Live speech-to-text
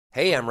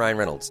Hey, I'm Ryan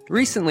Reynolds.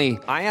 Recently,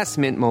 I asked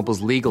Mint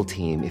Mobile's legal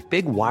team if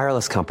big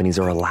wireless companies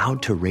are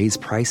allowed to raise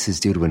prices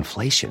due to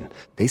inflation.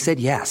 They said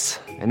yes.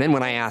 And then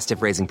when I asked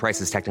if raising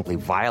prices technically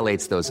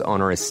violates those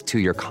onerous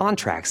two-year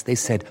contracts, they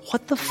said,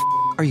 "What the f***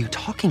 are you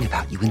talking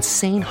about, you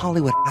insane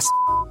Hollywood ass?"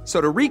 So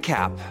to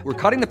recap, we're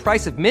cutting the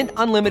price of Mint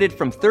Unlimited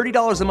from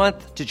 $30 a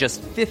month to just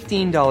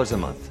 $15 a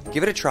month.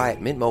 Give it a try at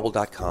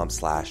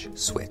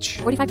mintmobile.com/switch.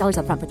 $45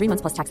 up front for 3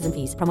 months plus taxes and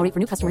fees. Promo rate for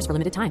new customers for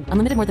limited time.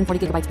 Unlimited more than 40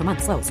 gigabytes per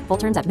month. Slows full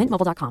terms at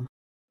mintmobile.com.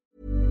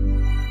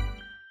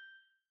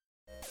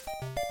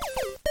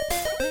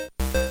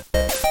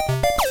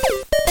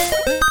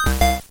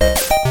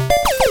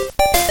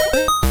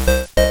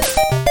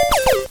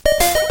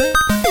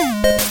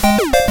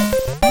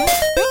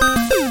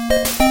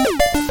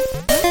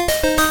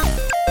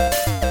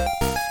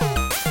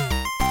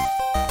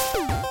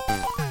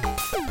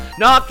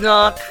 Knock,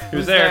 knock.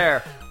 Who's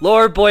there?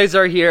 Lord boys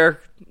are here.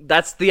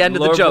 That's the end of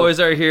the Lord joke. boys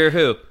are here.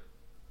 Who?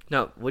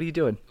 No, what are you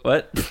doing?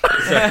 What?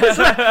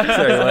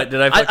 Sorry, what? Did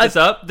I fuck this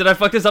up? Did I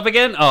fuck this up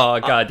again? Oh,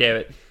 god damn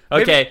it.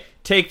 Okay,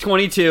 take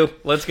 22.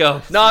 Let's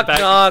go. Knock, Back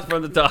knock.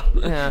 from the top.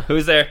 Yeah.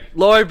 Who's there?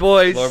 Lord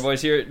boys. Lord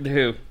boys here.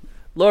 Who?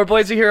 Lord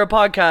boys are here. A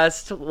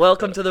podcast.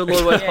 Welcome to the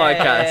Lord Boys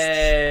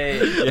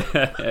podcast.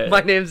 Yeah.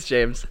 My name's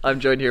James. I'm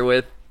joined here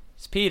with.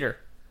 It's Peter.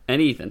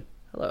 And Ethan.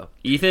 Hello.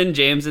 Ethan,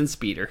 James, and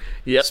Speeder.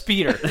 Yep.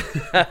 Speeder.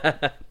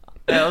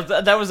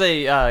 That was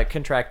a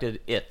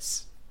contracted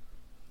it's.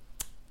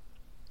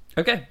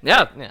 Okay.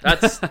 Yeah. Yeah.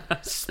 That's.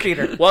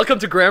 Speeder. Welcome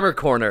to Grammar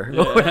Corner.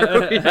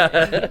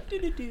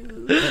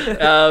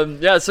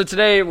 Yeah. So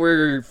today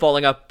we're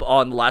following up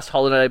on the last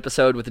Hollow Knight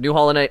episode with the new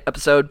Hollow Knight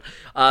episode.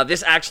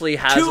 This actually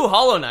has Two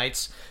Hollow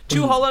Knights.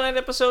 Two Hollow Knight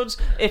episodes.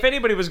 If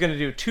anybody was going to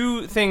do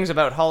two things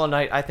about Hollow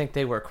Knight, I think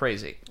they were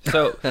crazy.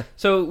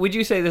 So would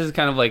you say this is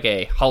kind of like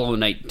a Hollow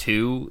Knight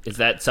 2? Is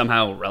that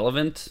somehow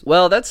relevant?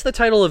 Well, that's the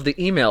title of the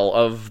email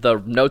of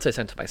the notes I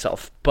sent to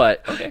myself.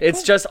 But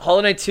it's just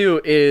Hollow Knight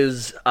 2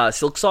 is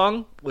Silk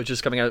Song, which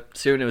is coming out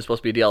soon. It was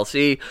supposed to be a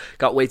DLC.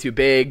 Got way too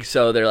big,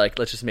 so they're like,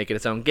 let's just make it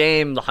its own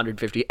game.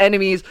 150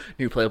 enemies,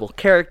 new playable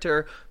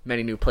character,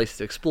 many new places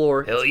to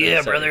explore. Hell It's yeah, very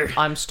exciting. brother.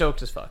 I'm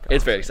stoked as fuck.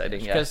 It's very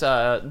exciting, yeah. Because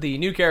the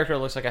new character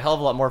looks like a hell of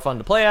a lot more fun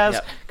to play as.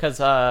 Yep.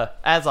 Because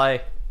as I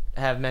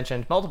have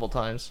mentioned multiple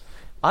times,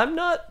 I'm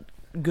not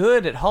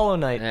good at Hollow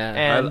Knight.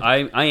 Yeah. And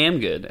I am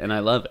good, and I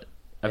love it.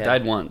 I've Yeah.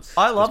 died once.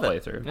 I love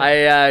this it. playthrough.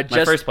 I My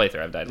just first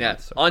playthrough, I've died yeah.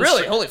 once. So. On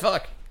really, Sh- holy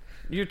fuck,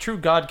 you're true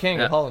God King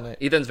yeah. of Hollow Knight.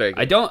 Ethan's very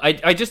good.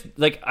 I just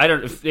like I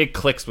don't. It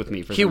clicks with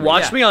me for He some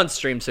watched reason. me on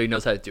stream, so he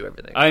knows how to do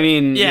everything. I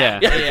mean, Yeah.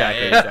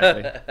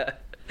 exactly.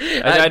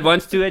 I died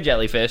once to a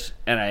jellyfish,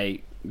 and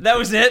That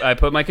was it. I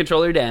put my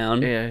controller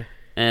down. Yeah.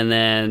 And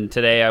then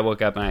today I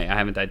woke up and I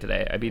haven't died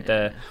today. I beat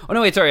the. Oh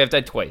no, wait, sorry, I've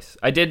died twice.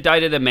 I did die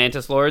to the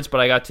Mantis Lords,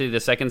 but I got to the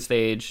second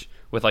stage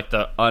with like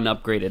the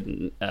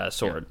unupgraded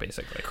sword,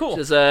 basically. Cool.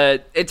 Just,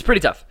 it's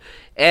pretty tough.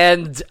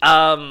 And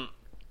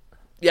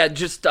yeah,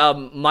 just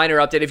minor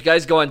update. If you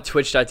guys go on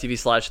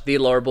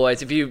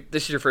twitch.tv/TheLoreBoys, if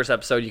this is your first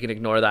episode, you can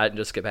ignore that and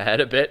just skip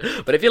ahead a bit.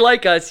 But if you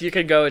like us, you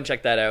can go and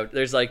check that out.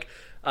 There's like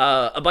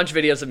a bunch of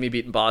videos of me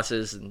beating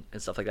bosses and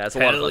stuff like that. It's a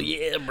lot of fun.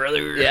 yeah,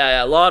 brother.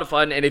 Yeah, a lot of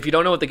fun. And if you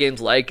don't know what the game's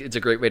like, it's a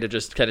great way to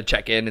just kind of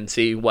check in and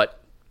see what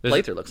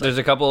playthrough looks like. There's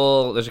a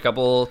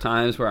couple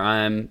times where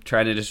I'm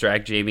trying to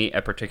distract Jamie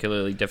at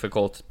particularly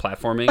difficult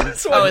platforming.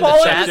 So I in the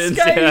follow chat? this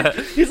guy. Yeah.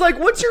 He's like,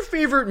 "What's your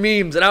favorite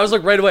memes?" And I was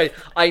like, right away,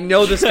 I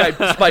know this guy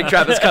Spike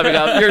Trap is coming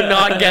up. You're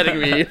not getting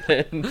me.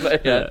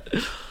 But, yeah.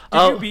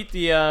 Did you beat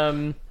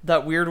the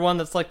that weird one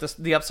that's like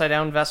the upside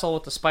down vessel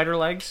with the spider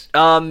legs?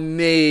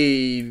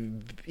 Maybe.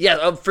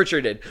 Yeah, for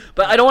sure did.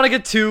 But I don't want to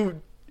get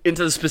too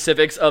into the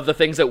specifics of the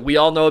things that we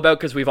all know about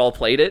because we've all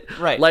played it.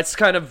 Right. Let's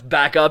kind of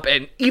back up,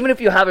 and even if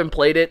you haven't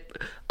played it,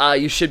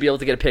 you should be able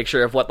to get a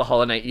picture of what the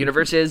Hollow Knight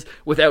universe is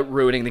without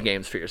ruining the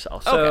games for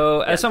yourself.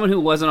 So, as someone who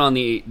wasn't on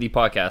the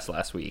podcast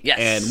last week Yes.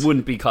 and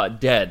wouldn't be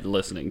caught dead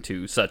listening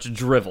to such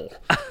drivel,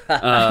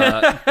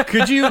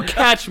 could you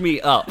catch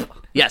me up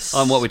Yes.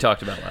 on what we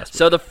talked about last week?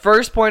 So the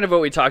first point of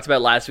what we talked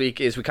about last week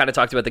is we kind of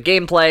talked about the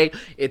gameplay.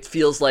 It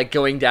feels like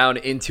going down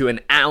into an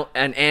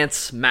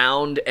ant's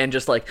mound and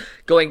just like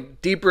going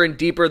deeper and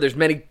deeper. There's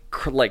many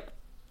like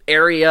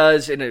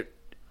areas and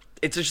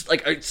it's just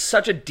like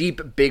such a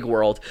deep, big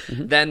world.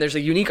 Then there's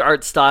a unique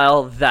art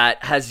style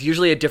that has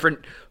usually a different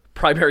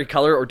primary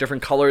color or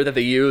different color that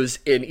they use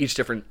in each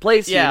different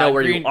place. Yeah, you know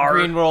where green, you are.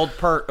 green world,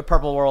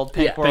 purple world,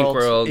 pink Yeah. world, Pink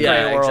world, gray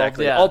yeah, world.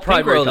 exactly. Yeah. All Pink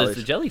primary World colors. is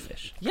the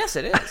jellyfish. Yes,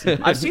 it is.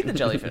 I've seen the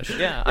jellyfish.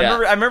 Yeah, Yeah.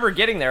 I remember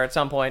getting there at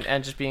some point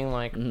and just being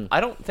like,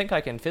 I don't think I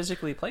can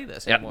physically play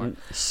this Yeah. anymore.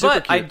 Super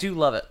but I cute. do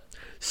love it.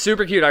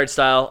 Super cute art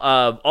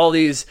style. All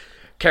these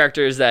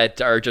characters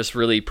that are just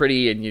really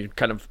pretty and you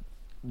kind of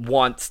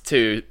want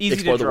to Easy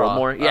explore to the draw, world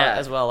more. Yeah,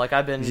 as well. Like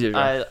I've been, Easy to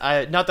draw.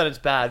 I not that it's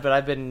bad, but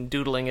I've been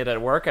doodling it at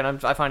work, and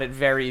I find it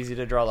very easy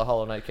to draw the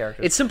Hollow Knight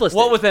characters. It's simplistic.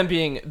 What with them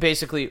being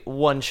basically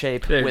one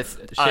shape with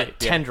shape, yeah.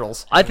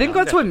 tendrils. I think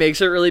that's what makes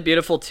it really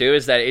beautiful too,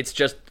 is that it's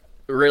just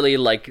really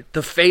like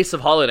the face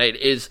of Hollow Knight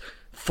is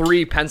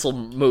 3 pencil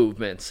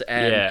movements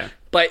and Yeah.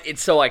 but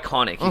it's so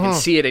iconic. You can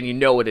see it and you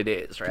know what it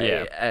is, right?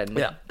 Yeah.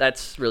 And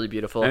that's really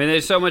beautiful. I mean,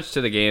 there's so much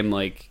to the game,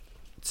 like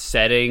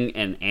setting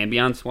and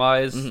ambience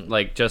wise,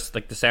 like just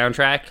like the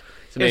soundtrack.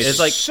 It's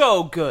like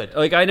so good.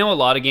 like I know a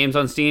lot of games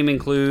on Steam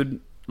include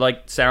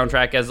like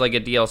soundtrack as like a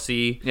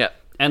DLC. Yeah.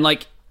 And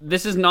like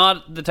this is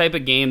not the type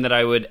of game that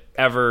I would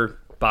ever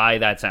buy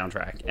that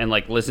soundtrack and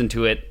like listen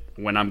to it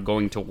when I'm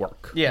going to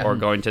work or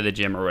going to the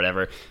gym or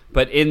whatever.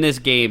 But in this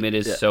game, it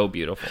is so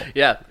beautiful.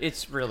 yeah.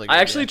 It's really good. I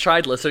actually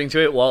tried listening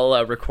to it while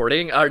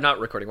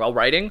while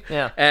writing.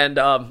 Yeah. And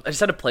I just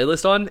had a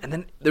playlist on, and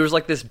then there was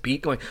like this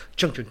beat going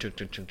chung chung chung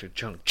chung chung chung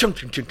chung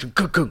chung chung chung chung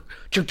chung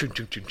chung chung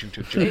chung chung chung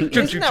chung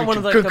chung. Isn't that one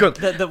of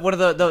the one of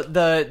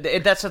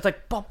the that's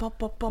like bum, bum,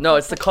 bum, bum, No,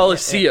 it's the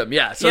Coliseum.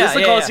 Yeah. So it's the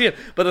Yeah, Coliseum.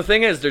 But the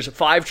thing is, there's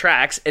 5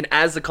 tracks, and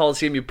as the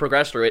Coliseum you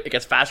progress through it, it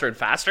gets faster and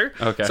faster.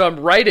 Okay. So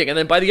I'm writing, and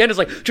then by the end, it's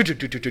like.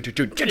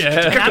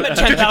 I'm at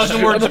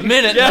 10,000 words a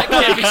minute. That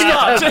can't be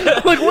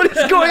stopped. Like, what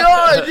is going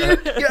on,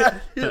 dude?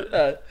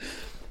 Yeah.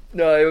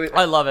 No,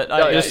 I love it.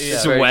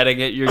 Just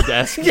sweating at your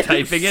desk,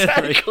 typing it.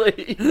 Like,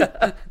 exactly.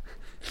 Yeah.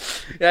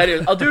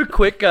 Anyways, I'll do a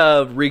quick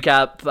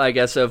recap, I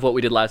guess, of what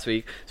we did last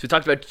week. So we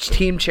talked about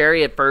Team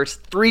Cherry at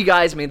first. 3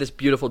 guys made this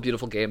beautiful,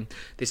 beautiful game.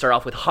 They start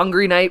off with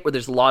Hungry Night, where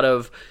there's a lot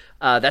of...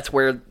 that's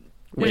where...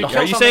 You are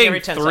kill you something saying every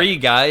 10 3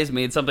 seconds. guys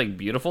made something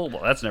beautiful?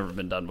 Well, that's never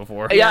been done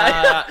before.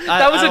 Yeah,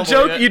 that was I a don't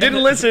joke. believe it. You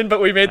didn't listen,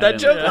 but we made that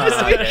joke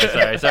last week.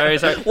 Okay, sorry.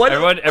 What?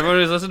 Everyone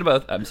who's listened to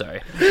both, I'm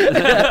sorry.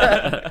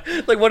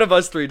 Like one of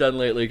us 3 done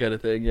lately kind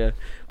of thing, yeah.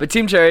 But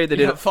Team Cherry, they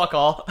did Yeah, fuck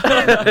all.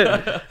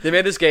 They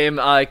made this game.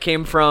 It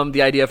came from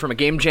the idea from a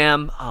game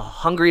jam,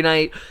 Hungry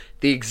Night.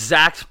 The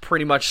exact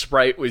pretty much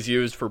sprite was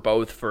used for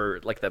both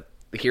for like the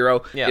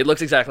hero. Yeah. It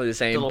looks exactly the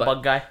same. The little but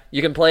bug guy.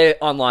 You can play it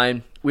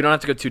online. We don't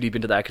have to go too deep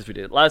into that because we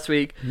did it last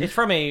week. It's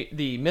from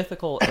the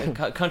mythical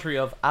country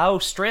of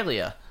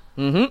Australia.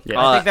 Yeah.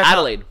 I think that's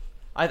Adelaide.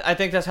 I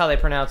think that's how they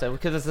pronounce it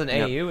because it's an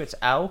AU. It's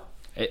Au.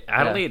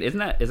 Adelaide, is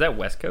that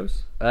West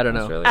Coast? I don't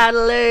know. Australia?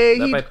 Adelaide. Is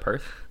that by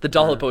Perth? The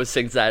Dollop always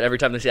sings that every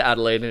time they say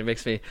Adelaide, and it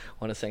makes me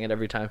want to sing it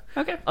every time.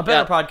 Okay. A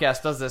better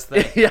podcast does this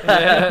thing.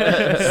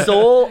 Yeah.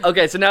 Soul.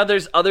 Okay, so now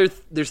there's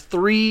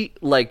 3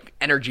 like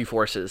energy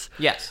forces.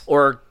 Yes.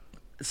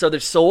 So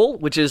there's soul,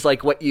 which is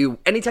like what you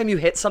anytime you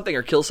hit something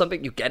or kill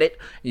something, you get it.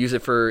 You use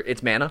it for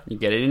its mana. You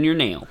get it in your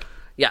nail.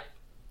 Yeah.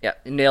 Yeah.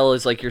 Nail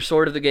is like your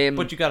sword of the game.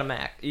 But you got a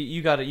Mac.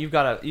 You've got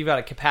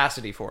a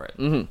capacity for it.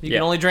 Mm-hmm. You Yeah.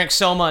 can only drink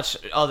so much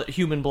other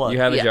human blood. You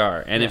have a Yeah.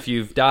 jar, and if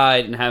you've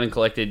died and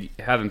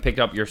haven't picked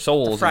up your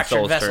souls in fractured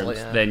souls vessel, turns,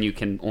 yeah. then you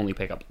can only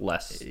pick up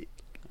less.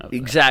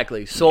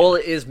 Exactly. Soul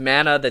is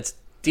mana that's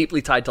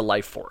deeply tied to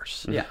life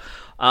force. Yeah.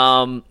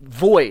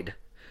 Void.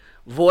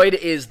 Void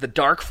is the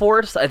dark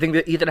force. I think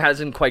that Ethan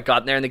hasn't quite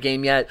gotten there in the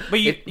game yet. But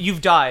you've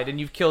died and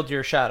you've killed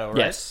your shadow, right?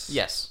 Yes.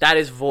 Yes. That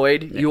is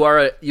void.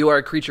 Yeah. You are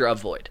a creature of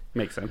void.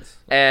 Makes sense.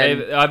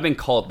 And- I've been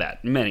called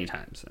that many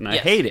times, and I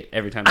Yes. hate it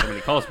every time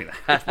somebody calls me that.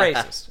 It's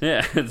racist.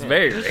 Yeah, it's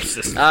very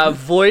racist.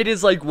 Void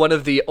is like one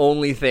of the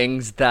only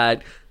things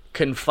that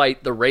can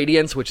fight the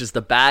Radiance, which is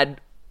the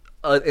bad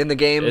in the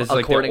game. It's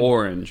like the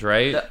orange,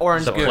 right? The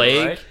orange the goo,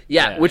 plague. right?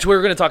 Yeah, which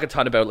we're going to talk a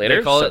ton about later.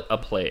 They call so- it a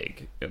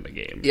plague in the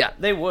game. Yeah,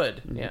 They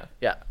would. Yeah.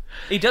 yeah.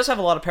 It does have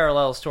a lot of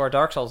parallels to our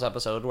Dark Souls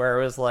episode where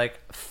it was like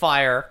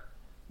fire,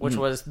 which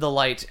was the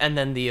light, and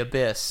then the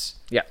abyss.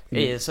 Yeah.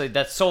 Yeah, so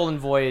that's soul and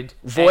void.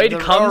 Void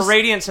and comes- or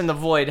radiance and the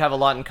void have a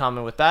lot in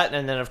common with that,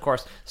 and then of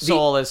course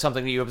soul is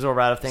something that you absorb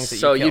out of things that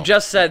So you kill. you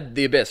just said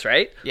the abyss,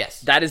 right? Yes.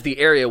 That is the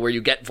area where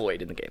you get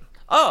void in the game.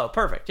 Oh,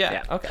 perfect. Yeah.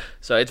 Yeah. Okay.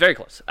 So it's very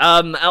close.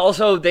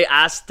 Also, they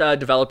asked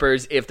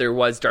developers if there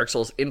was Dark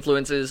Souls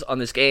influences on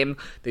this game.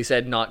 They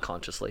said not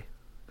consciously.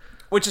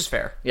 Which is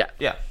fair. Yeah.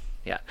 Yeah.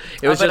 Yeah.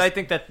 It was but just, I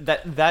think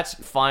that's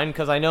fine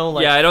because I know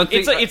like Yeah, I don't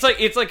think- it's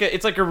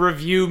like a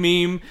review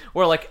meme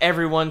where like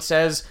everyone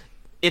says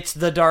it's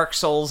the Dark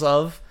Souls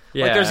of.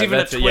 Like Yeah, there's even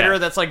a that's Twitter yeah.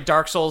 that's like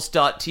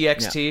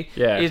darksouls.txt.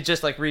 Yeah. It's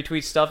just like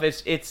retweet stuff.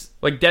 It's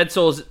Like Dead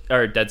Souls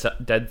or Dead Cells.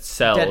 Dead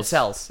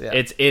Cells, yeah.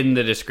 It's in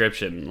the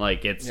description.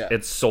 Like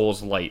it's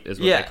Souls Light is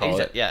what yeah, they call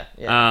it. yeah.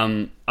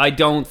 I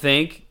don't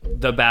think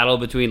the battle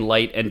between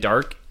light and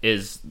dark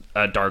is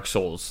a Dark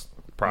Souls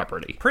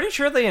property. Pretty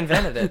sure they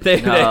invented it.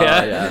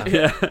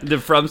 The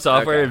From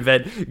Software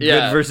invent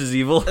Yeah. good versus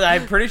evil.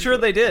 I'm pretty sure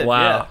they did.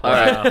 Wow. Yeah. all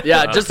right.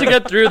 Yeah, just to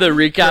get through the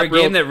For a recap.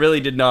 game that really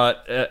did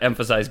not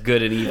emphasize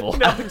good and evil.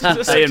 Just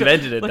They like-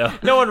 invented it though.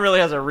 No one really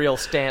has a real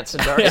stance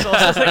in Dark Souls.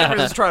 It's like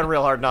everyone's trying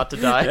real hard not to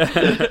die.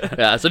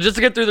 Yeah, so just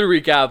to get through the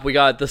recap, we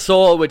got the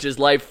soul, which is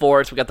life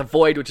force. We got the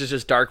void, which is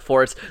just dark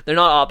force. They're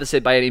not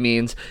opposite by any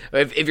means.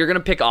 If you're going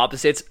to pick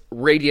opposites,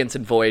 radiance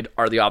and void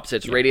are the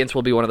opposites. Radiance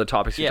will be one of the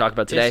topics we talk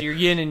about today. It's your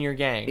yin and your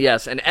yang.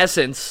 Yes, and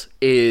essence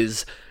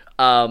is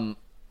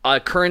a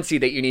currency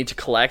that you need to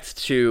collect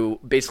to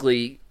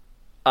basically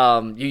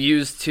you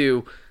use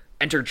to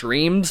enter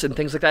dreams and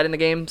things like that in the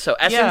game. So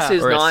essence Yeah.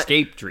 is Or not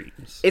escape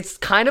dreams. it's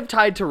kind of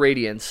tied to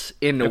radiance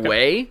in a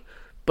way,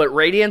 but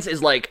radiance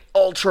is like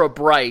ultra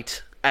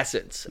bright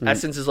essence.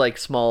 Essence is like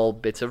small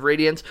bits of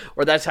radiance,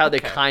 or that's how they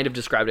kind of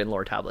describe it in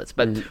lore tablets.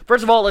 But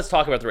first of all, let's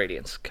talk about the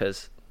radiance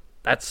because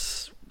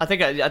that's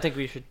I think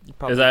we should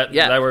probably. Is that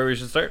Yeah. where we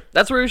should start?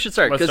 That's where we should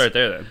start. Let's 'cause start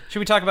there then. Should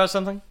we talk about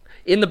something?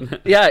 in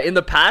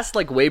the past,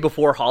 like way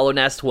before Hollow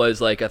Nest was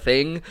like a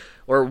thing,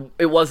 or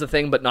it was a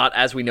thing, but not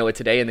as we know it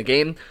today in the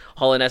game.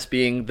 Hollow Nest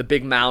being the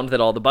big mound that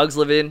all the bugs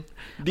live in.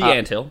 The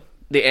anthill.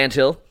 The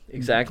anthill,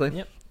 exactly.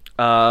 Yep.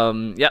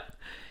 Yep.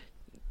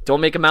 Don't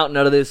make a mountain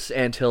out of this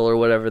anthill or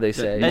whatever they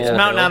say. It's a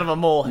mountain out of a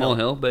molehill.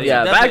 Molehill, but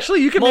Yeah, but That's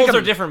actually, you can moles make are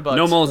them. different bugs.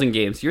 no moles in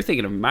games. You're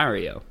thinking of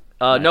Mario.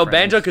 No,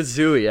 friends.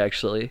 Banjo-Kazooie,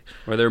 actually.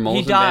 Were there moles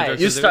He in dies. Banjo-Kazooie?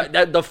 You start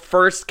the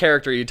first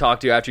character you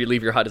talk to after you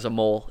leave your hut is a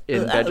mole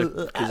in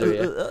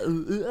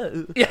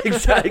Banjo-Kazooie. Yeah,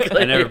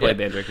 exactly. I never played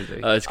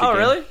Banjo-Kazooie. It's a good Oh, game.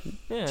 really?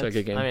 Yeah, It's a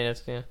good game. I mean,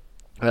 it's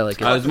I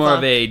like it. I was more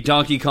of a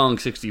Donkey Kong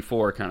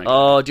 64 kind of guy.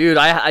 Oh, dude,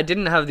 I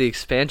didn't have the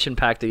expansion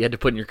pack that you had to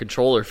put in your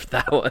controller for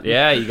that one.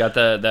 Yeah, you got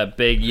that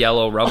big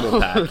yellow Rumble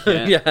pack.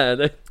 Yeah. yeah,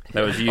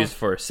 That was used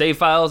for save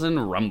files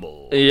and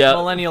Rumble. yeah,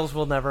 Millennials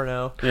will never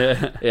know.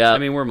 Yeah. I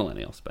mean, we're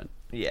millennials, but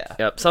Yeah.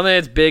 yep. Something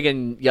that's big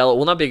and yellow.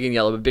 Well, not big and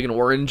yellow, but big and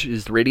orange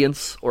is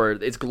Radiance, or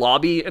it's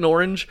globby and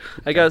orange,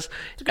 I guess.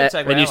 It's a good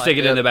segue. when you I stick like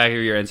it in the back of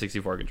your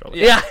N64 controller.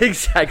 Yeah,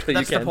 exactly.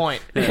 That's you the can.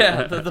 point.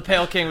 Yeah, the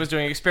Pale King was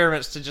doing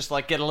experiments to just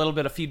like get a little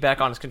bit of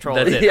feedback on his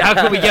controller. That's it. Yeah. How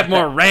can we get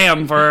more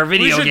RAM for our We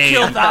video should game?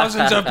 kill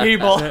thousands of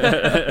people.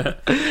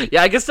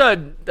 Yeah, I guess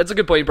that's a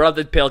good point. You brought up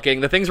the Pale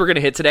King. The things we're going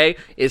to hit today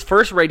is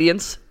first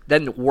Radiance,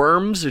 then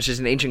Worms, which is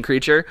an ancient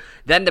creature,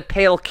 then the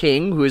Pale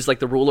King, who is like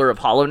the ruler of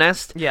Hollow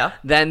Nest. Yeah.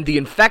 Then the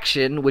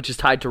Infection, which is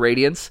tied to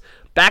Radiance.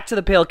 Back to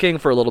the Pale King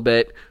for a little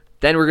bit.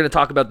 Then we're going to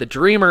talk about the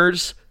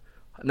Dreamers,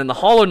 and then the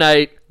Hollow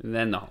Knight, And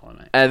then the Hollow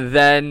Knight. and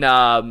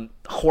then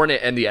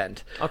Hornet and the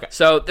end. Okay.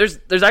 So there's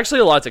actually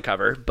a lot to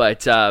cover,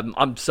 but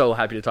I'm so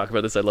happy to talk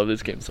about this. I love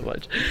this game so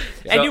much.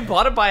 And you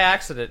bought it by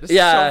accident. This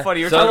Yeah. is so funny.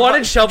 You're So trying I to wanted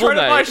buy- Shovel trying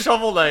to buy Knight.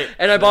 Shovel Knight.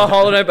 And I bought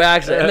Hollow Knight by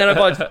accident, and then I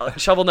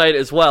bought Shovel Knight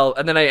as well,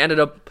 and then I ended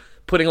up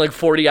putting like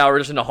 40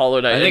 hours into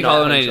Hollow Knight. I and think not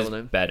Hollow playing Knight is Shovel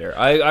Knight. better.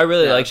 I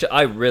really like.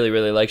 I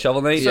really like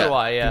Shovel Knight. So do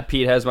I, yeah.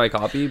 Pete has my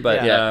copy,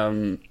 but Yeah.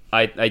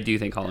 I do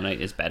think Hollow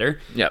Knight is better.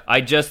 Yeah.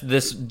 I just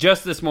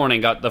this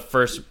morning got the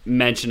first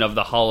mention of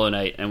the Hollow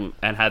Knight and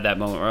had that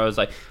moment where I was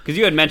like, because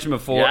you had mentioned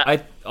before, Yeah.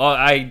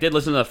 I did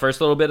listen to the first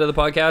little bit of the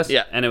podcast,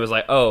 Yeah. and it was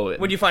like, oh,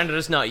 When you find it,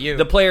 it's not you.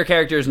 the player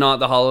character is not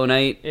the Hollow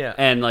Knight. Yeah.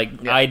 And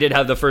like I did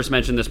have the first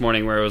mention this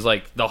morning where it was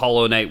like the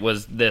Hollow Knight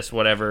was this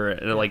whatever,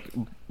 and like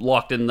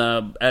locked in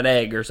an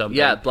egg or something.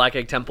 Yeah, Black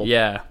Egg Temple.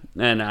 Yeah.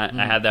 And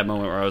I had that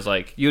moment where I was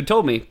like, you had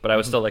told me, but I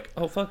was still like,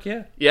 oh fuck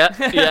yeah.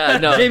 yeah,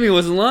 no. Jamie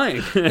wasn't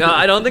lying. No,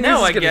 I don't think now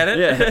this is I gonna, get it.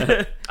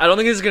 Yeah. I don't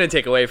think this is going to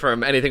take away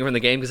from anything from the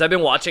game because I've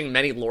been watching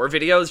many lore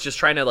videos just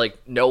trying to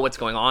like know what's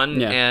going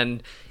on, Yeah.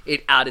 and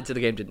it added to the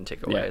game, didn't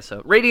take away. Yeah.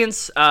 So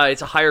Radiance,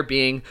 it's a higher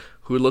being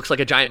who looks like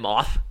a giant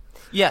moth,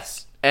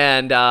 Yes.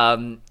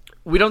 and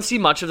we don't see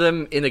much of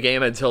them in the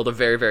game until the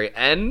very, very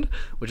end,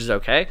 which is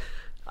okay.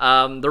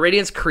 The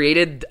Radiance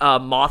created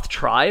Moth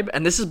Tribe,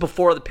 and this is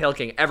before the Pale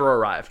King ever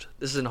arrived.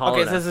 This is in Hollow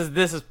Okay, Knight. so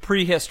this is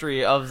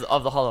prehistory of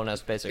the Hollow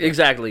Nest, basically.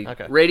 Exactly.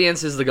 Okay.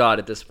 Radiance is the god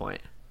at this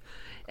point.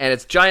 And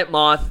it's giant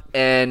moth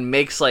and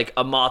makes like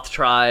a moth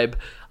tribe.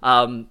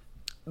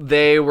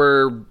 They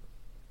were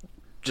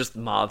just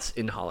moths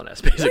in Hollow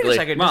Nest, basically. Wait a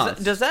second.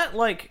 Moths. Does that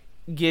like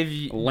give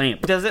you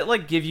Lamp. Does it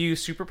like give you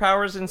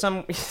superpowers in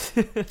some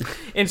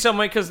in some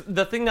way? Because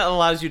the thing that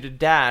allows you to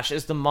dash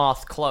is the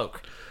moth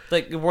cloak.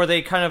 Like, were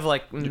they kind of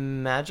like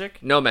magic?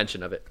 No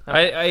mention of it.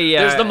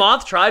 Yeah. There's the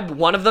moth tribe.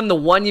 One of them, the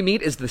one you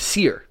meet, is the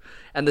seer.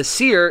 And the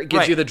seer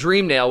gives Right. you the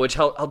dream nail, which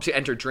helps you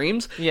enter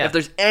dreams. Yeah. If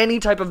there's any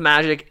type of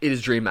magic, it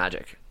is dream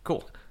magic.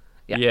 Cool.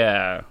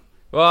 Yeah.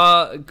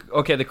 Well,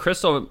 okay, the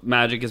crystal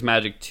magic is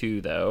magic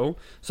too, though.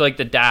 So, like,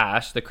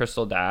 the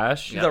crystal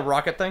dash. The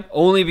rocket thing?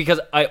 Only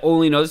because I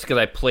only know this because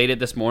I played it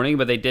this morning,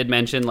 but they did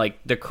mention, like,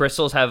 the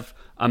crystals have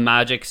a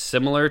magic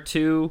similar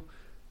to...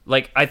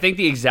 Like, I think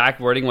the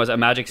exact wording was a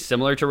magic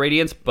similar to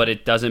Radiance, but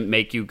it doesn't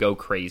make you go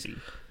crazy.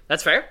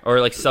 That's fair. Or,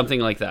 like, something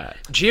like that.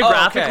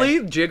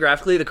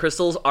 Geographically, the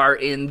crystals are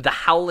in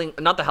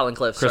not the Howling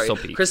Cliffs, Crystal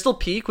sorry. Peak. Crystal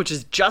Peak, which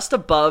is just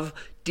above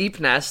Deep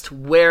Nest,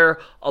 where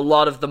a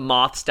lot of the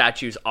moth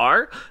statues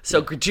are.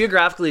 So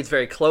geographically, it's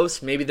very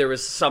close. Maybe there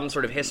was some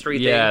sort of history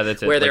Yeah, thing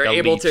that's it, where like they're a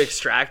able leech. to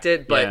extract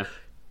it, but Yeah.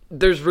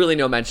 there's really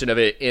no mention of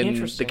it in the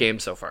Interesting. game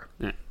so far.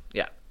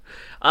 Yeah.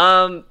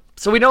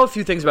 So we know a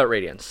few things about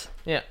Radiance.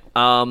 Yeah.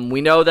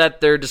 We know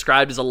that they're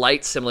described as a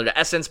light similar to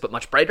Essence, but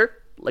much brighter,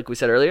 like we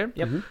said earlier.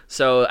 Yep.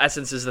 So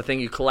Essence is the thing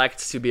you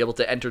collect to be able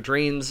to enter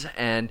dreams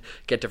and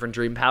get different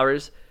dream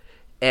powers.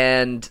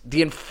 And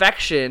the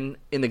infection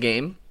in the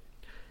game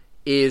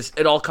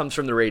it all comes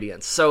from the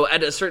Radiance. So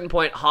at a certain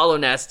point, Hollow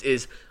Nest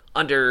is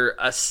under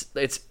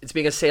it's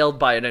being assailed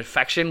by an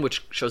infection,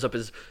 which shows up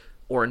as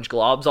orange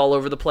globs all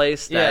over the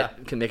place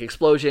that can make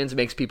explosions. It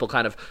makes people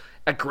kind of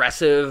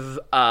aggressive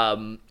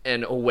and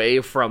away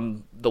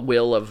from the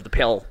will of the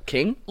Pale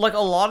King. Like a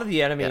lot of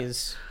the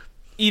enemies,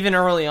 even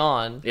early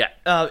on. Yeah.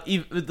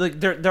 Like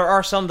there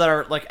are some that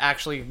are like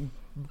actually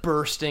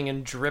bursting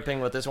and dripping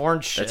with this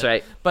orange shit. That's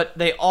right. But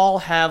they all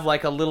have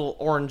like a little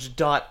orange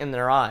dot in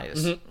their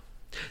eyes.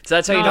 So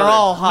that's how you They're know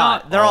all that-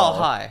 high. They're all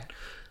high.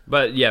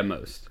 But yeah,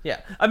 most.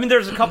 Yeah, I mean,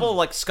 there's a couple of,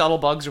 like,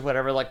 scuttlebugs or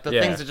whatever, like the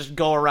Yeah. things that just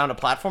go around a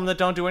platform that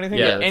don't do anything.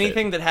 Yeah, But that's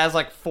anything that has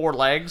like 4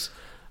 legs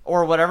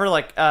or whatever,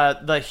 like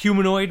the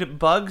humanoid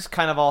bugs,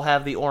 kind of all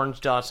have the orange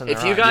dots in their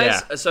If you eyes.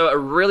 guys, Yeah. so a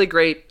really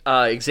great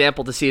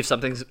example to see if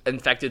something's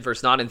infected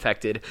versus not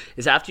infected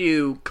is after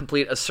you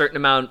complete a certain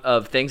amount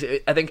of things.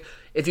 I think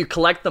if you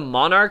collect the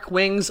monarch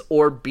wings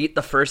or beat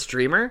the first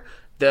dreamer,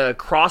 the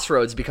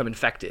crossroads become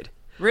infected.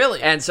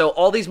 Really? And so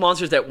all these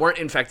monsters that weren't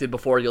infected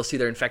before, you'll see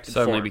their infected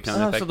Suddenly forms. become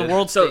so infected. the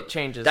world So state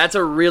changes. that's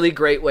a really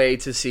great way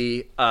to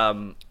see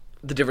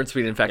the difference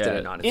between infected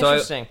and not infected.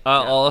 Interesting.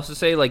 I'll also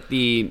say, like,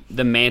 the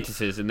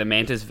mantises in the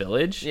Mantis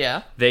Village.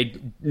 Yeah. They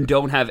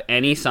don't have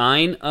any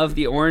sign of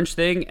the orange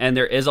thing, and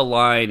there is a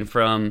line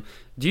from.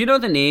 Do you know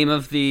the name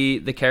of the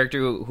character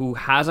who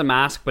has a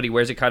mask, but he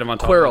wears it kind of on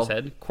top Quirrell. of his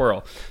head?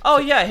 Quirrell. Oh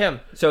yeah, him.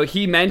 So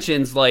he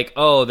mentions, like,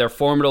 oh, they're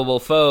formidable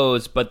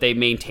foes, but they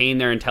maintain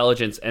their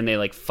intelligence and they,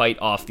 like, fight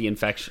off the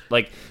infection.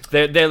 Like,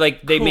 they're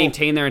like, they Cool.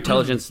 maintain their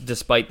intelligence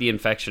despite the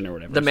infection or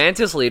whatever. The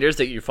Mantis leaders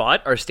that you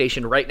fought are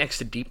stationed right next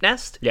to Deep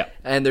Nest. Yeah.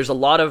 And there's a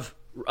lot of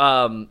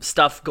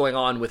stuff going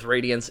on with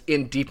Radiance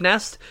in Deep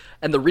Nest.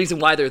 And the reason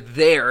why they're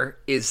there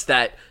is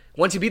that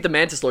once you beat the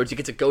Mantis Lords, you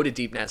get to go to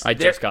Deep Nest. I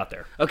just got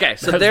there. Okay,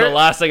 so That's they're... the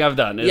last thing I've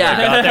done. Is Yeah. I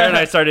got there and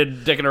I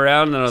started dicking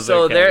around, and I was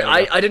So like, okay, they're, there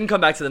we go. I didn't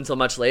come back to them until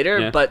much later,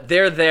 Yeah. but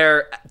they're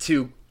there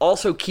to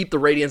also keep the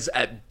Radiants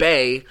at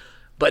bay.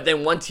 But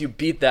then once you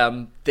beat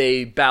them,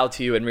 they bow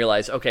to you and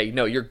realize, okay,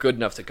 no, you're good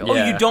enough to go. Oh,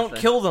 Yeah. you don't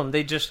kill them.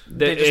 They just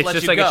let it's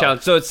just you like go. a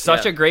challenge. So it's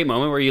such Yeah. a great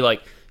moment where you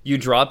like you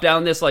drop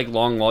down this like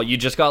long wall. You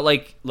just got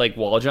like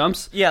wall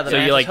jumps. Yeah, the so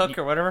mantis you like hook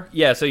or whatever.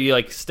 Yeah, so you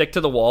like stick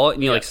to the wall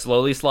and you like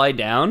slowly slide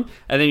down,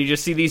 and then you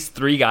just see these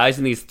 3 guys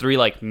in these 3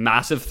 like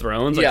massive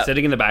thrones like Yeah.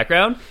 sitting in the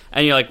background,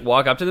 and you like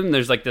walk up to them. And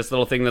there's like this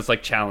little thing that's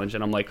like challenge,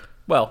 and I'm like,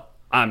 well,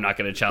 I'm not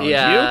going to challenge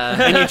Yeah.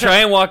 you. And you try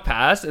and walk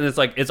past, and it's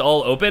like it's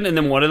all open, and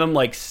then one of them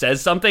like says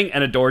something,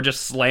 and a door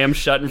just slams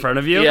shut in front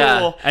of you.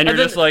 Yeah. and you're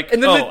then- just like,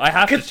 and then oh, I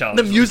have to challenge.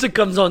 The them. music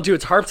comes on too.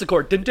 It's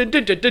harpsichord. Dun, dun,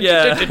 dun, dun, dun,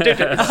 Yeah. dun, dun, dun,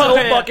 dun. It's so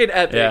fucking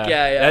epic.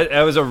 Yeah.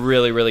 That was a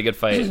really, really good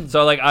fight.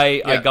 So, like,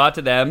 I got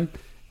to them,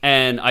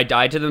 and I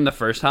died to them the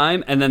first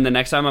time, and then the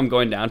next time I'm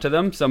going down to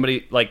them,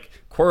 somebody, like,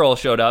 Quirrell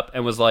showed up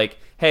and was like,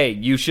 hey,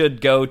 you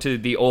should go to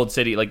the old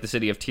city, like the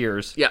City of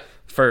Tears, Yeah.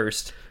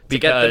 first. To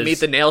get to meet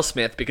the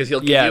Nailsmith because he'll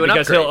give yeah, you an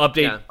because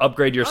upgrade. he'll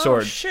upgrade your Oh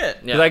sword. shit.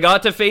 Yeah. 'Cause I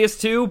got to phase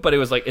 2, but it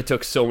was like, it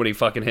took so many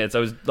fucking hits. I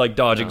was, like,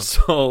 dodging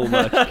so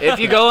much. If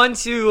you go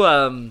onto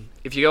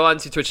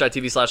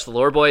twitch.tv/the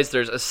Lore Boys,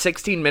 there's a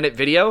 16-minute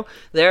video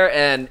there,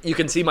 and you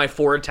can see my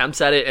 4 attempts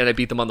at it, and I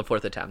beat them on the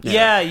 4th attempt.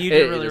 Yeah, you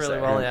did It really, is really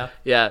there. well. Yeah.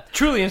 Yeah.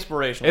 Truly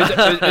inspirational.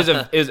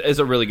 Is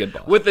a really good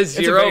boss. With a It's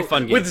a zero, very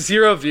fun game. with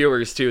 0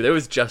 viewers too. That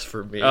was just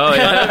for me. Oh,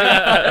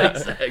 yeah.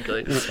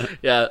 Exactly.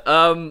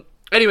 Yeah.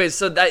 Anyways,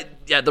 so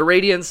the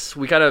Radiance,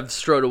 we kind of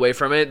strode away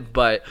from it,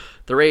 but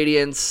the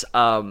Radiance,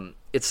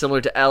 it's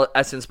similar to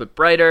Essence but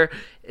brighter.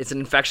 It's an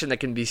infection that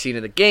can be seen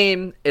in the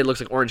game. It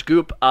looks like orange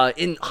goop.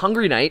 In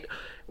Hungry Night,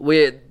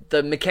 with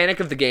the mechanic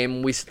of the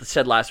game, we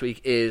said last week,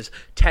 is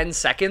 10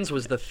 seconds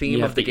was the theme You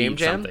of have the to game eat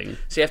jam. something.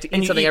 So you have to eat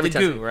And you something eat every the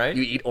 10 goo, right?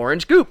 You eat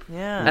orange goop.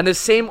 Yeah. And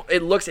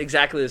it looks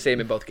exactly the same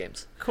in both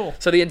games. Cool.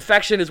 So the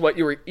infection is what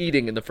you were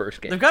eating in the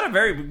first game. They've got a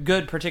very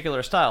good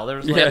particular style.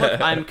 There's like,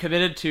 look, I'm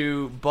committed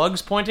to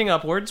bugs pointing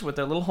upwards with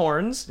their little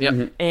horns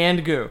Yep.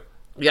 and goo.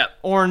 Yeah.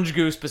 Orange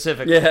goo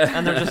specifically. Yeah.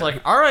 And they're just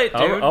like, all right,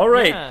 dude. all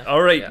right, yeah.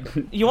 all right.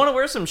 You want to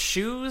wear some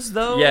shoes,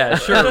 though? Yeah,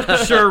 sure,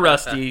 sure,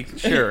 Rusty,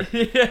 sure.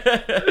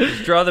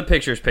 Draw the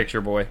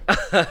picture, boy.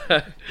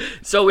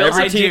 So we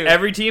also I do.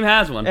 Every team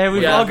has one. And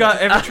we've Yeah. all got,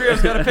 every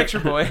trio's got a picture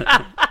boy.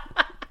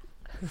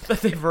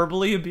 That they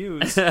verbally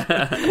abuse.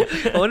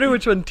 I wonder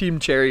which one Team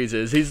Cherries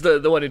is. He's the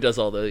one who does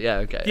all the... Yeah,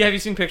 okay. Yeah, have you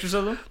seen pictures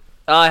of them?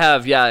 I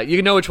have, yeah.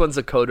 You know which one's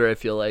the coder, I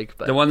feel like.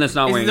 But The one that's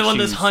not Is wearing the one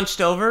shoes. that's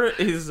hunched over?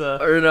 Is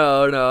Or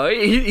no.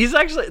 He's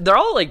actually... They're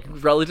all, like,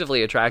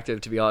 relatively attractive,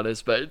 to be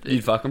honest, but...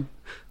 You'd fuck him?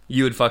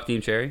 You would fuck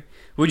Team Cherry?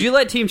 Would you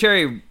let Team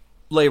Cherry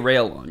lay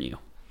rail on you?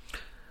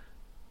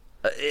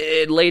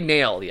 Lay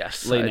nail,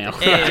 yes. Lay I nail.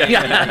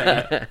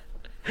 think.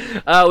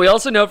 We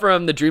also know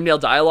from the Dreamnail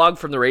dialogue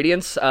from the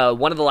Radiance,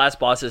 one of the last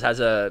bosses has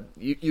a...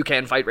 You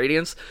can fight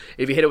Radiance.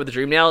 If you hit it with the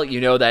Dreamnail, you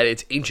know that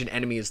its ancient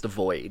enemy is the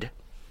Void.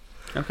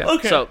 Okay.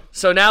 okay.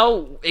 So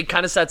now it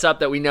kind of sets up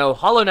that we know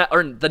Hollow Knight,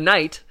 or the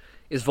Knight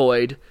is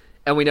Void,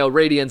 and we know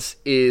Radiance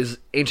is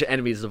ancient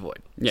enemies of the Void.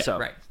 Yeah. So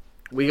Right.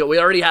 we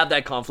already have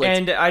that conflict.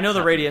 And I know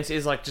the Radiance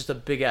is like just a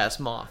big ass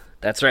moth.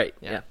 That's right.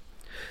 Yeah.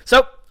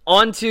 So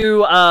on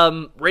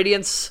to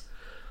Radiance.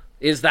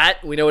 Is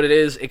that we know what it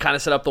is? It kind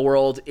of set up the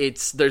world.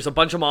 There's a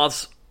bunch of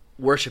moths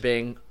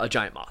worshiping a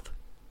giant moth.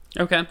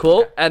 Okay.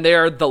 Cool, and they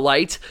are the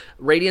light.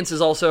 Radiance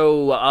is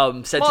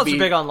also said Well, to it's be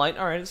big on light.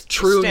 All right. It's,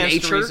 true stands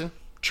to nature. reason.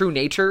 True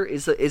nature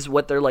is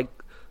what they're like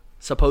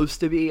supposed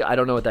to be. I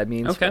don't know what that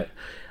means. Okay. But,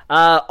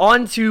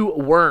 on to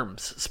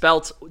worms,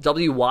 spelt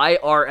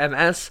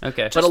WYRMS.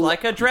 Okay. Just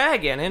like a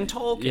dragon in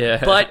Tolkien.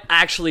 Yeah. but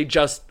actually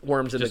just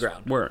worms in Just the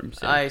ground. worms.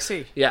 Yeah. I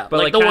see. Yeah, but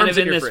like the kind worms of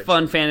in your this fridge.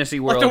 fun fantasy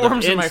Like world the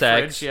worms of in my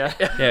insects. fridge,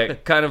 yeah. Yeah,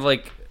 kind of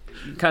like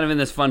kind of in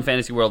this fun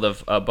fantasy world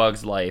of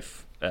Bug's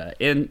life,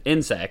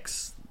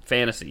 insects,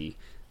 fantasy.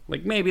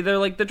 Like maybe they're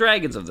like the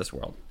dragons of this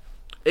world.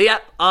 Yeah,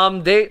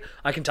 I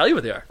can tell you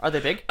what they are. Are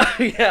they big?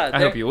 Yeah, I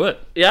hope you would.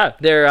 Yeah,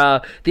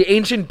 they're the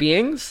ancient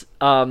beings.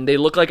 They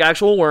look like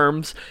actual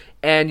worms,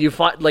 and you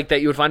find like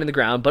that you would find in the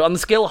ground. But on the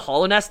scale of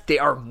Hollow Nest, they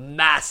are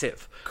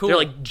massive. Cool. They're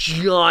like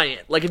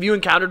giant. Like if you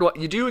encountered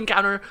you do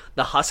encounter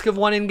the husk of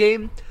one in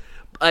game.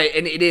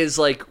 And it is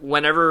like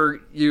whenever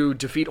you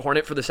defeat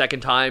Hornet for the second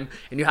time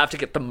and you have to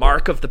get the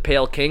mark of the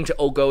Pale King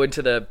to go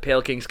into the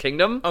Pale King's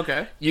kingdom.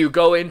 Okay. You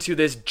go into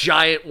this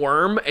giant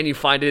worm and you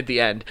find it at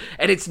the end.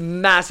 And it's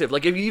massive.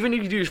 Like if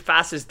you do your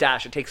fastest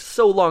dash, it takes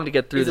so long to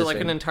get through Is it this like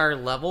thing. an entire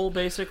level,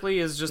 basically?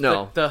 Is just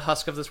No. the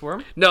husk of this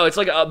worm? No, it's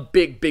like a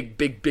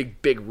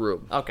big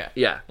room. Okay.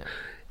 Yeah.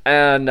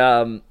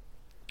 And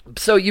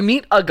so you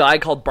meet a guy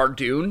called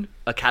Bardoon,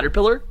 a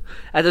caterpillar,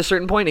 at a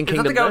certain point in Is that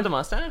Kingdom the guy Death. with the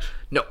mustache?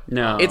 No.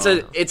 No.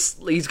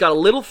 He's got a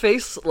little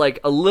face, like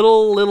a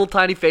little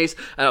tiny face,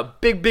 and a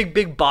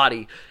big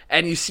body.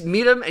 And you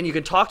meet him, and you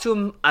can talk to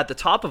him at the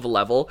top of a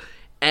level.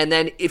 And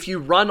then if you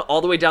run all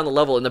the way down the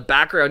level, in the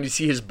background you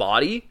see his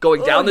body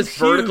going down this he's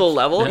vertical huge.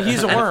 level.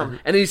 He's a worm.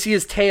 And then you see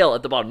his tail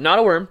at the bottom. Not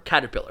a worm,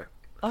 caterpillar.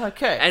 Oh,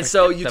 okay. And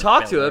so you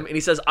talk to caterpillar. him, and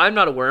he says, I'm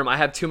not a worm, I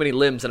have too many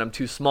limbs, and I'm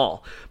too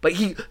small. But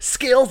he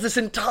scales this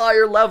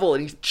entire level,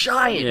 and he's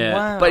giant. Yeah.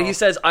 Wow. But he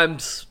says, I'm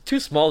too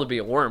small to be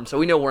a worm, so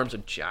we know worms are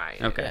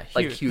giant. Okay.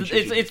 Like Huge. huge.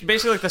 It's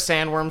basically like the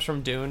sandworms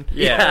from Dune.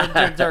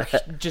 Yeah. They're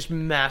just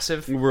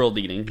massive. World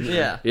eating.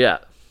 Yeah. Yeah.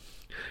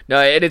 No,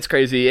 and it's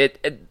crazy.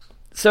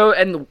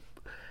 So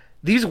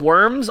these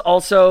worms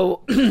also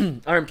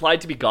are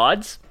implied to be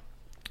gods.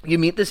 You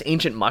meet this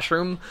ancient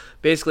mushroom.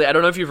 Basically, I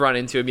don't know if you've run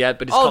into him yet,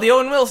 but it's called the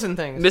Owen Wilson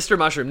thing. Mr.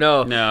 Mushroom.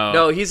 No.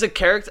 No, he's a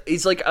character.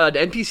 He's like an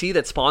NPC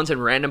that spawns in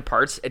random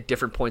parts at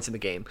different points in the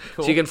game.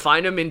 Cool. So you can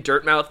find him in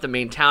Dirtmouth, the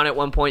main town, at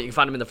one point. You can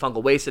find him in the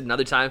Fungal Waste at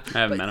another time. I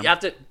haven't But met him. you have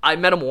to. I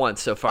met him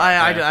once so far.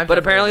 I've but never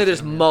apparently, met there's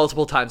him, yeah.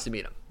 multiple times to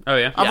meet him. Oh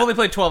yeah. I've only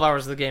played 12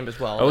 hours of the game as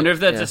well. I wonder if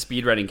that's Yeah. a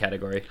speedrunning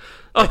category.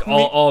 Like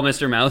all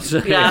Mr. Mouse.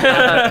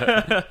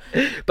 Yeah.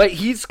 But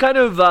he's kind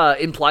of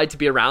implied to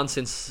be around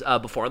since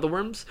before the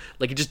worms.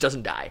 Like, he just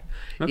doesn't die.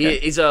 Okay.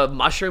 He's a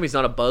mushroom. He's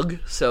not a bug.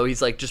 So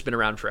he's, like, just been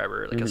around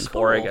forever. Like a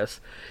spore, I Cool. guess.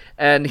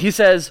 And he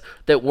says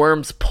that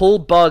worms pull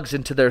bugs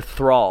into their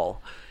thrall.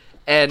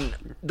 And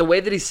the way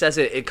that he says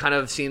it, it kind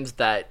of seems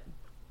that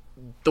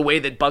the way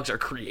that bugs are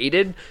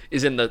created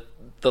is in the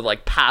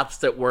like paths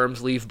that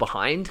worms leave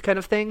behind kind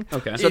of thing.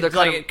 Okay. So they're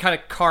it kind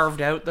of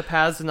carved out the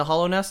paths in the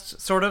Hollow Nest,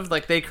 sort of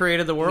like they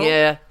created the world.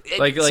 Yeah.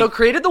 Like- So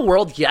created the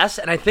world, yes,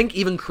 and I think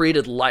even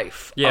created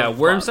life. Yeah, of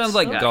worms bugs. sounds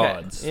like Okay.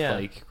 gods. Yeah.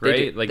 Like They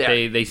right? do. Like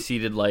They they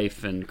seeded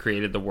life and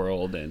created the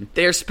world and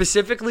They're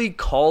specifically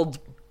called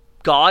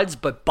gods,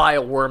 but by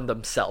a worm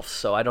themselves.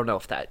 So I don't know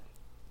if that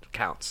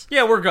counts.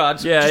 Yeah, we're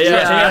gods. yeah.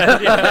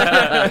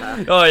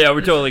 Oh yeah,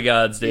 we're totally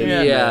gods, dude.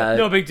 Yeah.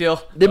 No big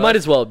deal. They might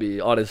as well be,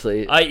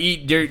 honestly. I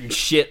eat dirt and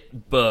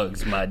shit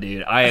bugs, my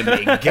dude. I am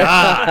a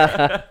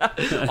god.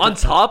 On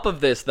top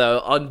of this, though,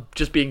 on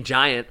just being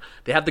giant,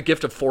 they have the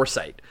gift of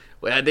foresight.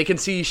 They can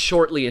see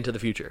shortly into the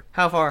future.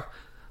 How far?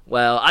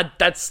 Well,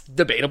 that's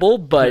debatable,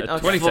 but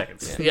 20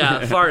 seconds.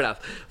 yeah, far enough.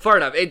 Far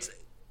enough. It's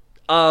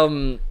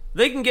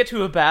They can get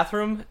to a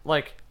bathroom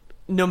like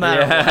no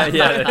matter what.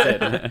 Yeah,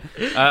 that's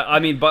it. I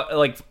mean, but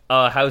like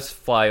a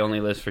housefly only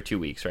lives for 2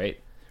 weeks, right?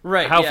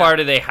 Right. How yeah. far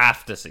do they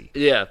have to see?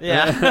 yeah.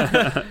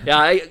 Yeah.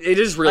 It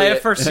is really. I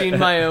have foreseen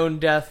my own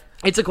death.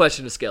 It's a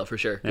question of scale for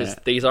sure, because Yeah.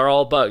 these are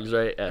all bugs,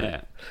 right?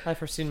 Yeah. I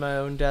foreseen my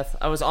own death.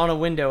 I was on a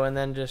window and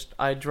then just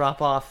I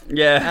drop off.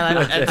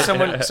 Yeah. And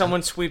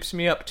someone sweeps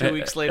me up 2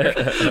 weeks later.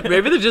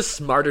 Maybe they're just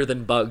smarter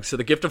than bugs, so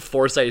the gift of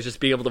foresight is just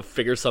being able to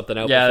figure something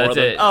out Yeah, before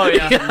that's them. it. Oh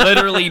yeah.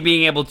 Literally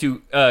being able to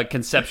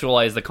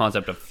conceptualize the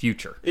concept of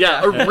future.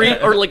 Yeah,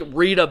 or like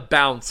read a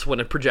bounce when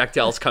a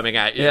projectile's coming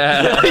at you.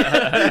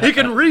 Yeah. He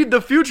can read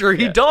the future.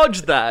 He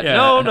dodged that.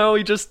 Yeah. No,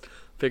 he just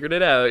figured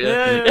it out.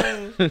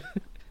 Yeah.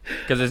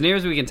 Because as near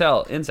as we can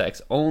tell,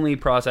 insects only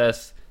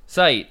process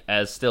sight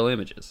as still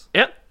images.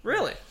 Yep.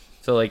 Really?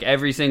 So like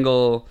every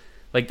single,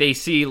 like they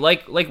see,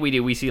 like we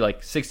do, we see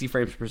like 60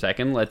 frames per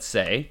second, let's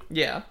say,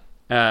 Yeah.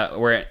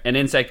 where an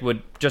insect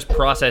would just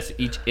process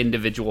each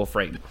individual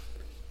frame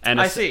and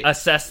I see.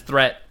 assess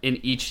threat in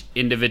each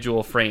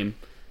individual frame.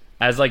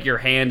 As like your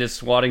hand is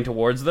swatting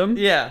towards them,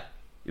 Yeah.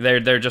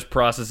 they're just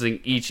processing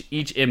each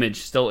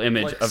image, still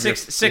image Like of your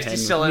 60 hand.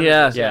 still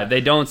Yeah. images. Yeah,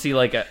 they don't see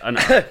like an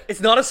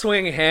It's not a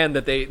swinging hand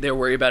that they're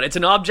worried about. It's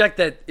an object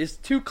that is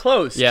too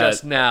close Yeah,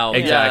 just now.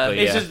 exactly.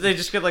 It's Yeah. just they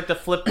just get like the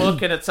flip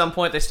book, and at some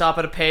point they stop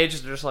at a page,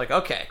 and they're just like,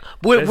 okay,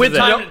 With This is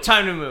it.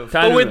 time to move.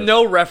 Time but to with move.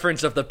 no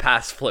reference of the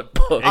past flip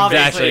book. Exactly.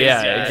 Obviously,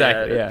 Yeah. yeah,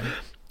 Exactly. yeah.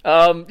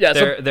 Yeah. Yeah.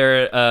 So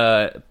They're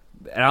an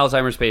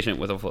Alzheimer's patient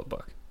with a flip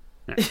book.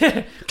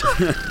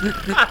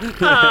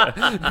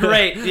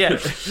 Great, yeah.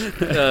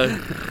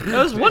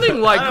 I was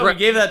wondering why. I don't know, we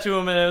gave that to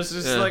him, and it was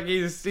just like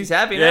he's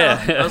happy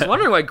now. Yeah. I was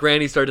wondering why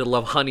Granny started to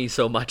love honey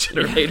so much in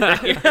her later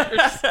years.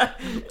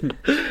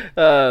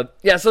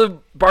 Yeah,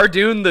 so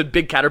Bardoon, the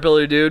big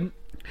caterpillar dude,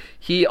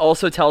 he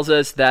also tells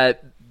us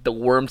that the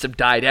worms have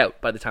died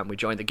out by the time we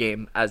join the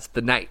game as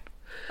the knight.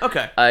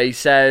 Okay. He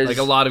says Like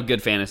a lot of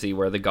good fantasy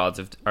where the gods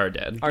are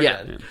dead.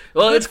 yeah. Dead.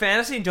 Well, Good it's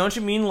fantasy. Don't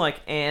you mean like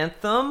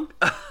Anthem?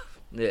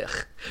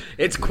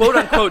 it's quote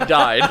unquote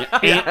died.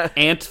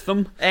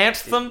 Anthem.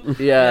 Anthem.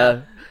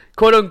 Yeah.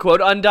 Quote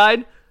unquote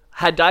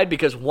had died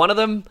because one of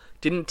them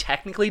didn't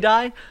technically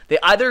die. They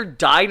either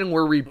died and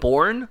were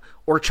reborn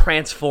or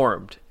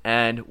transformed.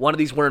 And one of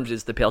these worms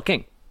is the Pale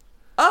King.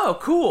 Oh,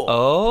 cool.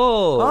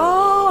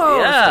 Oh.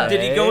 Yeah.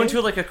 Did he go into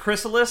like a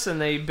chrysalis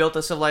and they built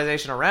a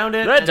civilization around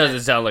it? That And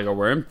doesn't sound like a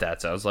worm.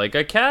 That sounds like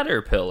a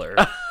caterpillar.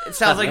 It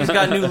sounds like he's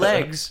got new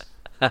legs.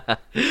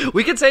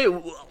 We could say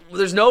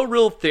there's no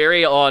real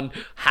theory on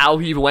how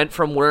he went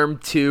from worm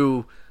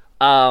to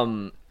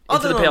into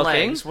Other the than Pale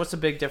legs, King. what's the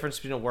big difference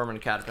between a worm and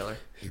a caterpillar?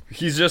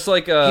 He's just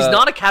like a. He's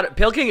not a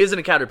Pale King isn't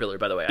a caterpillar,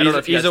 by the way. I don't know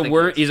if you he's guys a think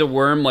worm. he is. He's a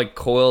worm like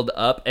coiled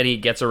up, and he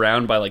gets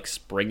around by like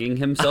springing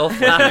himself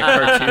like in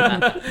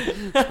a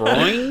cartoon.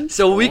 Spring?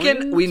 So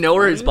we know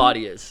where his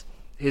body is.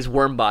 His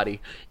worm body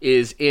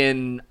is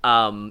in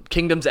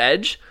Kingdom's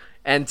Edge,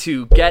 and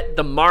to get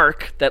the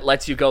mark that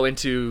lets you go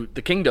into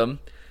the kingdom,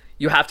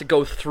 you have to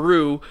go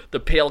through the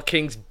Pale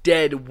King's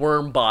dead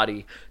worm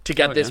body to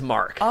get this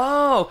mark.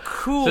 Oh,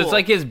 cool. So it's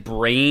like his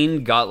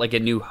brain got like a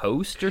new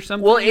host or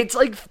something. Well, it's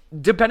like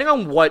depending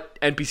on what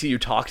NPC you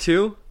talk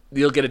to,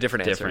 you'll get a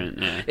different answer. Different,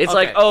 yeah. It's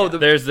Okay, like, oh, yeah.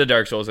 There's the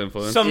Dark Souls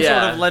influence. some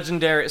Yeah. sort of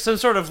legendary, some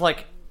sort of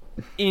like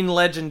in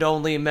legend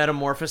only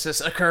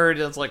metamorphosis occurred.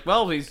 It's like,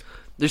 well, he's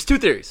there's two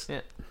theories.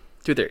 yeah,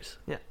 Two theories.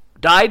 yeah.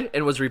 Died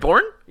and was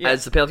reborn Yeah.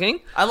 as the Pale King.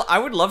 I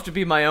would love to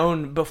be my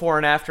own before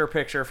and after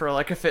picture for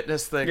like a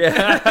fitness thing.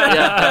 Yeah.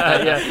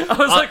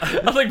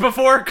 I was like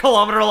before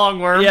kilometer long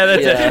worm. Yeah,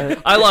 that's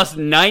it. I lost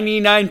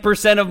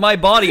 99% of my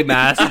body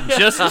mass in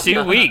just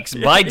 2 weeks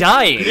by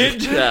dying.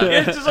 It's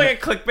just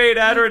like a clickbait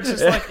ad, or it's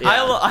just like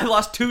I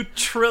lost 2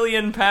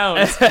 trillion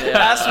pounds.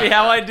 Ask me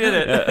how I did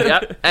it.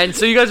 Yep. And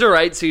so you guys are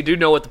right. So you do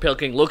know what the Pale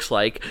King looks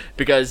like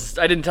because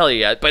I didn't tell you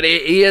yet, but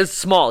he is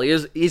small.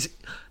 He's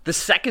the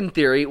second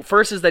theory.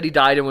 First is that he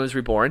died and was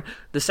reborn.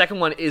 The second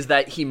one is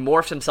that he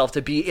morphed himself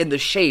to be in the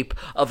shape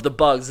of the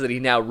bugs that he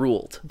now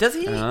ruled. Does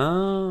he?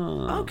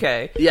 Oh.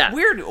 Okay. Yeah.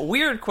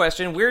 Weird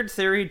question. Weird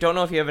theory. Don't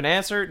know if you have an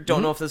answer.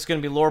 Don't know if this is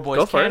going to be Lore Boys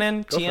Go for it.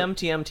 canon. Go for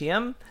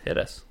TM. Hit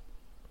us.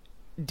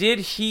 Did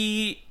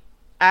he,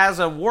 as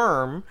a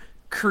worm,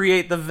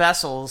 create the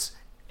vessels?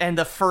 And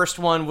the first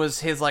one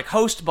was his like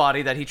host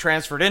body that he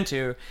transferred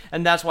into,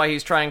 and that's why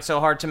he's trying so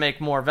hard to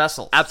make more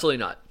vessels. Absolutely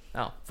not.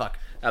 Oh, fuck.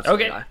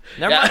 Absolutely Okay. not.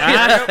 Never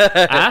Yeah.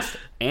 mind. Asked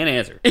and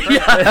answered.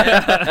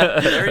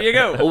 There you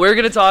go. Well, we're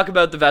going to talk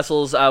about the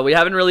vessels. We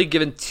haven't really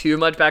given too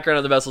much background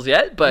on the vessels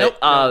yet, but Nope.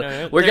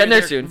 No. we're getting there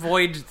They're soon.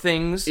 Void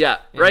things. Yeah.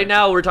 Right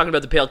now we're talking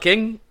about the Pale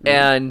King,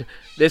 and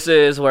this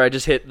is where I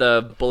just hit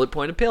the bullet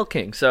point of Pale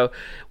King. So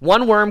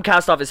one worm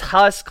cast off his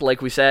husk,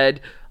 like we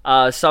said.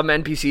 Some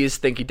NPCs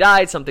think he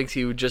died. Some think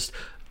he just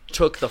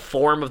took the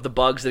form of the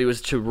bugs that he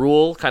was to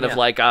rule, kind of Yeah.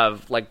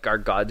 like our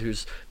god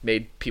who's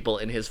made people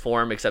in his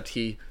form, except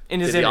he In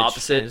his did the image.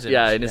 opposite. In his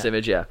yeah, image, in his yeah.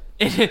 image.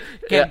 Yeah.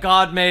 Yeah.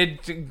 God made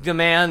the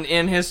man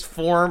in his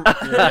form.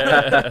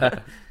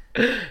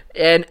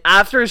 And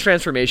after his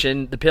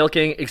transformation, the Pale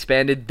King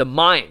expanded the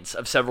minds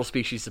of several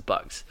species of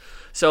bugs.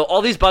 So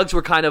all these bugs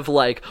were kind of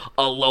like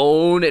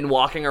alone and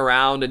walking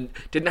around and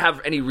didn't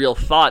have any real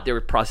thought. They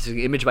were processing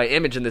image by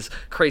image in this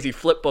crazy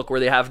flip book where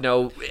they have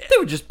no... They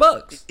were just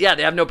bugs. Yeah,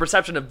 they have no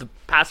perception of the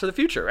past or the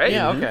future, right?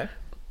 Yeah, okay.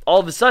 All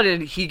of a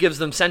sudden, he gives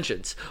them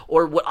sentience.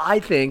 Or what I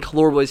think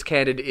Lore Boys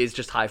canon is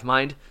just hive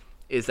mind,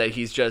 is that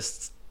he's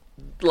just...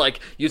 Like,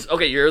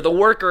 you're the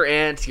worker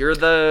ant, you're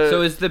the...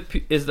 So is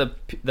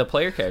the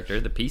player character,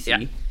 the PC,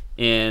 Yeah.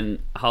 in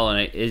Hollow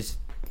Knight,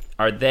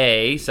 are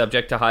they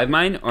subject to hive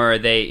mind, or are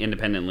they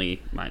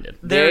independently minded?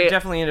 They're They-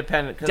 definitely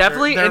independent. 'Cause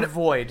Definitely they're in-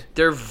 void.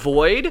 They're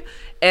void,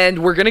 and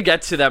we're going to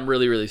get to them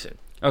really, really soon.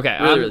 Okay,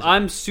 Really, really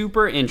I'm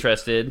super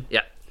interested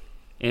Yeah.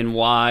 in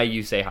why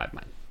you say hive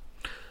mind.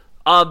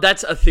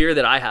 That's a theory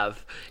that I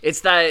have. It's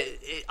that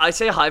I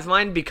say hive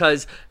mind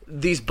because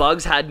these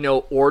bugs had no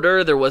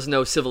order. There was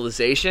no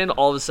civilization.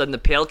 All of a sudden, the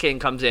Pale King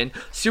comes in,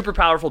 super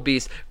powerful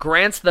beast,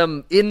 grants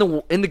them in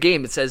the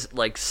game. It says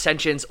like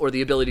sentience or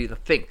the ability to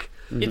think.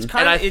 It's And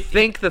kind I of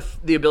think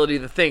the ability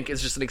to think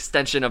is just an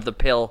extension of the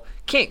Pale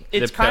King.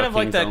 it's The kind Pale of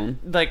like King's that. own.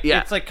 Like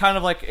Yeah. it's like kind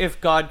of like if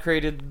God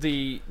created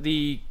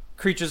the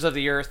creatures of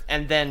the earth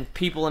and then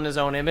people in His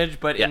own image,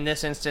 but Yeah. in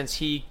this instance,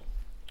 He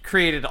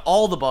created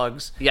all the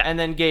bugs, Yeah. and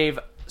then gave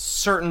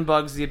certain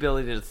bugs the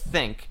ability to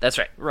think. That's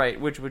right.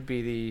 Right, which would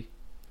be the,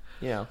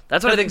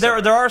 That's what I think. There,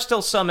 so. there are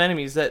still some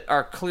enemies that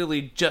are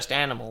clearly just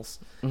animals,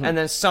 Mm-hmm. and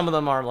then some of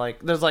them are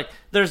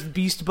there's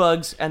beast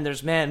bugs and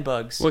there's man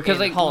bugs. Well,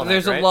 because in Hollow Knight,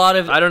 there's right? a lot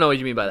of I don't know what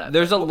you mean by that.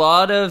 there's a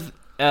lot of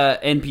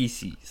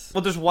NPCs.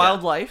 Well, there's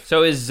wildlife.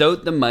 So is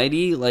Zote the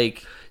Mighty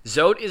like?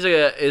 Zote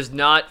is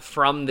not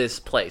from this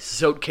place.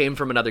 Zote came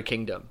from another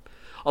kingdom.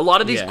 A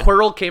lot of these Yeah.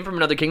 Quirrell came from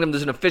another kingdom.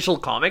 There's an official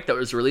comic that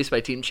was released by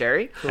Team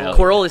Cherry.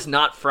 Quirrell is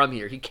not from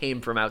here. He came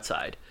from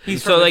outside.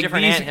 He's So from a like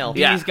different anthill.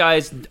 these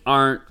guys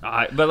aren't,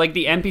 but like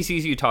the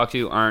NPCs you talk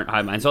to aren't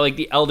hive mind. So like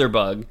the Elder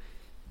Bug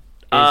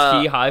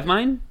Is he hive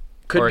mind?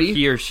 Could or be.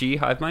 he or she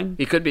hive mind?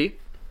 He could be.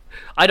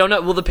 I don't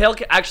know. Well, the Pale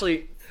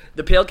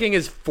King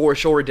is for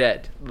sure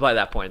dead by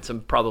that point, so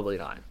probably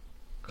not.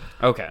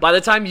 Okay. By the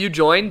time you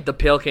join, the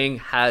Pale King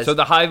has... So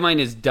the hive mind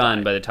is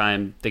done by the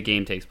time the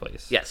game takes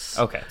place. Yes.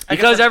 Okay.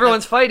 Because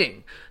everyone's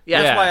fighting.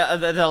 Yeah. That's why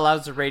that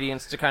allows the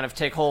Radiance to kind of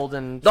take hold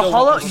and... The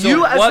Hollow...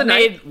 you as the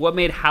knight... What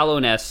made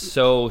Hallownest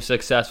so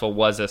successful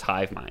was this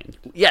hive mind.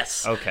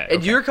 Yes. Okay.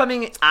 And you're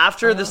coming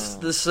after the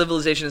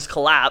civilization has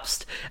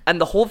collapsed,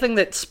 and the whole thing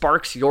that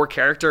sparks your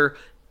character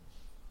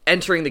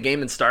entering the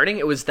game and starting,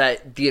 it was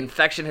that the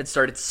infection had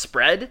started to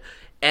spread,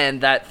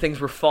 and that things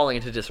were falling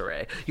into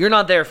disarray. You're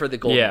not there for the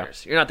golden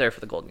years. You're not there for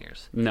the golden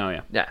years. No,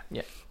 yeah. Yeah.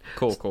 Yeah.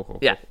 Cool.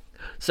 Yeah.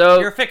 So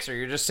You're a fixer.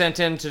 You're just sent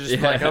in to just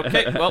be like,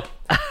 okay, well...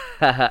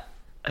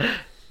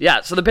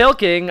 yeah, so the Pale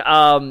King,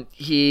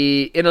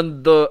 he in a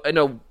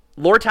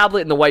lore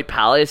tablet in the White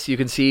Palace, you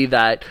can see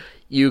that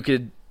he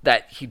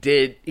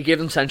gave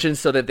them sentience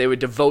so that they would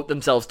devote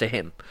themselves to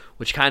him,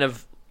 which kind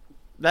of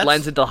That's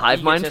blends into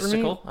hive mind for me.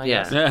 egotistical, I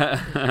guess.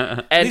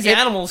 And These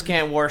animals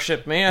can't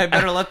worship me. I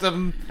better let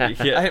them...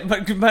 I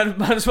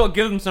might as well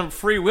give them some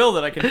free will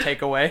that I can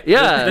take away.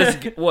 Yeah.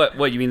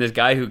 What you mean? This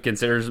guy who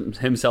considers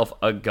himself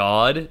a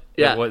god?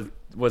 Yeah.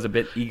 Was a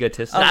bit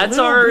egotistical.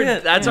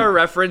 That's our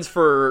reference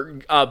for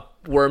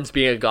Worms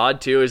being a god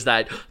too, is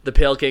that the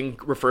Pale King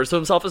refers to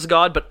himself as a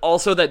god, but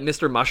also that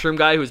Mr. Mushroom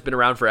guy, who's been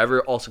around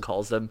forever, also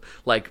calls them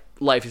like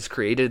life is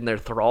created in their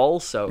thrall.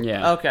 So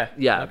Yeah. Okay.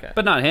 Yeah. Okay.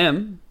 But not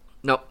him.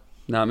 Nope.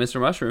 Not Mr.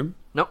 Mushroom.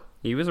 Nope.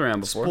 He was around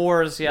before.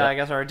 Spores, I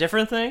guess, are a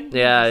different thing.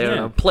 Yeah, I don't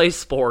know. Play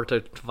Spore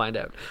to find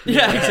out.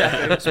 Yeah,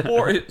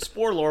 exactly.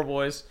 Spore lore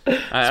boys.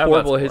 How Spore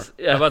about boys. Spore?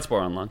 Yeah. How about Spore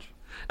on launch?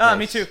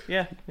 Me too.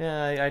 Yeah,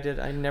 I did.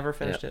 I never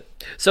finished it.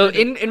 So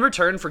in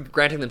return for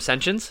granting them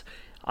sentience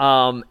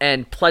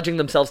and pledging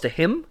themselves to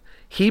him,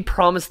 he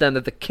promised them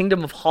that the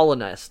kingdom of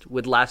Hallownest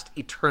would last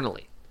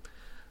eternally.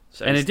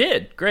 So And it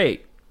did.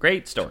 Great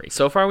story.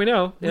 so far we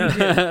know.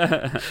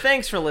 Yeah.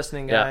 Thanks for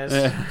listening, Yeah.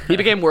 guys. He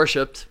became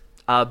worshipped.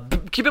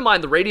 Keep in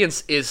mind, the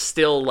Radiance is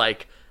still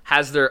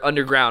has their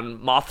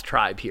underground moth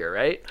tribe here,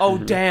 right? Oh,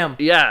 damn.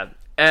 Yeah.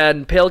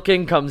 And Pale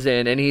King comes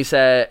in and he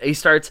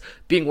starts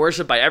being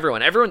worshipped by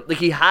everyone.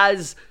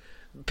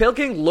 Pale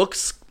King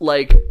looks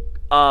like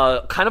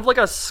kind of like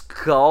a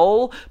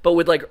skull, but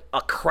with like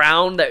a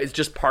crown that is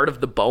just part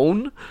of the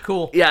bone.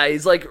 Cool. Yeah,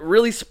 he's like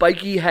really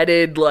spiky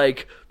headed,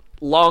 like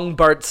long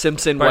Bart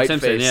Simpson white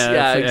Simpson, face. yeah,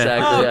 Yeah, that's-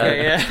 exactly.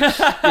 Okay, yeah.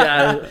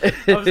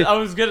 Yeah. I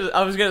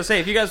was gonna say,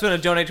 if you guys want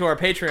to donate to our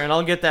Patreon,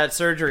 I'll get that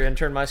surgery and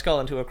turn my skull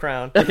into a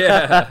crown.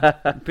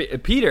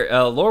 Peter,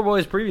 Lore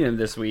Boys Premium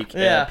this week.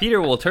 Yeah.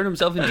 Peter will turn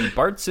himself into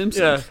Bart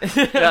Simpson.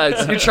 Yeah,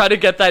 so you try to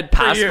get that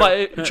passed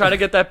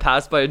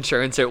by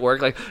insurance at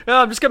work. Like,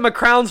 I'm just getting my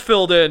crowns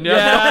filled in. My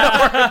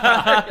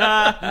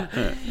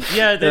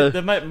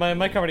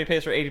company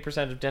pays for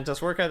 80% of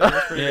dentist work. I think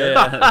that's pretty good.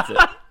 That's it.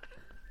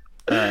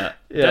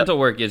 Dental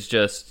work is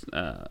just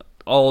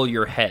all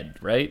your head,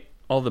 right?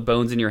 All the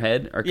bones in your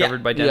head are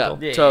covered by dental.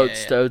 Yeah,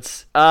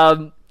 totes.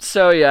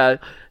 So yeah,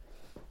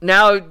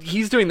 now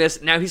he's doing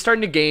this. Now he's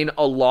starting to gain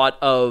a lot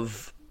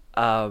of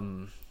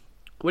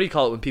what do you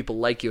call it when people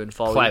like you and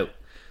follow Clout. you?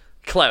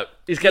 Clout.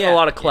 He's getting a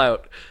lot of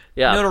clout.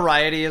 Yeah,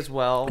 Notoriety as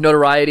well.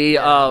 notoriety.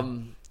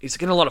 He's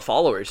getting a lot of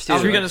followers too.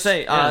 I was gonna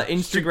say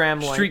Instagram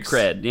links. Street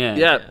cred, yeah.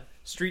 Yeah.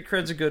 Street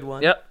cred's a good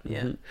one. Yep.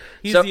 Yeah.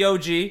 He's So- the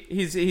OG.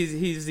 He's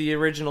the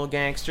original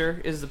gangster.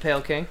 Is the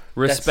Pale King.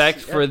 Respect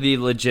for the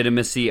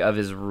legitimacy of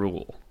his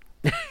rule,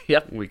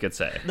 Yep. we could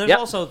say. There's Yep.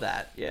 also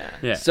that. Yeah.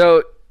 Yeah.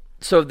 So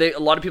a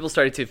lot of people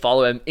started to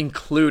follow him,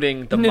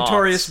 including the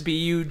Notorious Moths.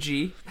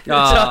 B.U.G.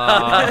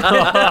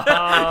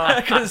 Aw.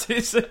 Because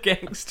he's a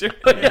gangster.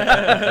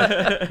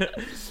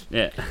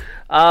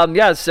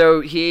 Yeah.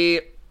 So he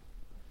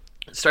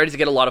started to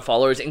get a lot of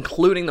followers,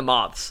 including the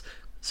Moths.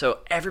 So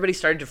everybody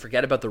started to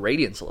forget about the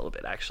Radiance a little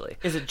bit, actually.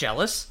 Is it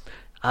jealous?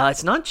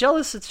 It's not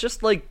jealous. It's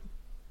just like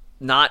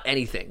not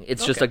anything.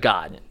 It's just a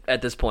god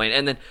at this point.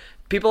 And then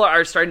people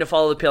are starting to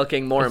follow the Pale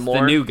King more and more.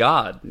 The new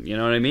god, you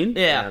know what I mean?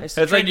 Yeah. It's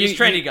It's like he's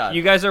trendy god.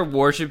 You guys are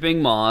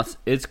worshiping moths.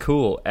 It's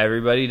cool.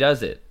 Everybody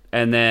does it.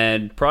 And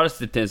then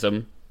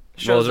Protestantism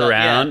Shows rolls up,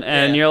 around, yeah,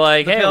 and yeah. you're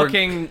like, The "Hey, Pale we're,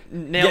 King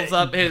nails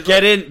up his...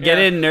 get in,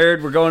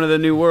 nerd. We're going to the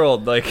new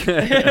world." Like,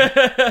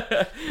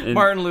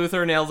 Martin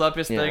Luther nails up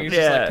his thing. He's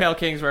just Yeah. like, Pale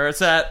King's where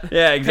it's at.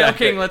 Yeah,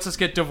 exactly. Pale King lets us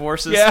get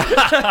divorces.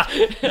 yeah,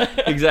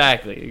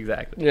 exactly.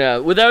 Yeah,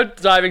 without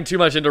diving too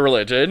much into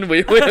religion,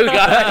 we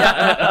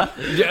got...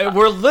 Yeah,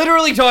 we're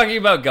literally talking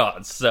about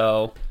gods,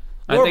 so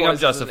I think I'm Is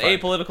an justified.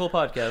 apolitical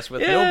podcast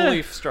with Yeah. no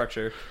belief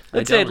structure.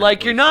 That's don't it. Like,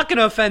 really you're not going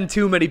to offend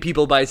too many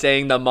people by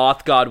saying the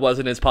Moth God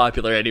wasn't as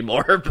popular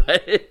anymore,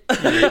 but...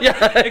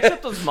 yeah.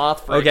 Except those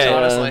moth freaks, Okay,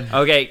 honestly.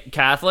 okay,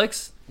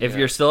 Catholics. If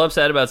you're still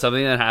upset about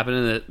something that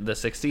happened in the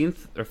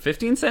 16th or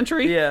 15th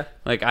century, Yeah.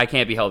 like I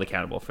can't be held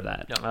accountable for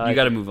that. You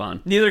got to move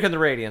on. Neither can the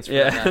Radiance. For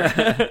that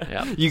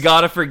matter. You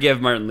got to forgive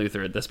Martin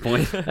Luther at this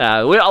point. we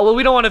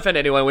don't want to offend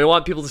anyone. We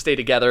want people to stay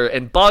together,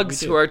 and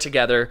bugs who are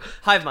together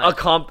Hive mind.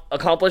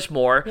 accomplish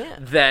more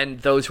than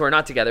those who are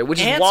not together,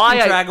 which is Ants why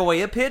can drag away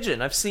a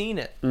pigeon. I've seen seen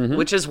it.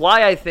 Which is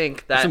why I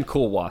think that. Some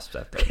cool wasps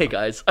out there. Hey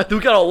guys, we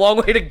got a long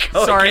way to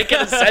go. Sorry. I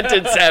can't get a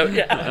sentence out.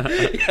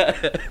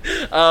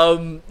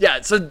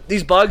 Yeah. So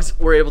these bugs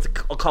were able to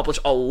accomplish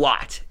a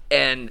lot,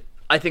 and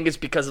I think it's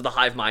because of the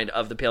hive mind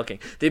of the Pale King.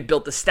 They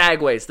built the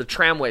stagways, the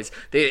tramways.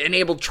 They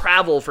enabled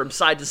travel from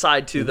side to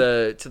side to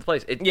the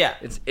place.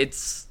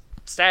 It's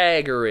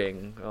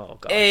staggering. Oh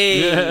god.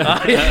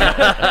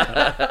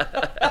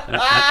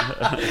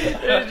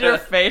 Your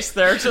face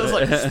there just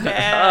like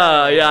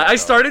yeah. I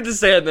started to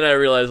say it, and then I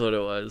realized what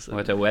it was.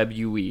 What a web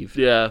you weave.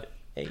 Yeah.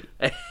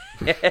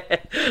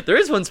 There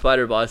is one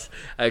spider boss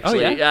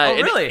actually. Oh, yeah?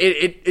 Oh, really?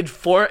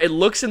 It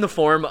looks in the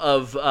form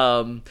of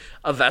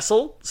a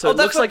vessel, so it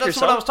looks like that's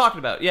yourself. what I was talking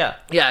about. Yeah.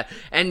 Yeah,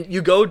 and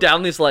you go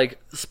down this like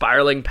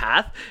spiraling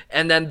path,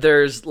 and then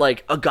there's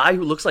like a guy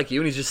who looks like you,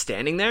 and he's just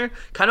standing there,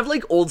 kind of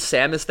like old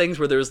Samus things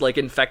where there's like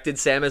infected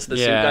Samus, the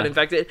suit got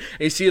infected, and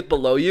you see it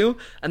below you,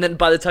 and then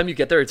by the time you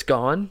get there, it's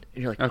gone,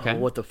 and you're like, Okay. oh,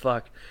 what the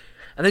fuck?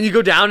 And then you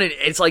go down, and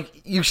it's like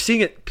you're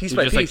seeing it piece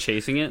by just, piece, like,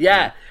 chasing it?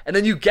 Yeah, and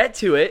then you get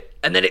to it,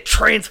 and then it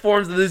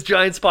transforms into this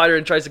giant spider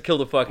and tries to kill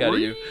the fuck out of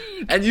you.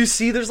 And you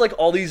see, there's like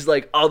all these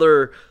like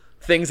other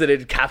things that it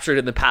had captured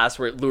in the past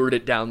where it lured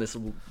it down this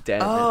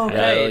den. Oh, okay.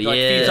 Hell Like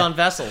yeah. feeds on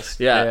vessels.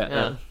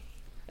 Yeah.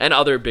 And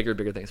other bigger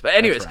things. But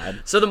anyways,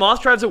 rad. so the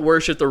Moth tribes that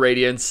worship the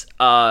Radiants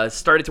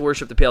started to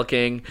worship the Pale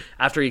King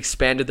after he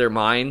expanded their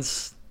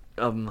minds.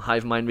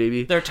 Hive mind,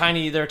 maybe. They're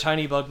tiny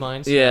bug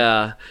minds.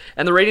 Yeah.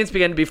 And the Radiants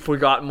began to be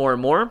forgotten more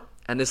and more,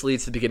 and this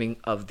leads to the beginning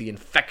of the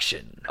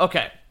infection.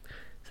 Okay.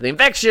 So the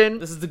infection...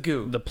 This is the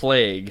goo. The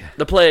plague.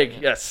 The plague,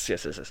 yes. The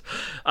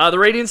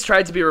Radiants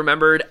tried to be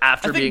remembered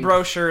after I think being...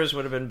 brochures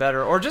would have been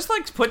better, or just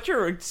like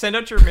send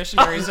out your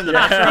missionaries in the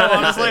metro.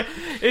 Honestly,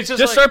 it's just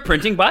like, start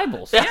printing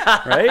Bibles.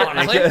 Yeah. Right?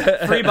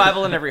 honestly, free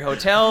Bible in every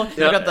hotel.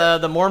 You got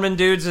the Mormon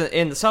dudes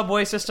in the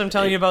subway system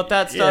telling you about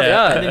that stuff,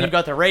 Yeah. and then you've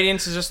got the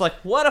Radiants. Is just like,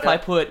 what if I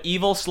put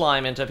evil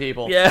slime into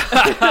people? Yeah.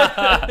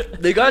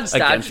 They got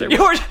Against statues.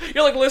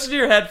 You're like listening to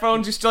your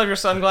headphones. You still have your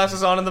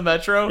sunglasses on in the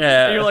metro.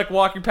 Yeah. And you're like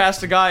walking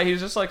past a guy. He's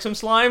just like, some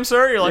slime,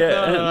 sir. You're like,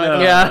 no. I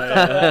don't.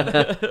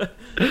 Yeah.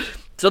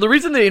 So the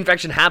reason the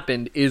infection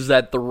happened is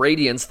that the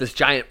Radiants, this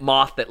giant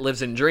moth that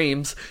lives in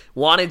dreams,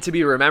 wanted to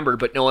be remembered,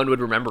 but no one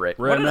would remember it.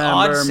 What an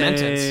odd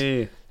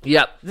sentence.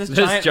 Yep. This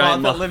This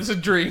giant moth. moth that lives in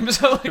dreams.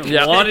 Like,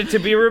 Yeah. Wanted to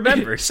be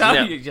remembered.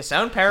 You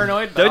sound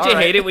paranoid. Don't you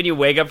hate it when you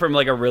wake up from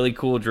like a really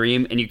cool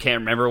dream and you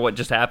can't remember what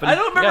just happened? I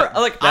don't remember. Yeah.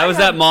 Like That was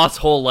that moth's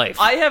whole life.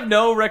 I have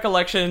no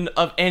recollection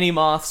of any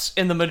moths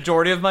in the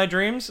majority of my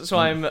dreams, so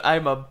I'm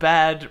a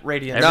bad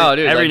Radiant. No,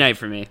 dude, every like- night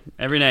for me.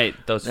 Every night,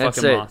 those That's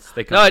fucking it. moths.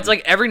 They come No, to it's me.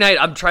 like every night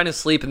I'm trying to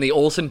sleep and the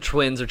Olsen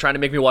twins are trying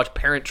to make me watch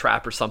Parent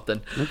Trap or something.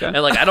 Okay.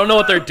 And like I don't know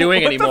what they're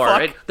doing What the anymore. fuck?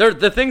 Right? They're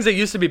the things that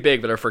used to be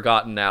big but are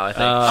forgotten now, I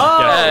think.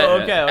 Oh,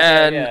 okay.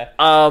 and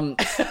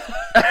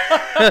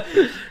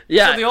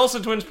yeah. So the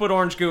Olsen twins put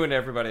orange goo into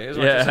everybody. Is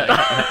what you're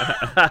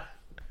saying.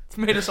 It's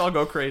made us all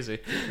go crazy.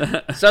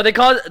 So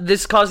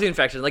this caused the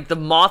infection. Like the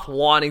moth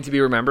wanting to be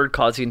remembered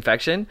caused the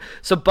infection.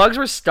 So bugs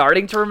were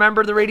starting to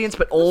remember the Radiants,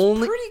 but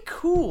only Pretty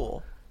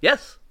cool.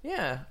 yes.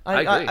 Yeah,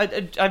 I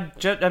agree.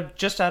 I'm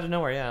just out of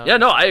nowhere. Yeah. Yeah,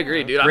 no, I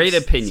agree, dude. Great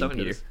I'm opinion, so into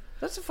Peter. this.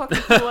 That's a fucking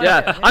cool Yeah,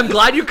 idea. I'm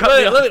glad you cut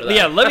me off. for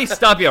that. Let me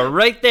stop you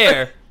right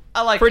there.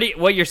 I like Pretty.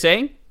 What you're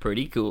saying?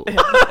 Pretty cool.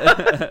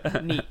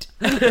 neat.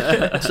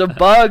 So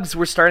bugs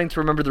were starting to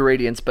remember the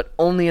Radiants, but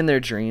only in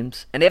their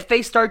dreams. And if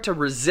they start to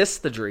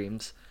resist the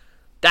dreams,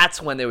 that's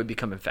when they would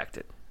become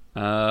infected.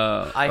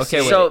 I okay. see.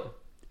 Wait. So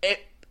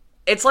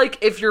it's like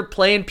if you're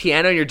playing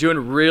piano and you're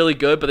doing really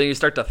good, but then you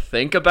start to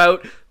think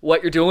about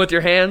what you're doing with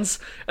your hands,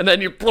 and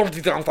then you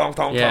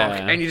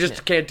Yeah. and you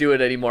just can't do it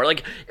anymore.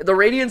 Like the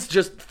Radiance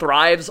just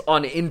thrives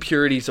on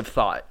impurities of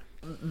thought.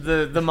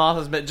 The moth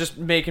has been just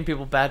making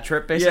people bad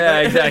trip, basically. Yeah,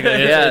 exactly.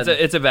 Yeah.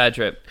 It's a bad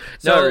trip.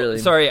 No, So, really.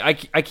 Sorry, I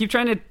keep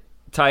trying to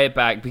tie it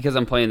back because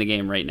I'm playing the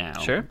game right now.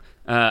 Sure.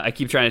 I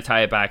keep trying to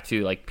tie it back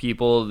to like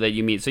people that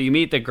you meet. So you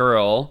meet the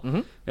girl.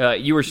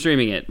 Mm-hmm. You were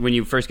streaming it when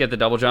you first get the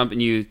double jump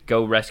and you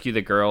go rescue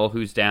the girl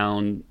who's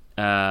down,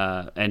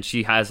 and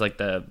she has like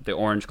the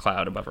orange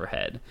cloud above her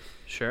head.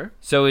 Sure.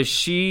 So is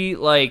she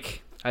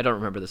like? I don't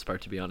remember this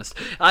part, to be honest.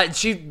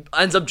 She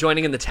ends up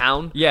joining in the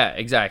town. Yeah,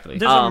 exactly.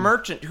 There's a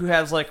merchant who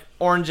has like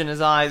orange in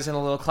his eyes and a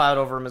little cloud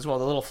over him as well.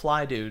 The little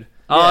fly dude.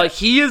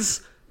 He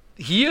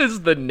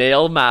is the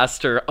nail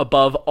master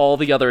above all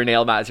the other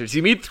nail masters.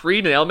 You meet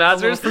 3 nail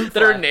masters fruit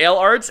that are fly. nail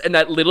arts, and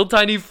that little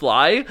tiny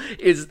fly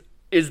is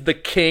the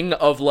king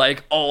of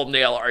like all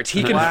nail arts.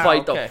 He can Wow,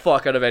 fight okay. the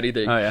fuck out of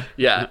anything. Oh, yeah?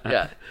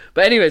 Yeah.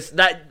 But anyways,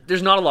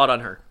 there's not a lot on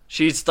her.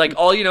 She's like,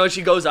 all you know is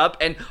she goes up,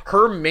 and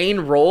her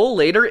main role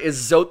later is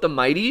Zote the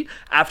Mighty.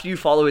 After you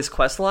follow his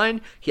quest line,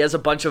 he has a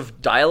bunch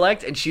of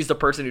dialect, and she's the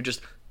person who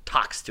just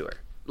talks to her.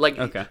 Like,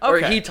 Okay. or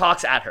Okay. he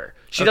talks at her.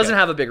 She doesn't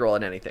have a big role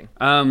in anything.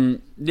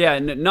 Yeah,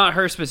 not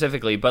her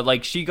specifically, but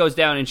like she goes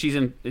down and she's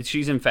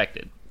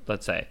infected.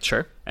 Let's say.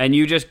 Sure. And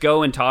you just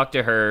go and talk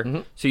to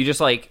her. So you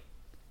just like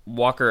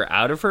walk her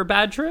out of her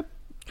bad trip.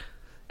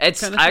 It's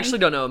kind of I thing? actually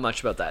don't know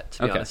much about that, to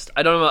be Okay. honest.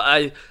 I don't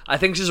know. I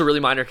think she's a really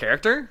minor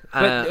character.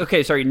 But,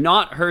 okay, sorry,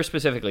 not her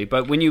specifically,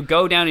 but when you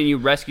go down and you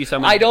rescue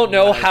someone... I don't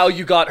know how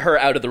you got her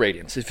out of the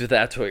Radiance, if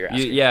that's what you're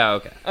asking. yeah,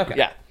 okay.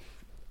 Yeah.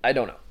 I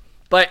don't know.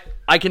 But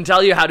I can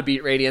tell you how to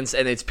beat Radiance,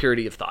 and it's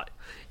purity of thought.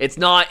 It's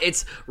not...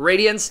 It's...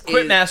 Radiance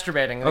Quit is...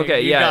 masturbating.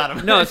 Okay, you yeah. got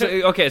him. No,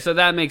 so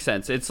that makes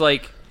sense. It's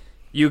like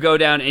you go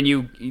down and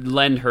you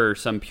lend her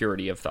some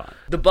purity of thought.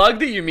 The bug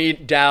that you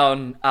meet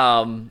down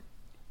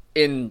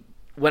in...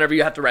 Whenever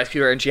you have to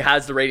rescue her and she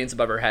has the Radiance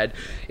above her head,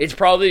 it's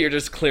probably you're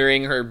just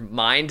clearing her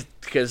mind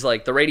because,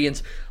 like, the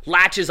Radiance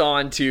latches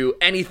on to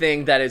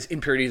anything that is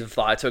impurities of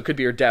thought. So it could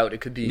be her doubt,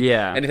 it could be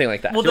anything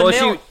like that. Well, the Well,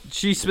 nail-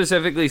 she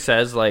specifically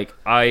says, like,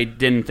 I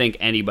didn't think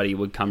anybody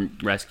would come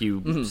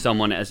rescue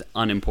someone as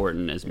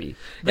unimportant as me.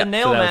 The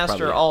Nail so that was Master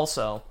probably it.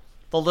 also,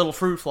 the little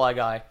fruit fly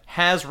guy,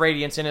 has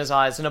radiance in his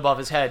eyes and above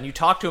his head. And you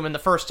talk to him, and the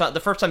first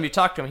time you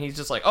talk to him, he's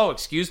just like, "Oh,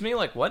 excuse me,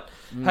 like what?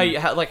 How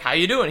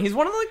you doing?" He's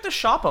one of like the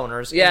shop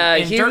owners. Yeah,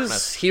 in he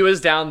Dartmouth. was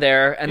down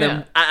there, and Yeah.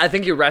 then I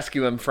think you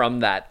rescue him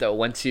from that though.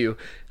 Once you,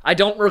 I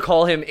don't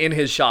recall him in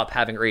his shop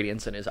having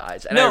radiance in his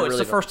eyes. And I No, it's really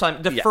the don't- first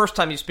time. The Yeah. first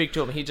time you speak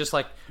to him, he just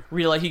like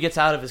realize he gets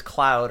out of his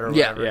cloud or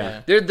Yeah,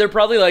 whatever. They're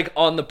probably like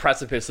on the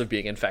precipice of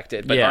being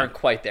infected, but Yeah. aren't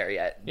quite there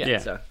yet. Yeah.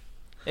 So.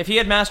 If he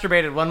had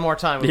masturbated one more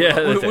time, Yeah,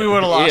 that's we it.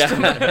 would have lost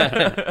him.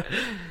 Yeah.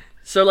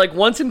 So like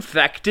once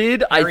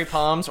infected, Hairy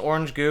palms,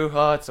 orange goo.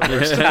 Oh, it's the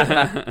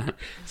worst.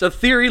 So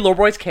theory,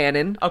 Loreboy's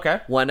canon. Okay.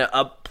 When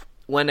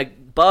a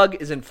bug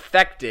is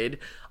infected,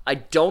 I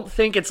don't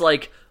think it's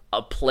like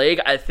a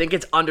plague. I think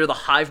it's under the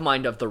hive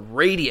mind of the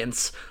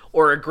Radiance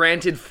or a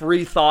granted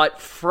free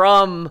thought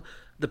from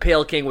the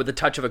Pale King with a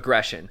touch of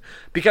aggression.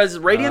 Because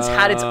Radiance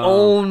had its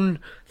own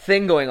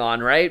thing going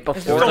on, right? Before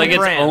its It's like its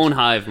brand. own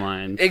hive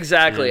mind.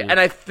 Exactly. Yeah. And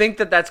I think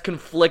that that's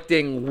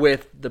conflicting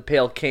with the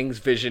Pale King's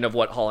vision of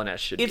what Hollowness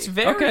should It's be.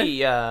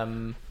 very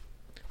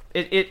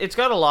it's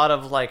got a lot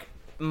of like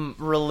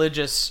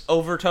religious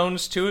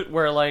overtones to it,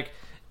 where like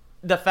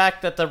the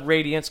fact that the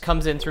radiance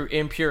comes in through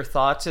impure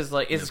thoughts is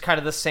kind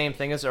of the same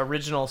thing as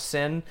original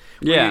sin.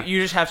 where Yeah.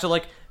 you just have to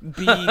like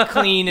be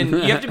clean, and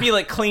you have to be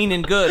like clean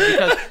and good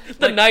because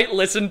The knight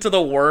listened to the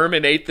worm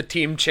and ate the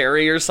team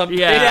cherry or something.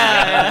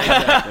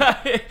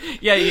 yeah,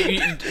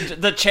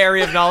 the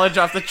cherry of knowledge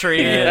off the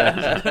tree.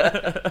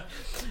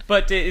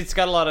 But it's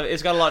got a lot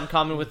in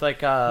common with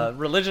like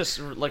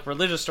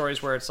religious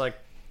stories where it's like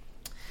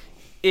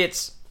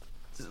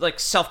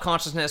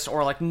self-consciousness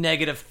or like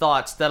negative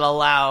thoughts that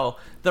allow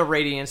the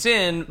radiance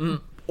in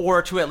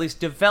or to at least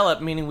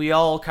develop, meaning we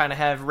all kind of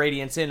have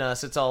radiance in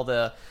us. It's all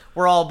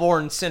we're all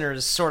born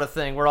sinners sort of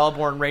thing. We're all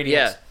born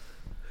radiance. Yeah.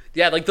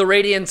 Yeah, like the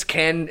Radiance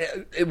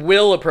it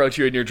will approach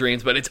you in your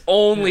dreams, but it's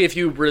only if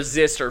you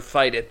resist or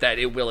fight it that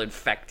it will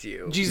infect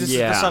you. Jesus is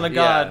Yeah. the Son of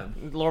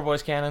God. Lore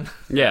Boy's canon.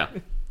 Yeah.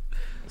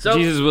 So,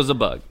 Jesus was a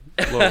bug.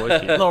 Lord,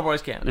 what you- Lore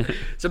Boy's canon.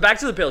 so back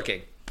to the Pale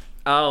King.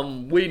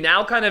 We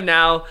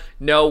now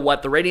know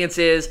what the Radiance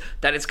is,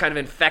 that it's kind of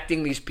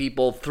infecting these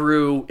people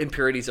through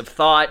impurities of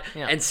thought,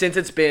 Yeah. and since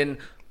it's been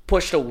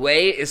pushed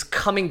away, is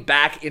coming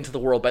back into the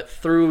world, but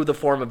through the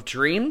form of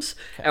dreams,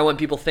 and when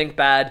people think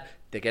bad,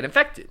 they get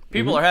infected.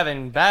 People are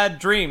having bad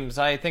dreams.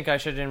 I think I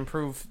should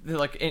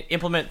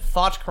implement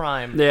thought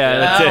crime. Yeah,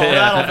 that's it, yeah.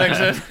 That'll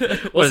fix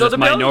it. What is so this, the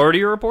Pale-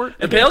 Minority Report?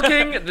 The Pale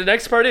King, the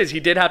next part is he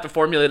did have to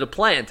formulate a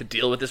plan to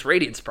deal with this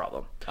Radiance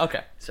problem.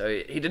 Okay. So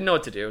he didn't know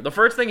what to do. The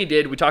first thing he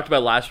did, we talked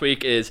about last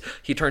week, is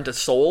he turned to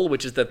Soul,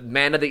 which is the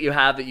mana that you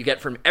have that you get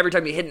from every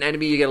time you hit an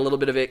enemy, you get a little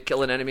bit of it,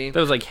 kill an enemy. That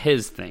was like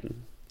his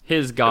thing.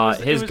 His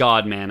god, his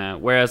god mana.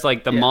 Whereas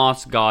like the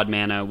Moss god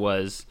mana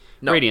was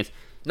Radiance.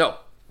 No,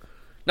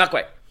 not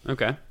quite.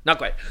 Okay. Not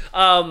quite.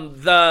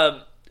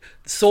 The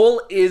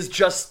Soul is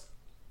just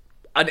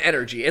an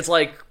energy. It's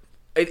like,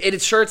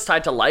 it's sure it's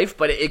tied to life,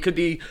 but it could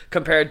be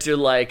compared to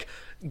like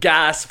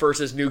gas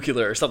versus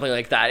nuclear or something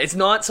like that. It's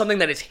not something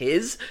that is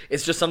his,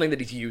 it's just something that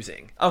he's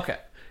using. Okay.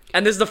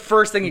 And this is the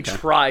first thing he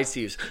tries to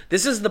use.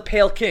 This is the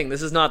Pale King.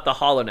 This is not the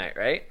Hollow Knight,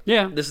 right?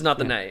 Yeah. This is not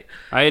the Knight.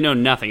 I know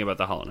nothing about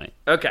the Hollow Knight.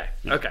 Okay.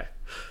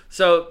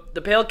 So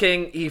the Pale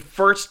King, he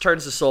first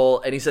turns to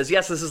Soul, and he says,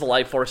 yes, this is a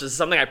life force. This is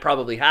something I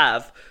probably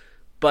have,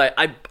 but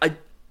I'm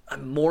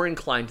more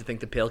inclined to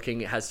think the Pale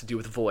King has to do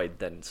with Void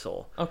than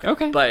Soul.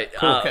 Okay. But,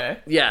 Okay.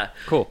 yeah.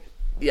 Cool.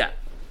 Yeah.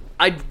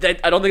 I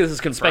don't think this is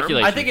confirmed.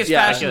 Speculation. I think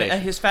Yeah.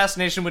 his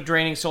fascination with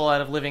draining soul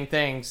out of living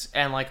things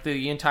and like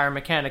the entire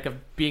mechanic of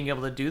being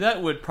able to do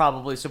that would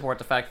probably support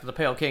the fact that the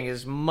Pale King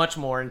is much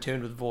more in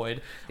tune with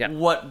Void. Yeah.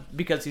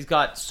 Because he's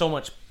got so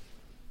much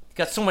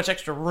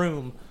extra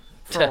room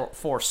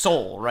for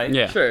soul, right?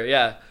 Yeah. Sure,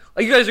 yeah.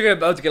 Like, you guys are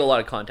about to get a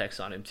lot of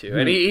context on him, too.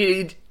 And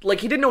he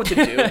didn't know what to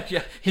do.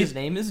 Yeah. His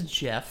name is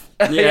Jeff.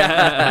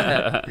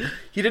 Yeah.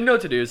 He didn't know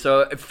what to do.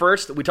 So at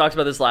first, we talked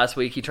about this last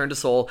week. He turned to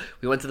Soul.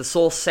 We went to the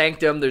Soul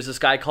Sanctum. There's this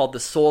guy called the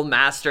Soul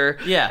Master.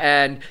 Yeah.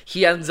 And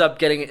he ends up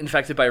getting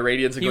infected by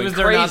Radiance and He going was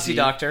their crazy. Nazi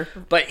doctor.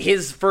 But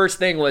his first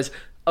thing was,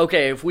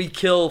 okay, if we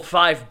kill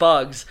 5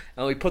 bugs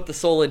and we put the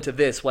soul into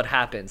this, what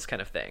happens,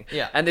 kind of thing.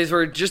 Yeah. And these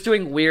were just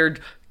doing weird,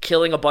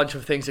 killing a bunch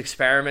of things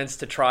experiments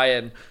to try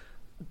and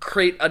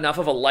create enough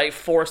of a life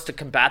force to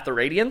combat the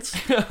Radiants.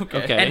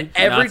 Okay. And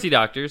every- Nazi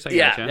doctors. I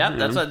Yeah. gotcha.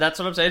 Yeah, that's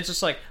what I'm saying. It's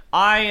just like,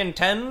 I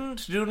intend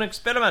to do an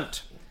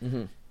experiment.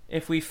 Mm-hmm.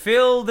 If we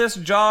fill this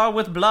jar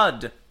with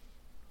blood,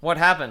 what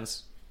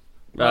happens?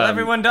 Well,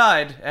 everyone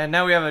died, and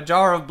now we have a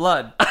jar of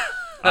blood.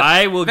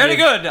 I will. Very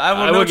good.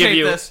 I will give notate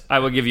you. this. I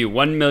will give you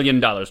 $1 million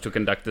to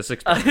conduct this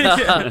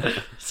experiment.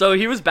 So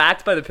he was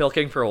backed by the Pale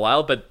King for a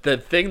while, but the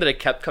thing that it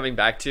kept coming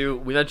back to,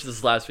 we mentioned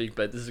this last week,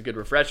 but this is a good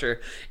refresher,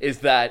 is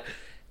that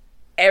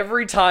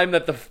every time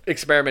that the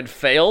experiment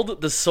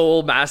failed, the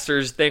Soul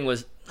Master's thing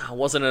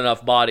wasn't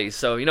enough bodies.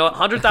 So,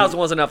 100,000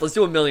 wasn't enough. Let's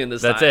do 1 million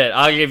this That's time. it.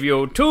 I'll give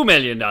you $2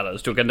 million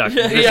to conduct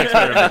this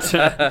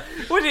experiment.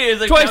 What is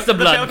like, Twice the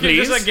blood, Pale King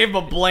please. Just gave him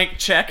a blank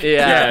check.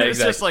 Yeah, it's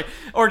just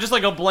exactly. just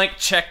like a blank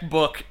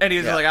checkbook, and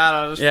he's just like, I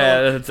don't know, just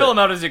that's fill it. them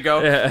out as you go.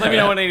 Let me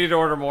know when I need to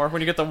order more.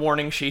 When you get the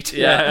warning sheet.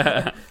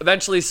 Yeah.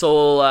 Eventually,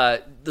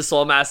 the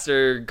Soul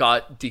Master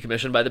got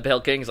decommissioned by the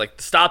Pale King. He's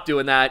like, stop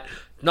doing that.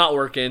 Not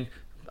working.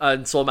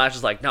 And Soul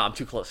Master's like, no, I'm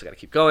too close. I gotta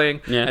keep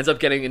going. Yeah. Ends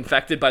up getting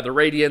infected by the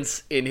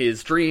Radiants in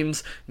his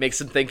dreams. Makes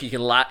him think he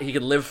can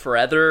live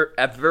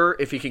forever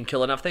if he can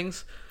kill enough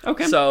things.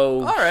 Okay.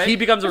 So All right. he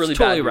becomes a That's really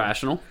totally bad dude.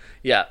 rational.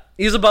 Yeah.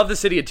 He's above the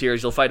City of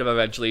Tears. You'll fight him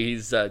eventually.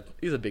 He's a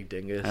big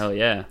dingus. Hell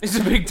yeah. It's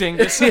a big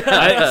dingus. So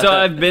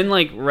I've been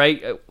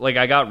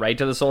I got right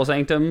to the Soul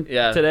Sanctum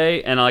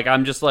today, and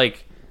I'm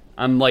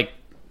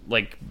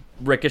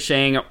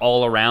ricocheting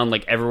all around,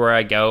 like everywhere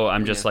I go.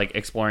 I'm just like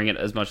exploring it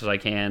as much as I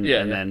can,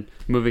 and then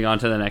moving on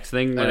to the next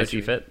thing when I see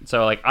fit.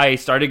 So like I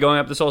started going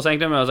up the Soul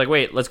Sanctum, and I was like,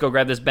 wait, let's go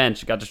grab this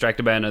bench. Got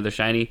distracted by another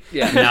shiny.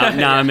 Yeah.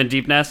 Now I'm in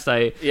Deep Nest.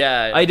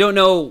 I don't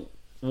know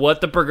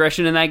what the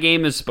progression in that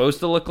game is supposed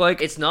to look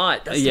like. It's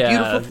not. That's Yeah, the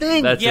beautiful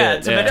thing. that's Yeah, it,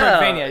 it's a yeah.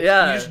 Metroidvania.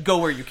 Yeah. You just go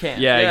where you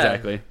can. Yeah, Yeah.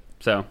 exactly.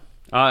 So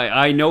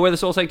I know where the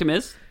Soul Sanctum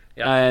is.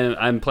 Yeah.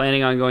 I'm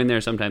planning on going there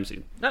sometime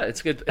soon. No,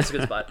 it's good. It's a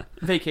good spot.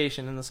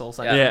 Vacation in the Soul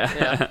Sanctum.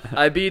 Yeah.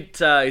 I beat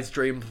his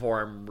dream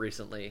form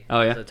recently.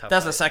 Oh, yeah? It was a tough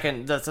That's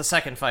fight. the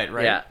second fight,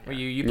 right? Yeah. Where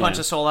you punch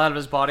Yeah. a soul out of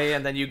his body,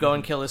 and then you go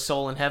and kill his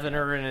soul in heaven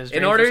or in his dreams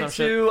In or order some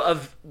shit. to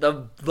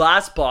the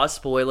last boss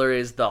spoiler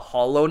is the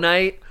Hollow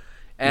Knight,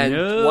 and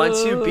No.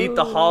 once you beat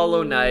the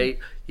Hollow Knight,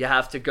 you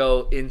have to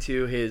go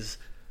into his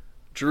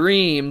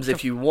dreams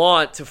if you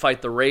want to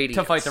fight the Radiance.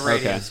 To fight the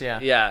Radiance, yeah.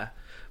 Yeah.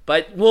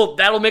 But,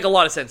 that'll make a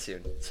lot of sense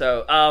soon.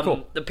 So,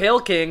 Cool. the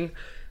Pale King,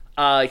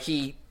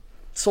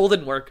 soul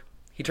didn't work.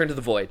 He turned to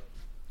the Void.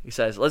 He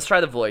says, let's try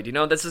the Void.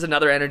 This is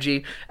another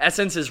energy.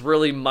 Essence is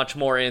really much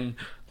more in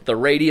the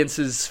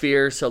Radiance's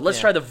sphere, so let's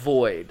try the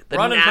Void. The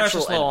Running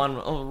natural precious low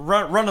on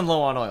running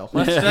low on oil.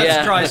 Let's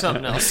Yeah. try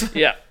something else.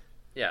 Yeah.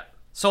 Yeah.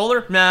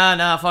 Solar?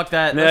 Nah, fuck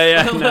that.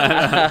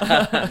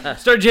 Yeah.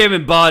 Start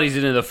jamming bodies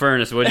into the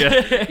furnace, would you?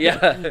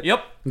 Yeah.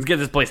 Yep. Let's get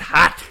this place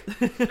hot.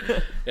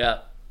 Yeah.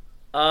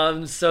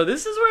 So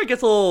this is where it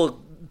gets a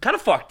little kind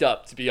of fucked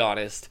up, to be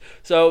honest.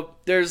 So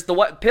there's the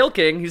Pale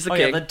King. He's the Oh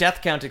king. yeah, the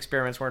death count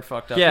experiments weren't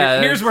fucked up. Yeah,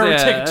 Here's where we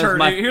that's- take a yeah, turn.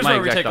 that's Here's my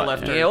where we exact take a thought,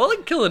 left yeah. turn. Yeah, well,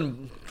 like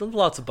killing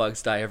lots of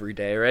bugs die every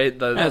day, right?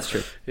 That's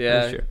true. Yeah.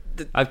 That's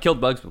true. I've killed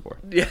bugs before.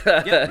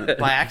 Yep.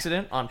 By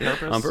accident, on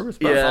purpose. On purpose,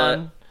 For yeah.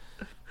 fun.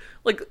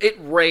 Like it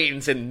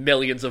rains and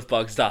millions of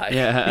bugs die.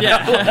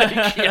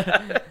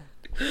 Yeah.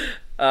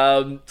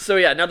 So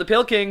yeah, now the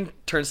Pale King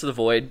turns to the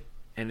Void,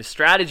 and his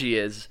strategy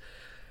is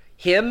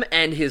him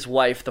and his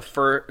wife, the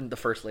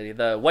first lady,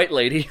 the white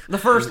lady. The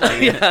first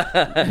lady.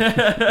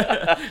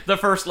 The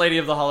first lady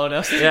of the Hollow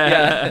Nest.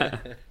 Yeah.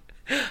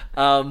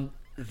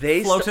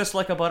 They Float us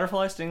like a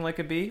butterfly, sting like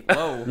a bee.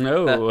 Whoa.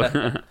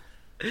 No.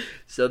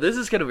 So this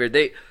is kind of weird.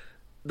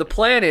 The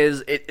plan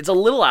is it's a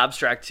little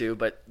abstract too,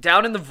 but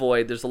down in the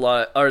void there's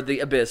the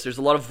abyss. There's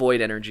a lot of void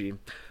energy.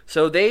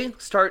 So they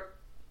start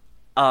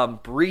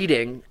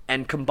breeding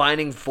and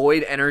combining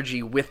void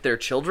energy with their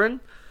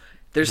children.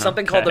 There's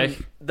something called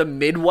the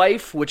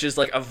midwife, which is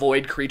like a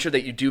void creature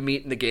that you do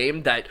meet in the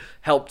game that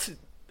helped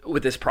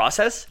with this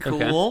process.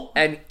 Cool.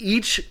 And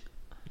each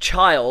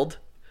child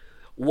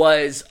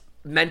was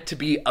meant to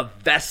be a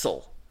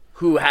vessel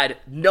who had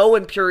no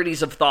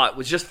impurities of thought,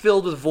 was just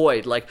filled with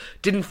void, like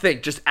didn't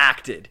think, just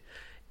acted.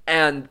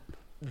 And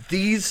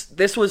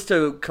this was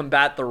to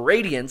combat the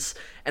Radiance,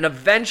 and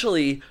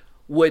eventually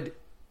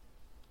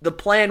the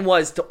plan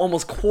was to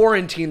almost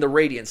quarantine the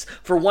Radiance,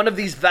 for one of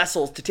these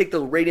vessels to take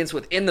the Radiance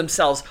within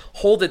themselves,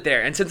 hold it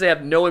there, and since they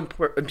have no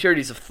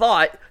impurities of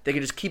thought, they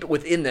can just keep it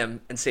within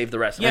them and save the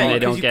rest of Yeah, them. they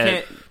because don't you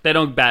get. can't- They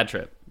don't bad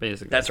trip.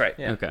 Basically. That's right.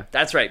 Yeah. Okay.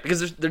 That's right,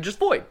 because they're just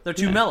void. They're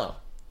too mellow.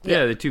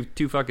 Yeah, they're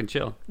too fucking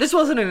chill. This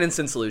wasn't an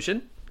instant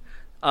solution.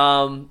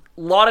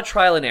 Lot of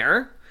trial and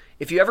error.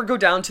 If you ever go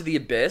down to the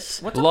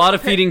abyss, A lot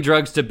of feeding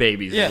drugs to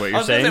babies Yeah, is what I you're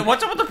was gonna saying. say,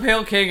 what's up with the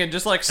Pale King and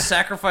just like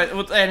sacrifice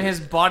and his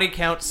body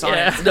count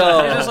science? Yeah.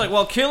 No. It's just like,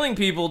 well, killing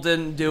people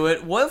didn't do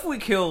it. What if we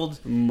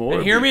killed? More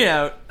And hear me people.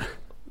 out.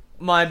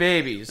 My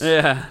babies.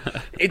 Yeah.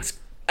 it's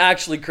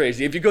actually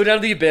crazy. If you go down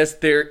to the abyss,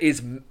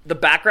 the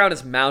background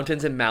is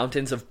mountains and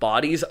mountains of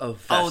bodies of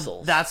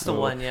vessels. Oh, that's the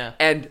one. Yeah.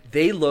 and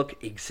they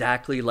look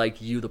exactly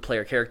like you, the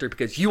player character,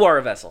 because you are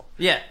a vessel.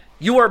 Yeah.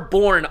 You are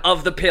born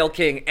of the Pale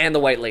King and the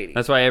White Lady.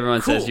 That's why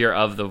everyone says Cool. you're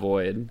of the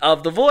void.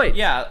 Of the Void.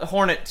 Yeah,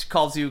 Hornet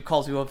calls you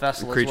a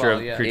vessel Creature as well.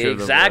 of- Yeah. creature of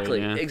the Exactly,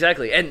 void, yeah.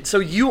 exactly. And so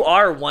you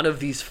are one of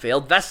these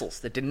failed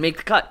vessels that didn't make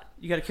the cut.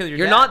 You got to kill your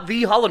You're dad. not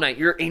the Hollow Knight,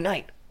 you're a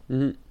knight.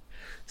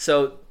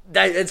 So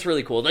it's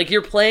really cool. Like,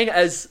 you're playing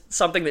as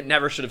something that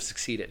never should have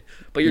succeeded,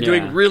 but you're Yeah.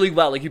 doing really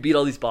well. Like, you beat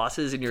all these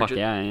bosses and you're Fuck just...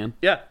 yeah, I am.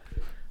 Yeah.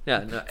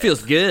 Yeah. No,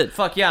 Feels good.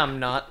 Fuck yeah, I'm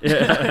not.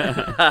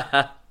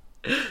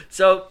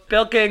 so,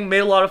 Pale King made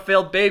a lot of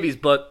failed babies,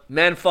 but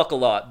man fuck a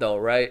lot, though,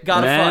 right?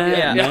 Gotta fuck,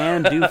 yeah.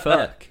 Man, do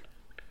fuck.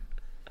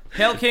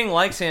 Pale King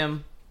likes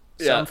him.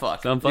 Some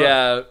fuck. Some fuck.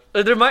 Yeah,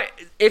 there might.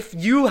 If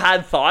you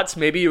had thoughts,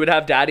 maybe you would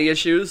have daddy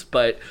issues,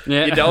 but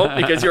Yeah. you don't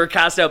because you were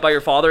cast out by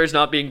your father as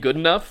not being good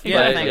enough. Yeah,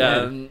 but, thank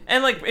you.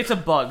 And like it's a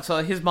bug,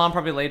 so his mom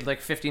probably laid like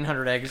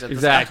 1,500 eggs at the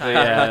Exactly, same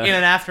time yeah. in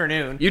an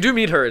afternoon. you do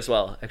meet her as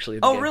well, actually.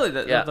 in the Oh, game.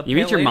 really? Yeah. The You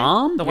meet pale your lady?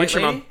 mom? The Meet white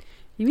your lady? mom.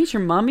 You meet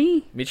your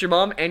mummy? Meet your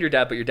mom and your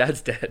dad, but your dad's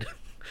dead.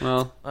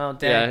 Well, Oh,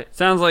 dang. yeah.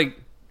 sounds like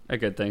a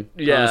good thing.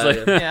 Yeah,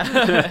 honestly.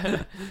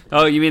 Yeah.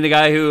 Oh, you mean the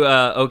guy who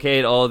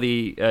okayed all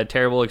the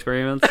terrible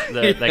experiments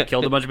that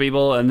killed a bunch of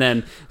people and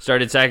then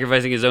started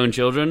sacrificing his own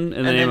children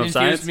in the And name then of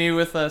science? infused me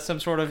with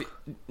some sort of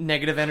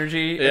negative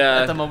energy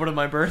Yeah. at the moment of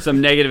my birth. Some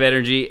negative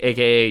energy,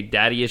 aka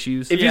daddy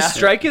issues. If you Yeah.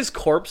 strike his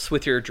corpse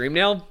with your dream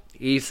nail,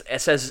 it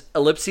says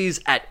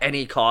ellipses at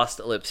any cost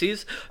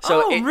ellipses.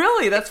 So oh,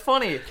 really? That's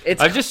funny. it's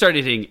I've just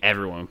started hitting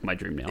everyone with my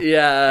dream nail.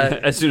 yeah.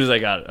 As soon as I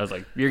got it, I was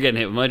like, "You're getting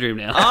hit with my dream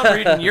nail." I'm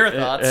reading your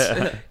thoughts.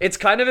 It's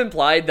kind of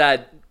implied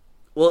that,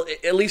 well,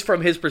 at least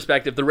from his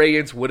perspective, the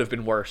Radiance would have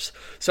been worse.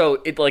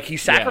 So it like he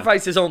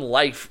sacrificed his own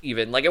life,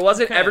 even like it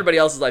wasn't Okay. everybody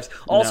else's lives,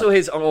 also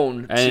his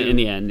own. And To, in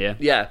the end, yeah.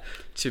 yeah,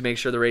 to make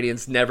sure the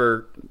Radiance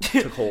never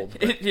took hold.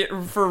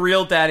 For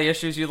real daddy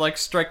issues, you like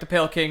strike the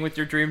Pale King with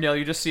your dream nail.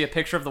 You just see a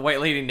picture of the White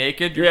Lady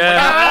naked. You're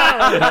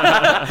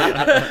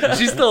Yeah.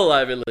 She's still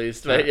alive at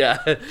least, but yeah,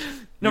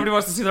 Nobody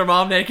wants to see their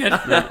mom naked.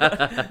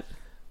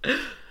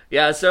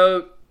 yeah.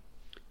 So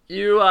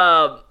you,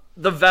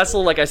 the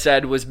vessel, like I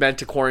said, was meant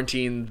to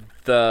quarantine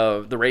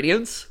the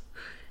Radiance.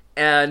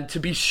 And to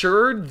be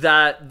sure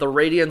that the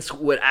Radiance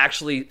would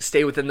actually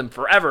stay within them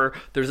forever,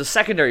 there's a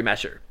secondary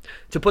measure.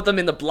 To put them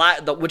in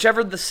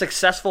whichever the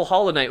successful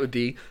Hollow Knight would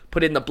be,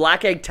 put in the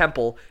Black Egg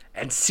Temple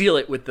and seal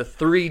it with the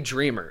 3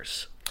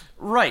 Dreamers.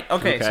 Right.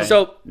 Okay. Okay.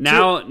 So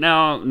now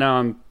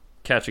I'm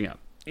catching up.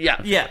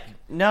 yeah. Yeah.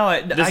 Now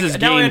I This is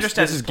now I game.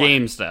 understand This is his plan.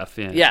 game stuff.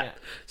 Yeah. Yeah.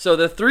 So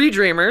the 3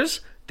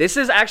 Dreamers, this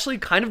is actually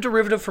kind of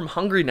derivative from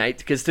Hungry Knight,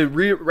 because to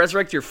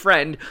resurrect your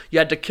friend, you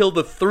had to kill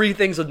the 3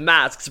 things with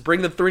masks,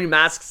 bring the 3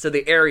 masks to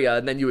the area,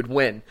 and then you would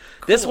win.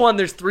 This one,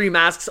 there's 3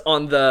 masks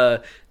on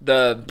the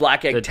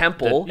Black Egg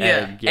Temple, the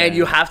egg, yeah. and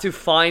you have to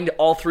find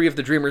all 3 of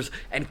the Dreamers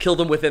and kill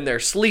them within their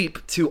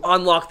sleep to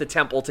unlock the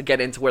temple to get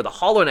into where the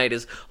Hollow Knight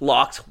is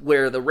locked,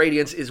 where the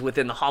Radiance is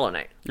within the Hollow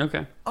Knight.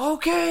 Okay.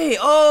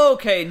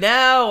 Okay.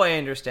 Now I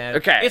understand.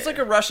 Okay. It's like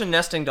a Russian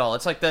nesting doll.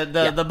 It's like the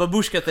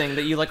babushka thing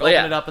that you like open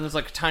yeah. it up and there's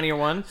like a tinier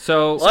one.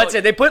 So, Well, that's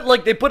it. They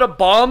put a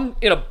bomb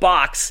in a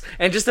box,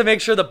 and just to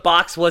make sure the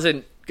box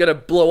wasn't gonna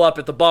blow up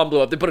if the bomb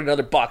blew up, they put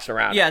another box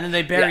around. Yeah, and then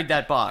they buried Yeah.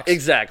 that box.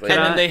 Exactly. And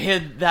Can then I- they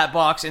hid that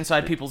box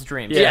inside people's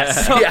dreams.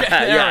 Yes. Okay,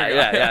 yeah, there yeah, we go.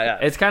 yeah.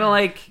 it's kind of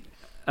like,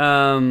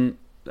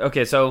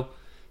 okay, so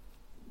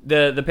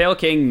the Pale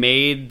King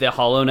made the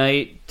Hollow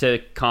Knight to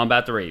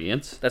combat the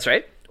Radiance. That's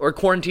right. Or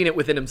quarantine it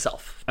within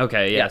himself.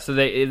 Okay, yeah. So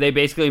they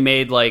basically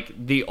made like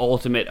the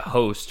ultimate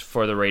host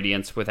for the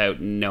Radiance without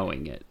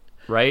knowing it,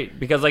 right?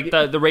 Because like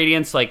the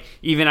Radiance, like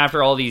even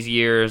after all these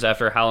years,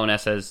 after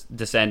Hallownest has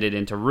descended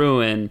into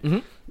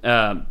ruin,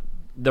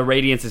 the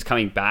Radiance is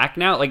coming back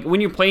now. Like when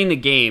you're playing the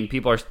game,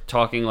 people are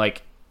talking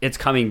like it's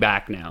coming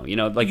back now. You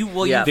know, like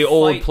Yeah. the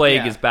old fight-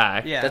 plague yeah. is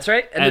back. Yeah. That's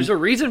right. And, And- there's a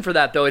reason for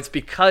that, though. It's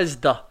because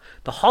the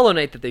Hollow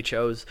Knight that they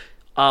chose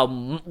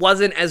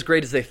wasn't as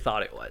great as they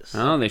thought it was.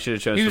 Oh, they should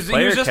have chosen He was, the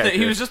player just character.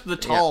 he was just the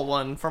tall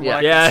one from Yeah.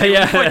 what Yeah, I can see.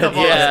 yeah. Quite the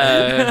boss.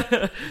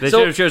 Yeah. They So-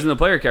 should have chosen the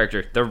player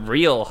character, the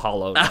real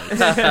Hollow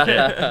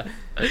Knight.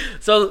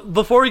 So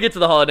before we get to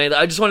the Hollow Knight,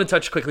 I just want to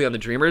touch quickly on the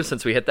Dreamers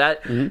since we hit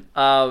that.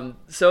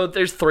 So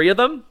there's 3 of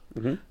them.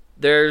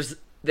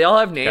 They all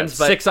have Got names,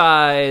 but 6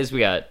 eyes. We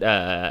got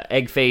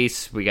egg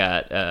face. We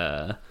got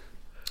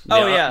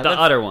Oh yeah, the that's-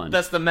 other one.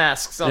 That's the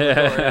masks on the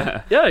door.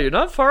 Yeah. yeah, you're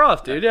not far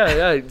off, dude.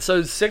 Yeah.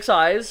 So 6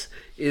 eyes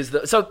is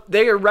so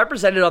they are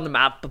represented on the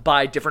map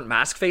by different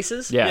mask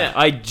faces. Yeah,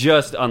 I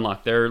just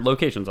unlocked their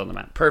locations on the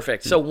map.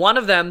 Perfect. So one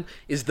of them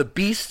is the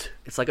Beast.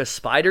 It's like a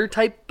spider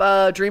type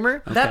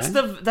dreamer. That's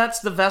the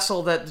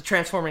vessel, the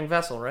transforming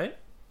vessel, right?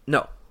 No,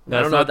 I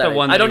That's don't know not what that the is.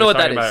 one I that don't he know was what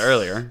that talking about is.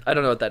 earlier. I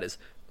don't know what that is.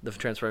 The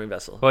transforming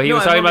vessel. Well, he No,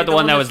 was I talking remember about the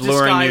one that was that's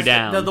luring you disguised-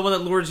 down. The one that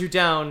lures you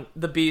down.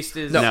 The beast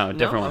is No,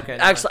 different one. Okay,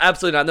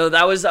 Absolutely not. No,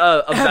 that was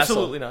a vessel.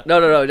 Absolutely not.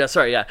 No. Yeah,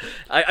 sorry. Yeah,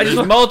 I just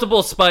There's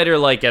multiple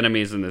spider-like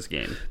enemies in this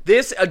game.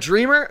 a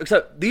dreamer.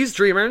 So these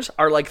dreamers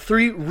are like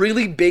 3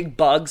 really big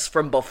bugs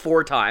from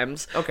before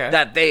times. Okay.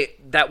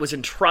 That was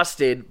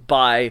entrusted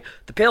by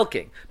the Pale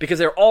King because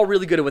they're all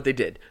really good at what they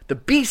did. The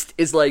Beast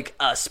is like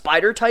a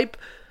spider type.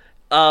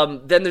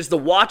 Then there's the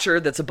Watcher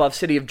that's above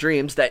City of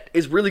Dreams that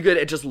is really good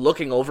at just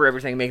looking over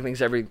everything, making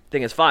things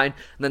everything is fine.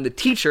 And then the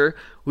Teacher,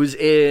 who's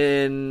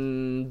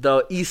in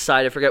the east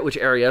side, I forget which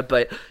area,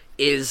 but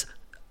is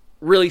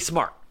really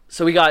smart.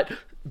 So we got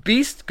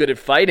Beast, good at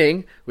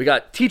fighting. We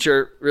got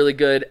Teacher, really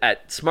good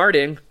at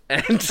smarting.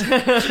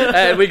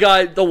 And we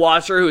got the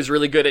Watcher, who's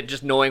really good at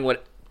just knowing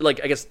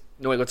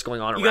knowing what's going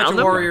on You around got your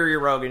them. warrior,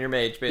 your rogue, and your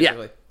mage,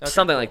 basically. Yeah,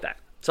 something like that.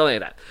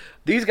 Something like that.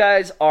 These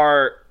guys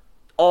are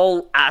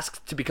all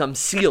asked to become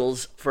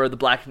seals for the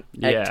Black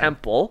Egg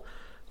Temple.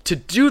 To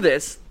do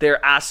this,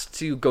 they're asked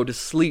to go to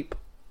sleep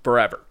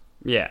forever.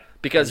 Yeah.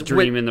 Because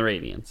dream in the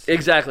radiance.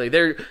 Exactly.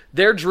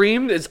 Their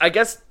dream is, I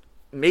guess,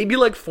 maybe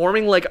like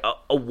forming like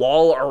a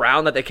wall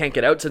around that they can't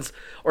get out,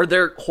 or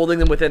they're holding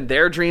them within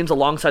their dreams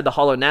alongside the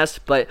Hollow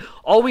Nest. But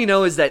all we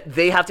know is that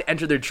they have to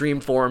enter their dream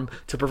form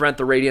to prevent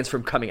the radiance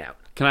from coming out.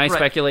 Can I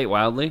speculate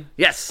wildly?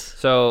 Yes.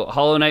 So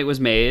Hollow Knight was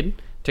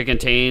made to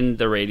contain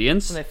the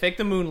radiance. And they faked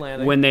the moon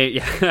landing. When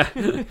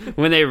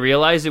they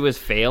realized it was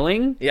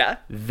failing,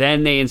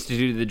 then they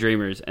instituted the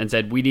Dreamers and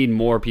said, we need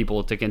more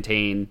people to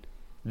contain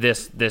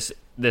this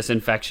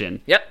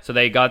infection. Yep. So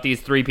they got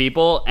these 3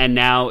 people, and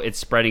now it's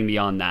spreading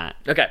beyond that.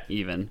 Okay.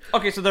 Even.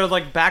 Okay, so they're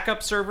like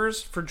backup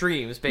servers for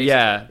dreams, basically.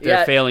 Yeah,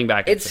 they're failing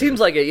back. It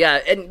seems like it, yeah.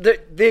 And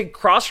the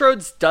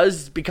Crossroads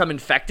does become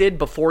infected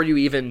before you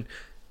even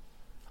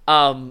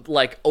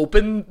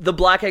open the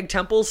Black Egg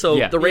Temple,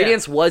 so the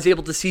radiance was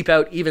able to seep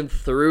out even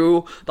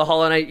through the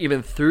Hollow Knight,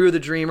 even through the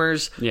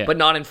Dreamers, but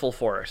not in full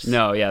force.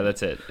 No, yeah,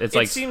 that's it.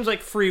 It seems like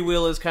free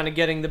will is kind of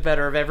getting the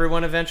better of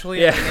everyone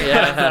eventually. Yeah.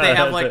 They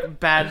have like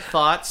bad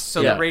thoughts,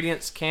 so the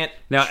radiance can't.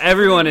 Now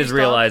everyone is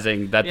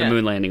realizing that the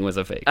moon landing was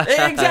a fake.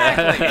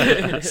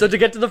 Exactly. So to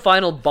get to the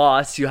final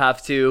boss, you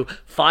have to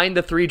find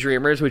the 3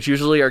 Dreamers, which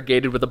usually are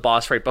gated with a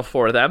boss right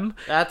before them.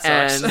 That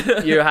sucks.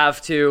 And you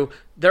have to.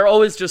 They're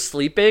always just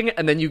sleeping,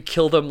 and then you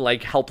kill them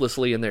like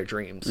helplessly in their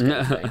dreams. Kind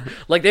of thing.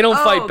 Like they don't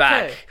fight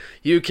back.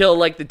 You kill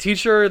like the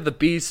Teacher, the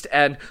Beast,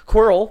 and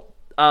Quirrell.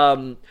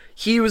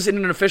 He was in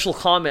an official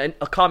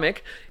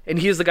comic, and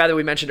he is the guy that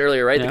we mentioned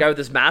earlier, right? The guy with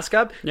his mask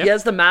up. Yep. He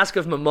has the mask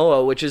of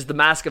Momoa, which is the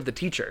mask of the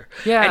Teacher.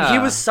 Yeah. And he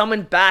was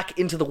summoned back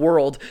into the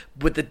world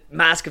with the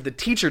mask of the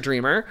Teacher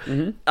Dreamer,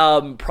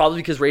 probably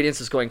because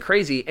Radiance is going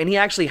crazy, and he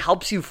actually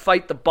helps you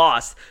fight the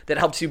boss that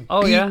helps you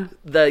beat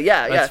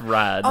That's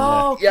rad.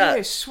 Oh, okay,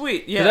 Yeah.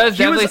 sweet. Yeah. Yeah. That's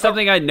definitely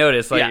something I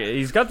noticed. Like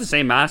he's got the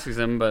same mask as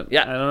him, but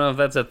Yeah. I don't know if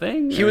that's a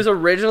thing. He was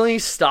originally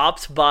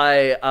stopped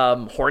by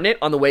Hornet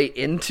on the way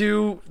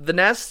into the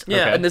nest,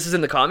 and this is in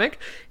the comic.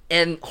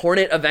 And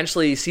Hornet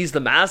eventually sees the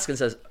mask and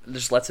says,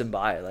 just lets him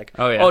by. Like,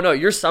 oh no,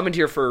 you're summoned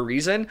here for a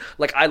reason.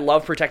 Like, I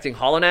love protecting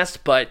Hollow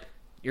Nest, but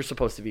you're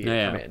supposed to be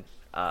come in.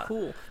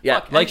 Cool. Yeah,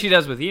 Fuck. like she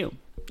does with you.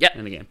 Yeah,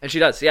 in the game. And she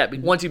does. Yeah,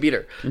 once you beat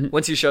her,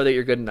 once you show that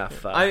you're good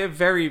enough. I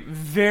very,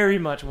 very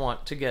much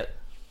want to get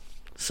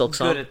Silk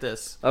Song. good at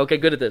this. Okay,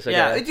 good at this. Okay.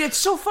 Yeah, it's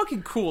so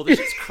fucking cool. This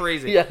is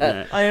crazy.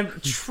 I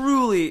am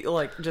truly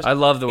just I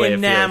love the way it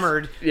feels.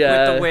 enamored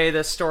with the way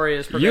this story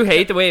is progressing. You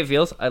hate the way it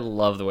feels? I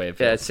love the way it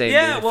feels. Yeah, same.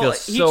 Yeah, dude. well, It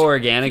feels so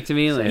organic to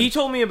me. Like, He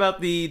told me about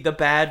the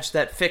badge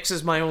that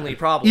fixes my only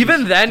problem.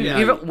 Even then,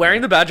 even wearing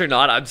the badge or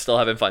not, I'm still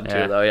having fun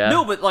too, though. Yeah.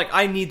 No, but like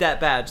I need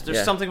that badge. There's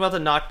Yeah. something about the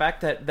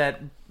knockback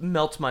that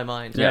melts my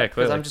mind. Yeah, because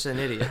clearly. I'm just an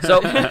idiot.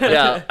 So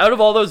yeah, out of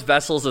all those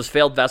vessels, those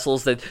failed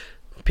vessels, that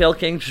Pale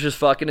King's just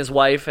fucking his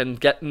wife and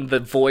getting the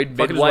Void fucking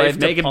his midwife wife, to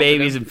making pump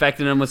babies, him.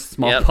 infecting them with Yep.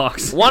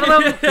 smallpox. One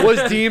of them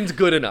was deemed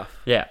good enough.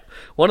 Yeah.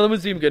 One of them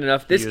was deemed good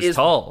enough. This was is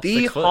tall,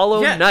 the 6 foot.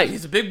 Hollow yeah, Knight.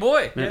 he's a big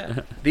boy.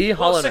 Yeah. The Well,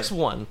 Hollow Knight.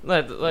 6'1".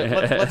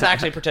 Let's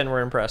actually pretend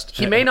we're impressed.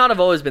 He may not have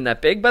always been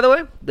that big, by the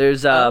way.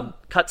 There's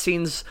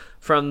cutscenes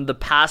from the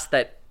past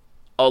that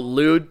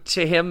allude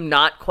to him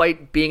not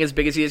quite being as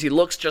big as he is. He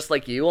looks just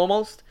like you,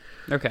 almost.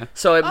 Okay.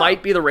 So it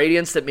might be the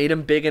radiance that made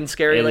him big and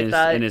scary like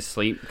that. In his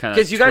sleep, kind of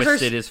Because you guys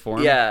twisted his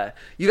form. Yeah,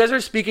 you guys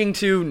are speaking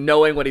to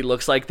knowing what he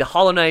looks like. The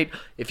Hollow Knight,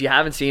 if you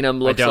haven't seen him, I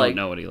looks don't like.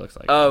 know what he looks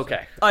like. Oh,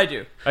 okay. I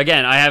do.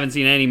 Again, I haven't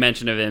seen any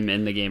mention of him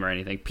in the game or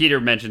anything. Peter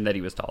mentioned that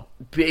he was tall.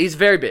 He's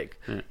very big,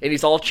 and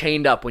he's all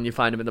chained up when you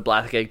find him in the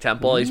Black Egg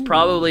Temple. He's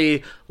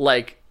probably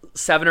like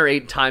 7 or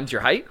 8 times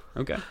your height.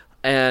 Okay.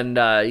 And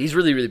he's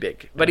really, really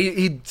big. But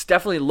he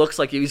definitely looks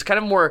like he's kind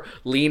of more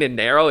lean and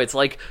narrow. It's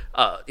like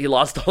he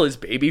lost all his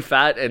baby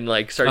fat and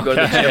like started going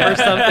to the gym or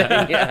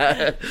something.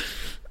 Yeah.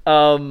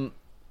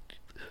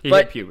 He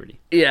But- hit puberty.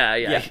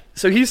 Yeah.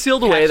 So he's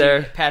sealed away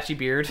there. Patchy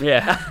beard.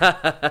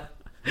 Yeah.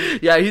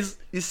 Yeah, he's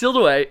sealed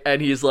away,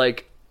 and he's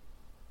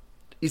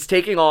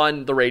taking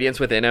on the radiance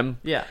within him.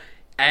 Yeah.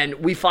 And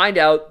we find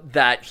out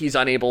that he's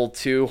unable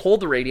to hold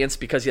the radiance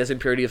because he has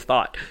impurity of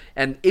thought.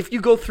 And if you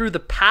go through the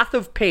Path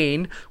of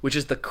Pain, which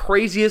is the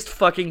craziest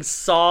fucking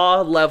Saw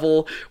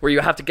level where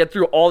you have to get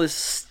through all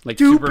this Like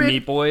stupid... Super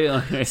Meat Boy.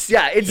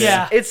 Yeah,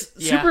 it's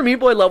Super Meat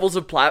Boy levels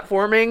of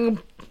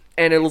platforming,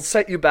 and it'll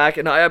set you back.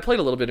 And I played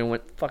a little bit and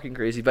went fucking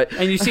crazy, but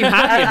And you seem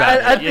happy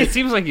about it. It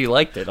seems like you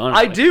liked it,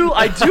 honestly.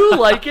 I do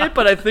like it,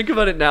 but I think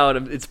about it now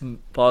and it's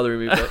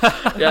bothering me.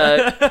 But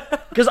yeah,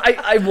 because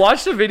I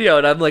watched a video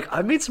and I'm like,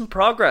 I made some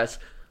progress.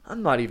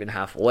 I'm not even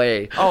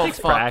halfway. Oh, Takes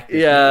fuck. practice.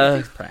 Yeah. It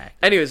takes practice.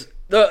 Anyways,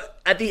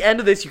 at the end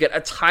of this, you get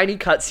a tiny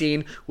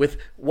cutscene with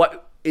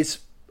what is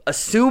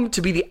assumed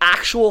to be the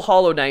actual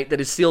Hollow Knight that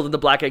is sealed in the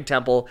Black Egg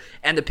Temple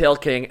and the Pale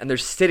King, and they're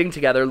sitting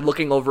together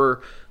looking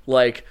over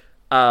like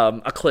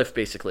a cliff,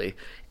 basically.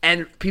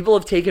 And people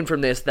have taken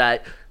from this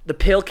that the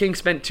Pale King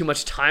spent too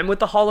much time with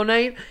the Hollow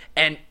Knight,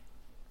 and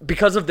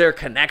because of their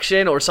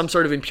connection or some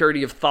sort of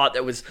impurity of thought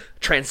that was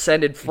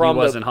transcended from He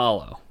wasn't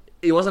hollow.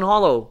 He wasn't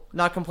hollow.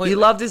 Not completely. He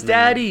loved his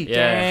daddy. Yeah.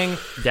 Dang.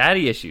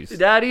 Daddy issues.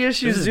 Daddy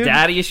issues, This is dude.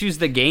 daddy issues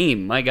the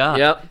game. My God.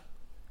 Yep.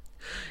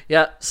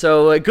 Yeah,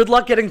 so good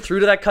luck getting through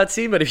to that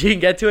cutscene, but if you can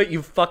get to it,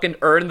 you fucking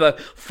earn the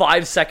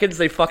 5 seconds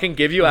they fucking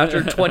give you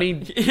after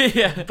 20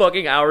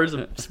 fucking hours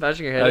of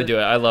smashing your head. I would do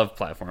it. I love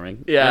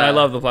platforming. Yeah. And I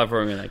love the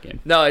platforming in that game.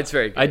 No, it's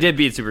very good. I did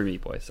beat Super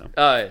Meat Boy, so.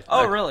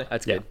 Oh, really?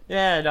 That's Yeah. good.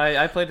 Yeah, and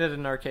I played it in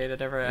an arcade. I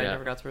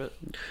never got through it.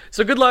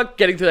 So good luck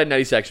getting through that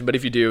nutty section, but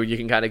if you do, you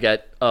can kind of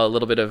get a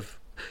little bit of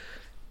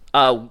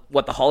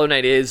what the Hollow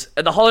Knight is.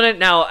 And the Hollow Knight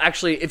now,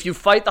 actually, if you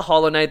fight the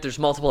Hollow Knight, there's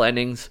multiple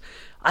endings.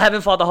 I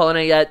haven't fought the Hollow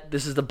Knight yet.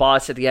 This is the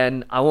boss at the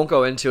end. I won't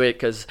go into it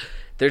because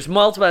there's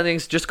multiple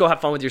endings. Just go have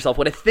fun with yourself.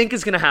 What I think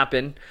is going to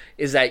happen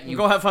is that you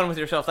Go have fun with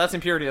yourself. That's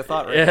impurity of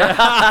thought, right?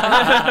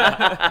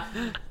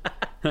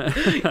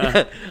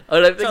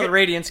 That's how the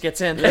radiance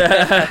gets in.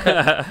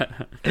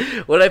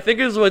 What I think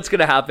is what's going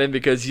to happen,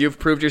 because you've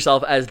proved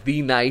yourself as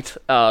the knight,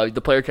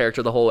 the player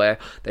character the whole way,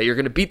 that you're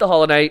going to beat the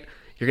Hollow Knight,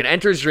 you're going to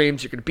enter his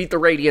dreams, you're going to beat the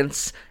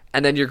Radiance,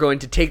 and then you're going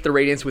to take the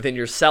Radiance within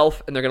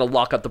yourself, and they're going to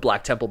lock up the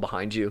Black Temple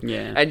behind you.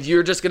 Yeah. And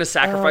you're just going to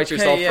sacrifice Okay,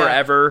 yourself yeah.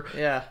 forever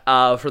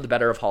Yeah. for the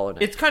better of Hollow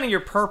Knight. It's kind of your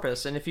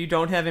purpose, and if you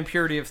don't have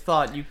impurity of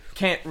thought, you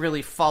can't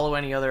really follow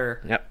any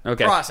other Yep.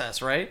 Okay.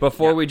 process, right?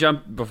 Before we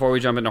jump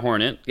into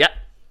Hornet, Yep.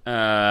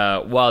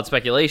 wild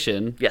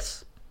speculation,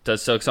 Yes.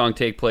 does Silksong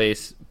take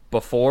place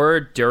before,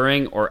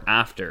 during, or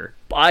after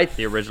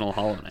the original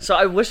Hollow Knight? So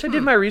I wish I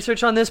did my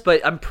research on this,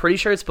 but I'm pretty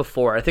sure it's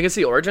before. I think it's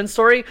the origin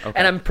story, Okay.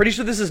 and I'm pretty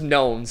sure this is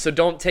known. So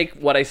don't take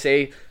what I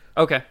say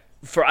Okay.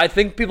 for. I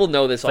think people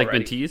know this Like already.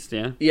 been teased,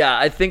 yeah. Yeah,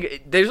 I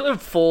think there's a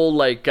full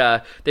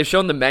they've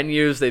shown the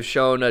menus, they've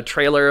shown a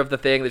trailer of the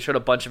thing, they've shown a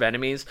bunch of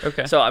enemies.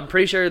 Okay. So I'm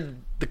pretty sure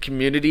the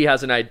community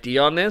has an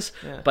idea on this,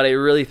 but I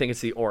really think it's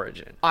the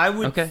origin. I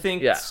would Okay.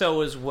 think Yeah.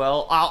 so as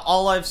well.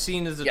 All I've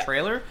seen is the Yeah.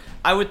 trailer.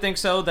 I would think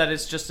so, that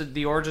it's just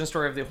the origin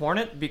story of the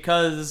Hornet,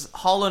 because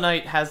Hollow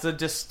Knight has a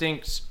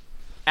distinct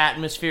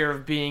atmosphere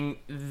of being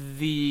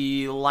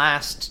the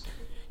last,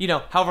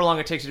 however long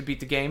it takes you to beat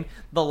the game,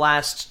 the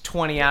last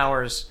 20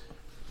 hours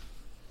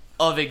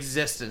of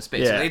existence,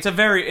 basically.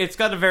 Yeah. It's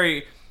got a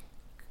very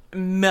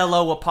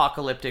mellow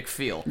apocalyptic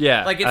feel.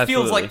 Yeah, like it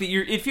feels absolutely.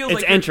 like it feels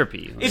It's like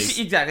entropy.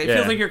 exactly. It Yeah.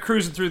 feels like you're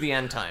cruising through the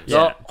end times.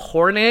 Yeah. The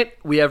Hornet,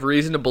 we have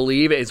reason to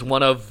believe, is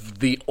one of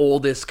the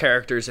oldest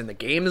characters in the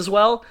game as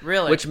well.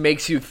 Really? Which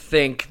makes you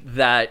think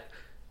that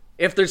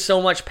if there's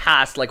so much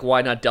past, like,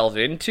 why not delve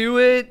into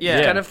it?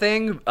 Yeah. Kind of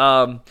thing.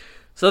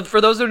 So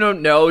for those who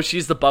don't know,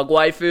 she's the bug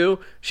waifu.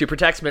 She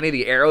protects many of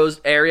the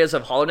areas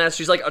of Hollow Nest.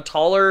 She's like a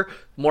taller,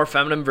 more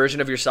feminine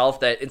version of yourself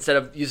that instead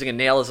of using a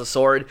nail as a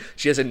sword,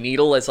 she has a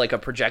needle as like a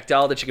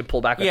projectile that she can pull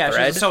back with Yeah,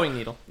 thread. she's a sewing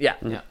needle. Yeah,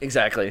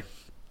 exactly.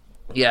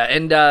 Yeah,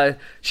 and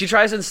she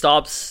tries and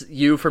stops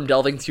you from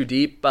delving too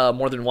deep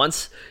more than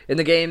once in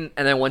the game,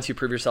 and then once you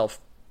prove yourself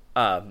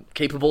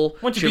capable,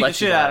 Once you she beat the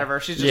lets you shit die. out of her,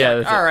 she's just Yeah,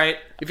 like, that's it. all right.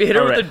 If you hit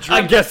her with the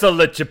dream, I'll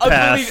let you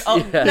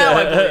Now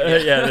I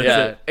believe you.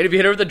 yeah, and if you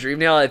hit her with the dream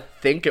nail, I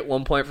think at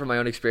one point from my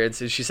own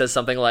experiences, she says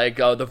something like,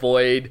 "Oh, the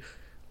void."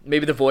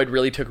 Maybe the void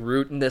really took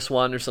root in this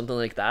one, or something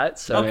like that.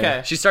 So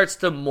Okay. she starts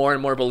to more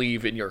and more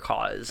believe in your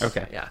cause.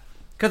 Okay. yeah.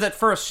 Because at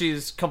first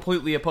she's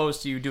completely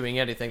opposed to you doing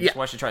anything. That's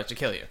why she tries to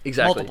kill you.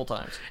 Exactly. Multiple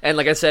times. And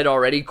like I said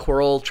already,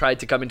 Coral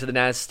tried to come into the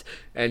nest,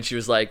 and she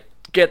was like,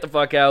 "Get the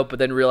fuck out!" But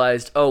then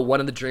realized, oh,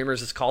 one of the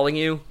dreamers is calling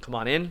you. Come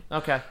on in.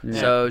 Okay.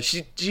 So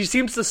she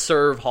seems to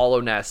serve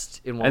Hollow Nest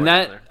in one And way or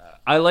that another.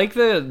 I like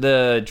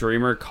the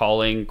dreamer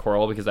calling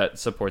Coral because that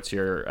supports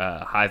your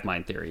hive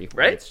mind theory,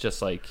 where Right? It's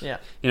just like Yeah.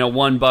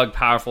 one bug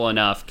powerful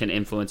enough can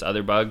influence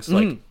other bugs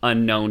like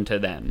unknown to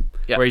them.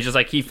 Yeah. Where he's just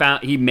like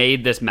he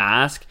made this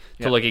mask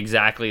to look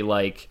exactly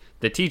like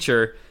the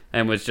teacher.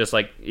 And was just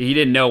like, he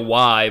didn't know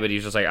why, but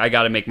he's just like, I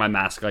gotta make my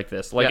mask like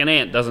this. Like Yeah. an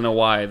ant doesn't know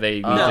why they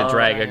need to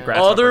drag a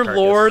grasshopper Other carcass,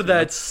 lore you know?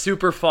 that's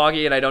super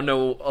foggy and I don't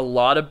know a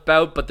lot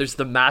about, but there's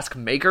the mask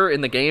maker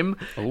in the game,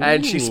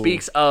 and she Ooh.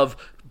 speaks of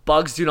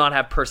bugs do not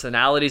have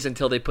personalities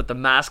until they put the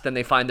mask, then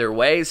they find their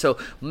way. So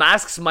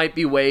masks might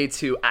be a way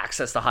to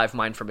access the hive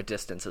mind from a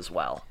distance as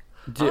well.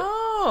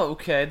 Oh,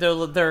 okay.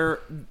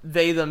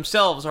 They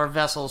themselves are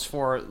vessels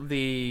for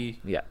the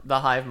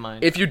hive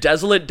mind. If you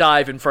desolate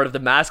dive in front of the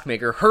mask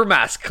maker, her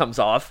mask comes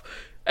off,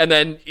 and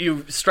then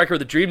you strike her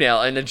with a dream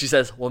nail, and then she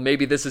says, well,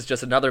 maybe this is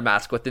just another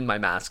mask within my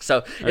mask.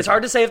 So it's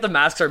hard to say if the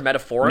masks are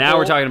metaphorical. Now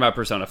we're talking about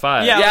Persona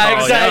 5. Yeah, Yeah,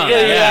 Oh, exactly.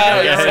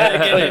 yeah. Yeah,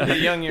 exactly.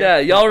 Young year. Yeah,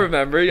 y'all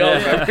remember.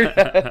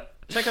 Remember.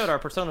 Check out our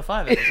Persona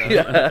 5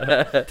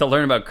 episode. To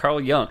learn about Carl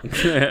Jung.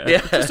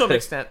 To some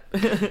extent.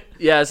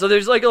 Yeah, so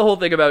there's like a whole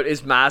thing about,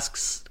 is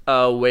masks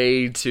a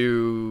way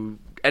to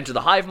enter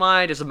the hive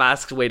mind. Is a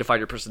mask's way to find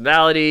your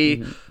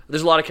personality.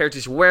 There's a lot of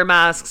characters who wear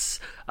masks.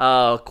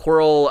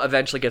 Quirrell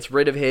eventually gets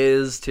rid of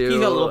his too. He's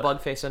got a little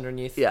bug face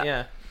underneath.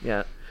 Yeah.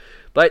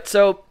 But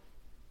so,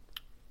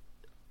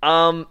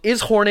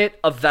 is Hornet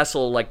a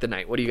vessel like the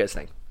Knight? What do you guys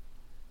think?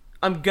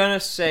 I'm gonna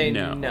say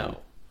No. no.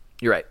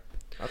 You're right.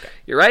 Okay.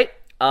 You're right.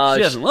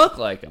 She doesn't look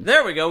like him.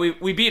 There we go.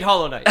 We beat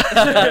Hollow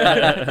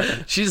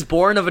Knight. She's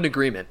born of an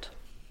agreement.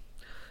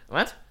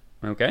 What?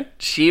 Okay.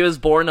 She was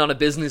born on a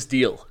business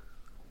deal.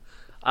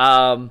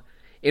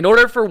 In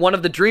order for one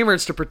of the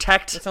Dreamers to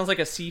protect, That sounds like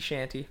a sea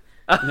shanty.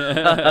 He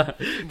on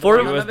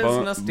was a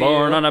business deal.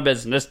 born on a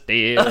business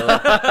deal.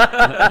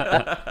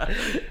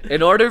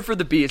 in order for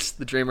the Beast,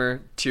 the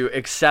Dreamer, to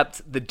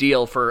accept the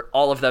deal for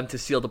all of them to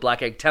seal the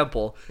Black Egg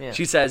Temple, Yeah.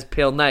 she says,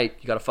 "Pale Knight,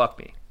 you gotta fuck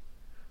me,"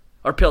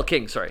 or Pale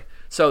King, sorry.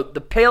 So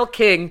the Pale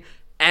King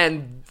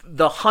and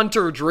the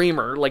Hunter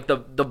Dreamer, like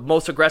the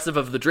most aggressive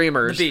of the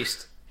Dreamers, The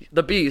Beast.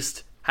 the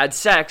Beast had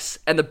sex,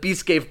 and the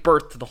Beast gave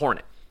birth to the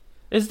Hornet.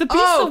 Is the Beast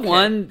Oh, the okay.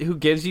 one who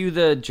gives you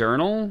the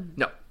journal?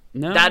 No,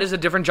 No? that is a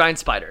different giant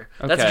spider.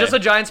 That's Okay. just a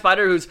giant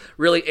spider who's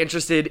really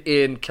interested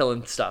in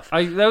killing stuff.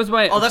 That was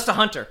my. Oh, that's the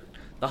hunter.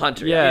 The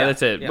Hunter. yeah,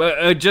 that's it. yeah.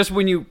 But just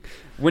when you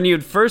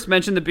had first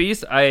mentioned the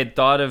Beast, I had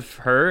thought of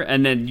her,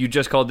 and then you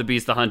just called the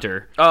Beast the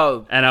Hunter.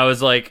 Oh, And I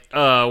was like,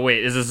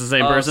 wait, is this the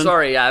same person?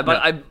 sorry, yeah, but No.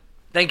 I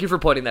thank you for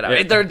pointing that out.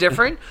 Yeah. They're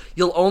different.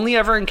 You'll only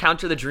ever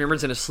encounter the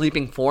Dreamers in a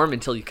sleeping form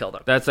until you kill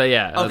them. That's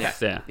yeah. Okay.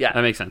 Yeah,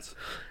 that makes sense.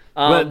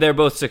 Um, But they're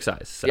both 6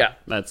 eyes. So yeah.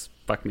 that's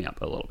fucked me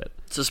up a little bit.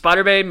 So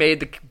Spider-Bay made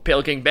the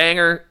Pale King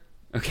banger.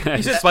 Okay,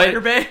 Is it Spider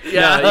Bay?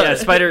 Yeah,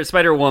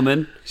 Spider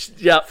Woman.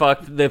 Yeah,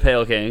 Fucked the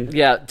Pale King.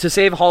 yeah, to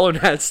save Hollow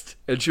Nest,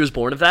 and she was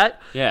born of that.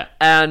 Yeah.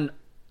 And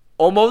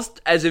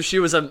almost as if she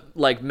was a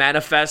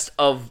manifest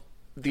of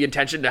the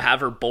intention to have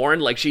her born,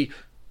 like she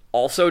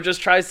also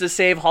just tries to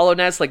save Hollow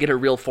Nest, like in her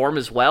real form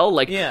as well.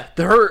 Like Yeah.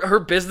 her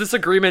business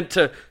agreement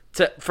to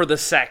for the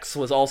sex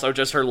was also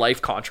just her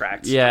life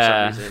contract.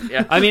 Yeah. For some reason.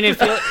 Yeah. I mean,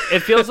 it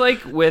feels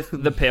like with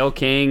the Pale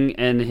King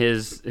and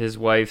his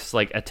wife's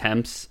like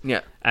attempts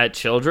Yeah. at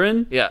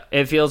children. Yeah.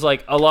 It feels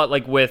like a lot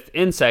like with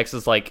insects.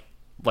 It's like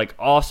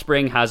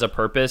offspring has a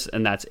purpose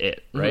and that's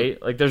it,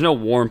 right? Like there's no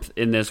warmth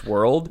in this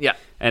world. Mm-hmm. Yeah.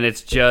 And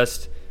it's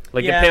just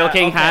like Yeah, the Pale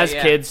King okay, has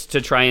yeah. kids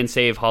to try and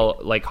save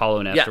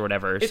Hollow Nest Yeah. or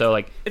whatever. It's- So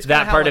like it's that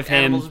kinda how, part like, of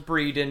him. animals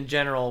breed in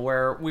general,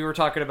 where we were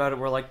talking about it,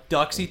 where like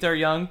ducks eat their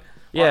young,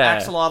 or Yeah.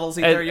 axolotls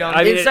eat And, their young.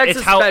 I mean, Insects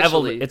it's how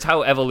especially. it's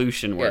how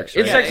evolution works.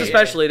 Yeah. right? Insects Yeah.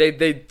 especially,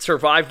 they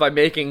survive by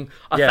making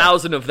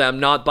 1,000 of them,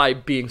 not by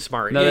being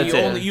smart. No, Yeah, that's you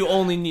it. you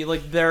only need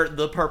like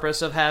the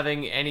purpose of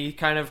having any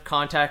kind of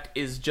contact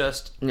is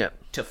just Yeah.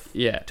 to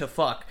Yeah. to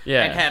fuck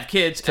Yeah. and have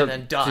kids and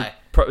then die.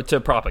 to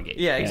propagate.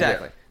 Yeah,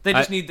 exactly. They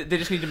just need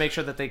to make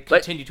sure that they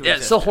continue to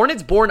exist. So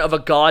Hornet's born of a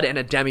god and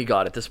a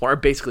demigod at this point, or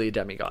basically a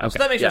demigod. So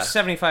that makes her Yeah.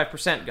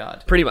 75%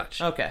 god. Pretty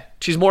much. Okay.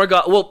 She's more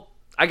god. Well,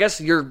 I guess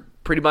you're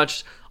pretty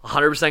much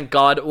 100%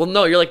 god. Well,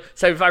 no, you're like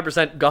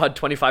 75% god,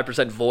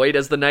 25% void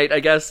as the Knight, I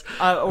guess.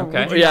 Or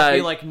Okay. would you Yeah. not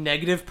be like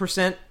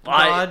 -%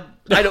 god?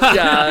 I don't.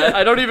 Yeah,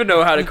 I don't even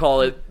know how to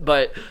call it,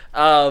 but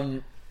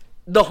all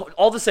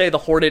to say, the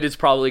Hornet is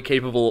probably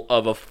capable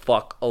of a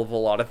fuck of a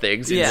lot of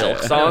things in Yeah.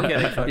 Silksong.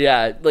 Okay.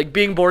 Yeah, like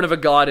being born of a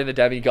god and a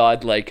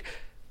demigod, like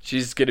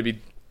she's gonna be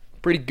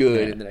pretty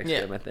good in the next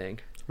Yeah. game, I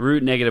think.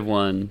 Root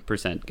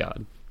 -1%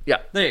 God. Yeah,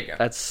 There you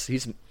go.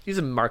 He's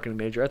a marketing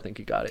major. I think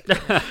he got it.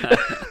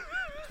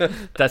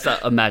 That's an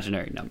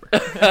imaginary number.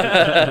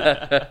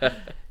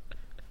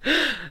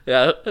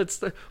 Yeah,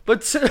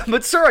 but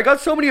sir, I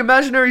got so many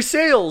imaginary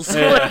sales.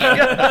 That's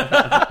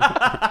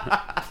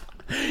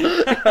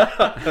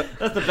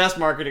the best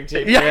marketing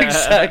team. Yeah,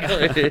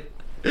 exactly.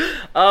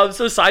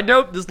 So side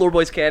note, this Lore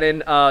Boys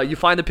canon, you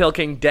find the Pale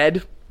King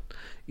dead.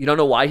 You don't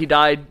know why he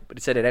died, but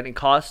he said at any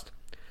cost.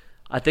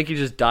 I think he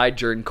just died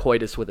during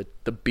coitus with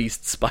the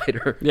beast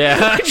spider.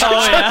 Yeah.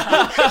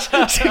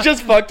 She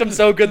just fucked him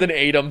so good then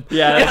ate him.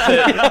 Yeah,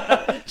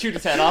 that's it. Shoot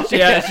his head off.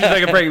 Yeah, she's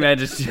like a praying man,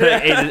 just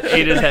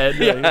ate his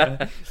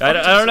head. I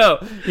don't know.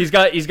 He's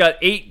got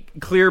 8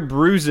 clear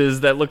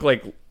bruises that look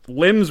like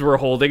limbs were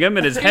holding him,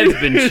 and his head's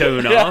been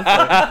shown off.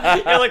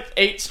 You're like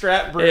 8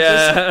 strap bruises.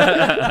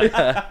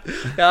 Yeah,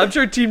 I'm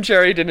sure Team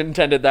Cherry didn't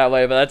intend it that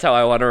way, but that's how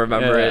I want to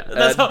remember Yeah. it.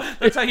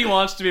 That's how he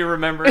wants to be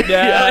remembered.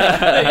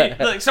 Yeah.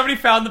 Like somebody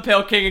found the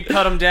Pale King and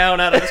cut him down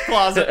out of his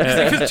closet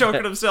because he was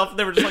choking himself. And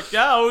they were just like,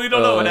 "Yeah, we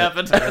don't know what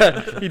happened."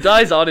 He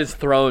dies on his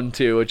throne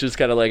too, which is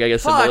kind of like, I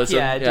guess, Fuck symbolism.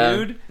 yeah,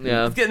 dude.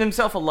 Yeah. He's getting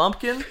himself a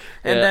lumpkin,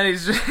 and Yeah. then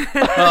he's just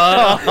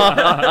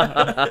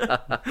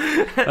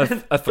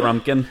A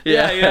thrumpkin.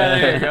 yeah.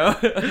 There you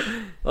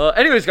go.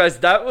 Anyways, guys,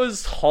 that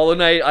was Hollow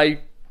Knight. I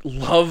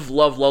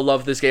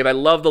love this game. I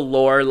love the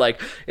lore. Like,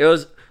 it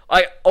was.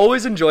 I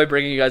always enjoy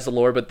bringing you guys the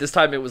lore, but this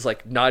time it was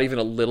like not even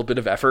a little bit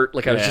of effort.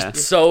 Like I was Yeah.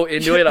 just so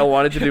into it. I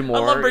wanted to do more. I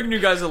love bringing you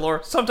guys the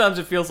lore. Sometimes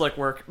it feels like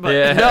work, but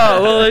Yeah.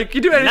 No, well, like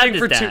you do anything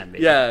for 2. Understand me.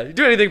 Yeah, you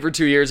do anything for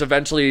 2 years.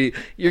 Eventually,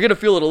 you're gonna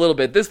feel it a little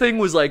bit. This thing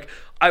was like,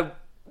 I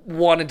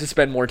wanted to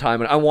spend more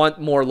time on it. I want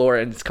more lore,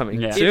 and it's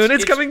coming Yeah. soon.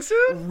 It's coming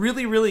soon.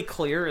 Really, really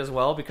clear as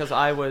well because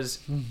I was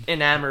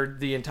enamored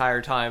the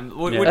entire time.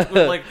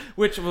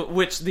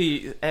 Which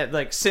the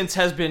since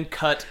has been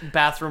cut.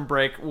 Bathroom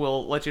break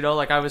will let you know.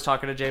 Like I was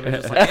talking to Jamie,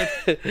 just like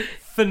it's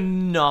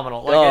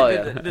phenomenal.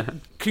 Like,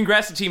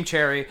 congrats to Team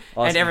Cherry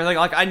and everything.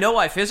 Like I know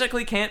I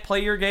physically can't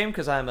play your game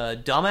because I'm a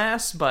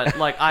dumbass, but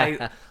like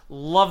I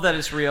love that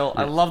it's real.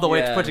 I love the way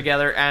it's put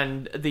together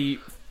and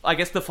I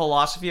guess the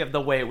philosophy of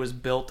the way it was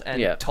built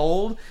and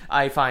told,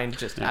 I find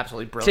just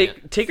absolutely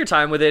brilliant. Take your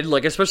time with it,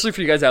 like especially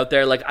for you guys out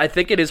there. Like I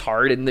think it is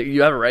hard, and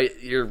you have a right.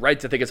 You're right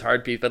to think it's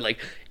hard, Pete. But like,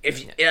 I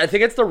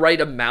think it's the right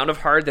amount of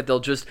hard that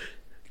they'll just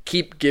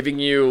keep giving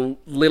you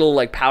little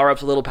like power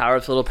ups,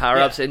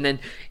 and then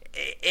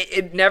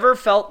it never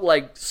felt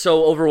like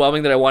so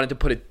overwhelming that I wanted to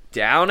put it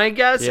down. I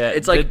guess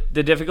it's like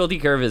the difficulty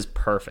curve is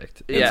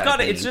perfect.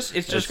 It's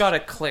just got to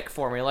click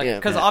for me, like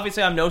because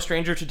obviously I'm no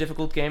stranger to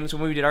difficult games.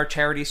 When we did our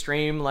charity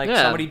stream, like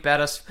somebody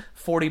bet us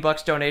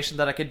 $40 donation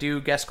that I could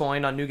do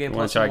Gascoigne on New Game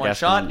Plus in one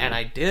shot, and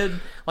I did.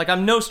 Like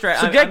I'm no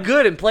stranger. So get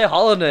good and play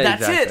Hollow Knight.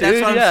 That's it.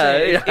 That's what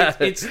I'm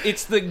saying.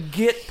 It's the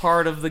get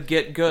part of the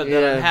get good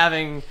that I'm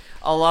having.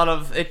 A lot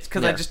of it's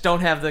because I just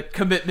don't have the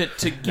commitment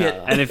to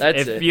get. And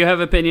if you have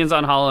opinions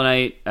on Hollow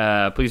Knight,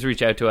 please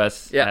reach out to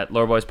us at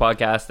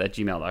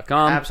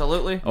loreboyspodcast@gmail.com.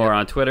 Absolutely. Or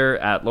on Twitter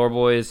at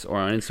loreboys, or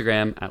on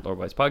Instagram at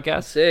loreboyspodcast.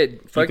 That's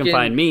it. You can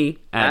find me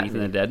at Ethan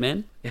the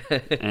Deadman.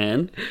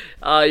 And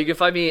you can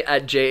find me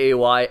at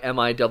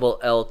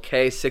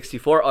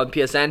JAYMILLK64 on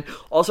PSN.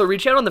 Also,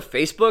 reach out on the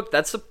Facebook.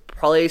 That's the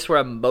place where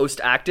I'm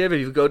most active. If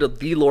you go to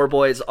The Lore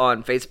Boys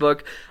on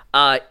Facebook,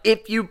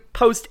 if you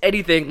post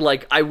anything,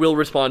 like I will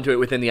respond to it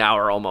within the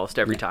hour almost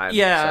every time.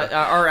 Yeah, so.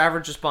 Our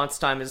average response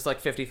time is like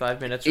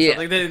 55 minutes or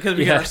something because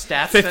we got our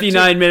stats.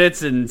 59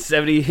 minutes and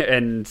 70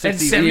 and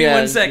 60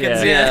 71 seconds.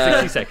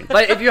 60 seconds.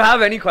 But if you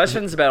have any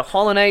questions about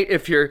Hollow Knight,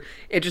 if you're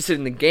interested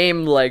in the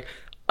game, like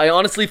I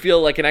honestly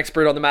feel like an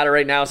expert on the matter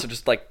right now. So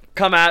just like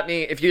come at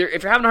me if you're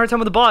having a hard time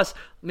with the boss.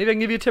 Maybe I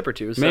can give you a tip or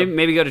two. So.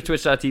 Maybe go to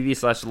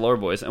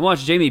twitch.tv/theloreboys and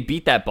watch Jamie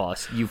beat that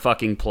boss, you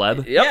fucking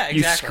pleb. Yeah, exactly.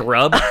 You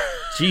scrub.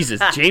 Jesus,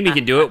 Jamie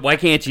can do it. Why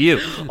can't you?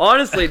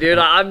 Honestly, dude,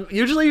 I'm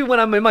usually when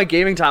I'm in my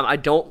gaming time, I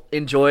don't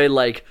enjoy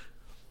like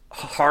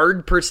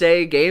hard per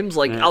se games.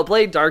 Like I'll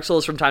play Dark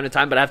Souls from time to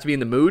time, but I have to be in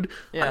the mood.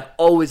 I'm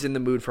always in the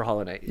mood for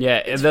Hollow Knight.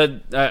 Yeah,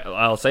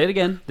 I'll say it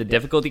again. The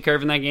difficulty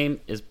curve in that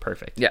game is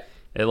perfect. Yeah.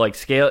 It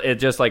it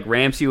just like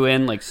ramps you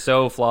in like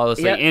so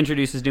flawlessly,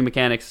 introduces new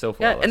mechanics so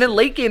flawlessly. Yeah, and then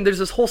late game there's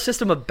this whole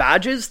system of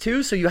badges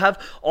too, so you have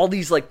all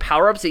these like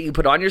power-ups that you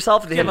put on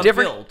yourself, and they have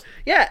different build.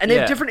 Yeah, and they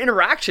have different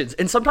interactions,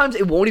 and sometimes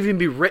it won't even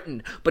be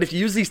written, but if you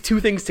use these two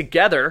things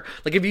together,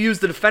 like if you use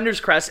the Defender's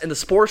Crest and the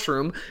Spore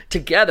Shroom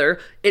together,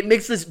 it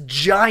makes this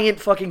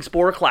giant fucking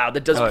spore cloud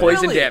that does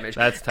poison damage.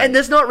 That's tight. And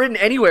that's not written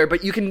anywhere,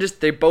 but you can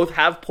they both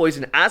have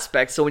poison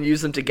aspects, so when you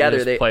use them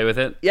together, they play with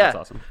it. Yeah. That's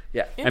awesome.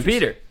 Yeah. And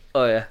Peter.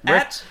 Oh yeah.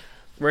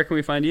 Where can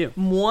we find you?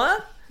 Moi?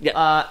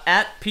 Yeah.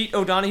 At Pete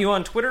O'Donohue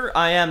on Twitter.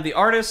 I am the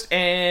artist,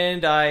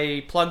 and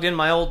I plugged in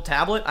my old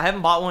tablet. I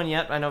haven't bought one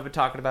yet. I know I've been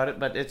talking about it,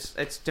 but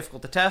it's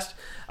difficult to test.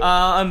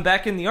 I'm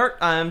back in the art.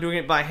 I'm doing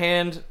it by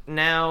hand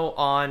now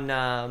on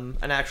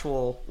an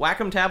actual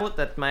Wacom tablet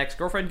that my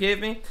ex-girlfriend gave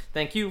me.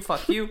 Thank you.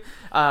 Fuck you.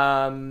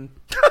 So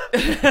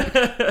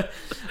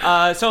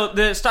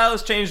the style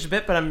has changed a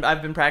bit, but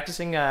I've been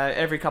practicing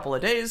every couple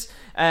of days,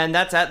 and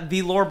that's at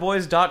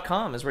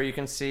theloreboys.com is where you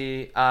can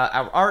see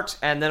our art,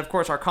 and then of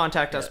course our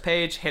contact us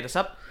page. Hit us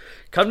up.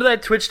 Come to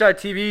that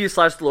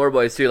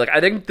twitch.tv/theloreboys too. Like I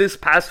think this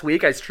past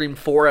week I streamed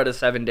 4 out of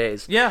 7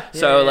 days.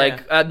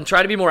 I'm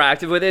trying to be more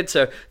active with it.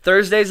 So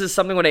Thursdays is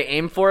something when I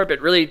aim for it,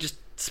 but really just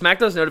smack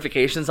those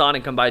notifications on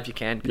and come by if you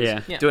can.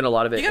 Doing a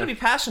lot of it. You gotta be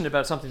passionate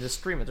about something to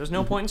stream it. There's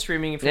no point in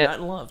streaming if you're not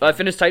in love. I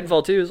finished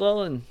Titanfall 2 as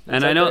well, and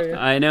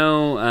I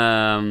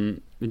know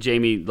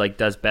Jamie like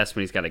does best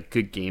when he's got a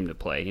good game to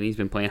play, and he's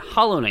been playing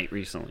Hollow Knight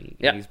recently.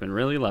 Yeah, he's been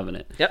really loving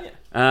it. Yep. Which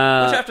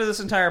after this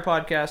entire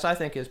podcast, I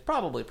think is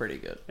probably pretty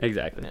good.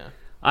 Exactly. Yeah.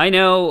 I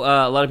know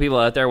a lot of people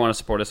out there want to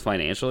support us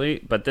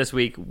financially, but this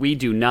week we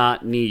do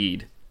not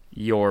need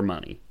your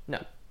money. No.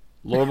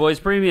 Lore Boys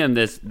Premium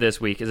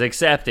this week is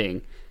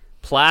accepting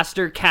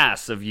plaster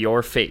casts of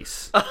your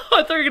face. I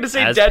thought you were going to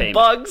say as dead payment.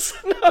 bugs.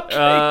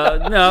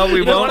 No, we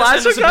You don't won't. want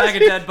to send us a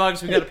bag of dead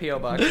bugs, we got a P.O.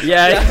 box.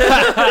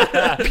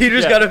 Yeah.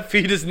 Peter's got to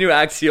feed his new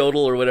Axiodal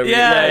or whatever.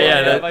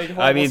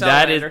 I mean,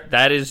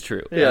 that is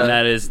true. Yeah.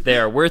 And they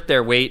are worth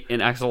their weight in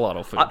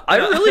axolotl food. I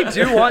really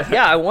do want.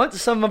 I want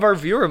some of our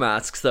viewer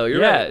masks though.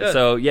 You're right. Yeah.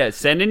 So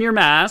send in your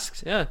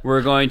masks. Yeah.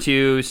 We're going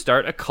to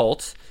start a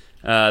cult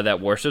that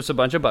worships a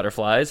bunch of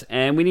butterflies,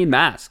 and we need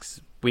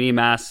masks. We need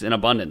masks in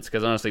abundance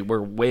because honestly, we're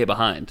way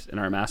behind in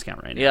our mask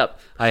count right now. Yep.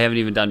 I haven't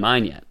even done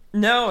mine yet.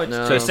 No.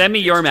 So send me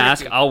your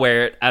mask. tricky. I'll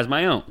wear it as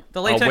my own.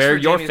 The latex I'll wear for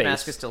your Jamie's face.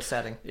 mask is still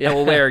setting. Yeah,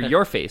 we'll wear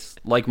your face,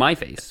 like my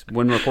face,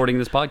 when recording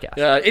this podcast.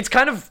 It's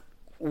kind of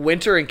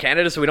winter in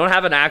Canada, so we don't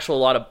have an actual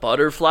lot of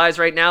butterflies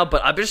right now,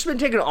 but I've just been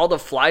taking all the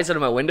flies out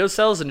of my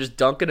windowsills and just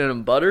dunking it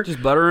in butter.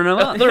 Just buttering them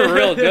up. They're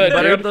real good.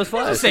 Butter dude. up those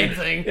flies. Same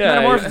thing.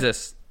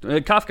 Metamorphosis.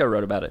 Kafka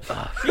wrote about it.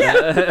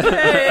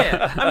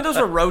 Yeah. I mean, those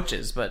were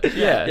roaches, but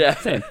Yeah,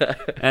 same.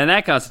 And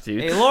that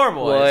constitutes Hey, lore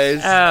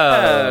boys.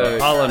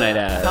 Hollow Knight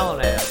ass. Hollow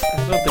Knight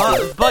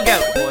ass. Bug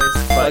out,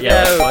 boys. Bug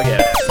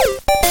out.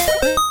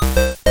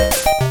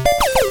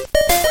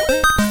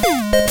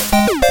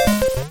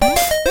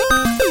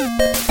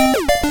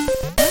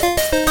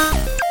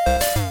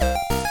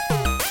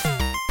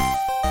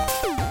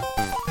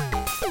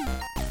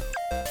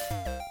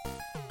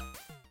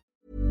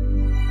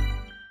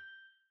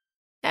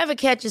 Ever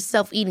catch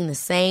yourself eating the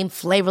same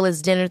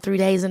flavorless dinner 3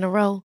 days in a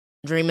row?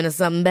 Dreaming of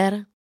something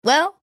better?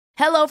 Well,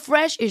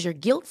 HelloFresh is your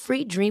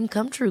guilt-free dream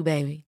come true,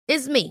 baby.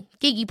 It's me,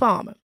 Keke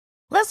Palmer.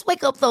 Let's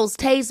wake up those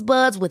taste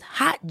buds with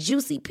hot,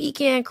 juicy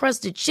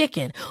pecan-crusted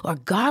chicken or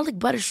garlic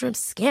butter shrimp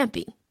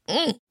scampi.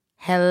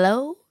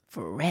 Hello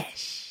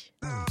Fresh.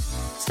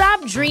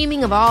 Stop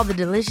dreaming of all the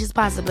delicious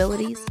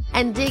possibilities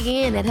and dig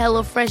in at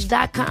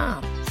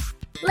HelloFresh.com.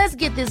 Let's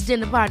get this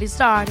dinner party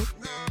started.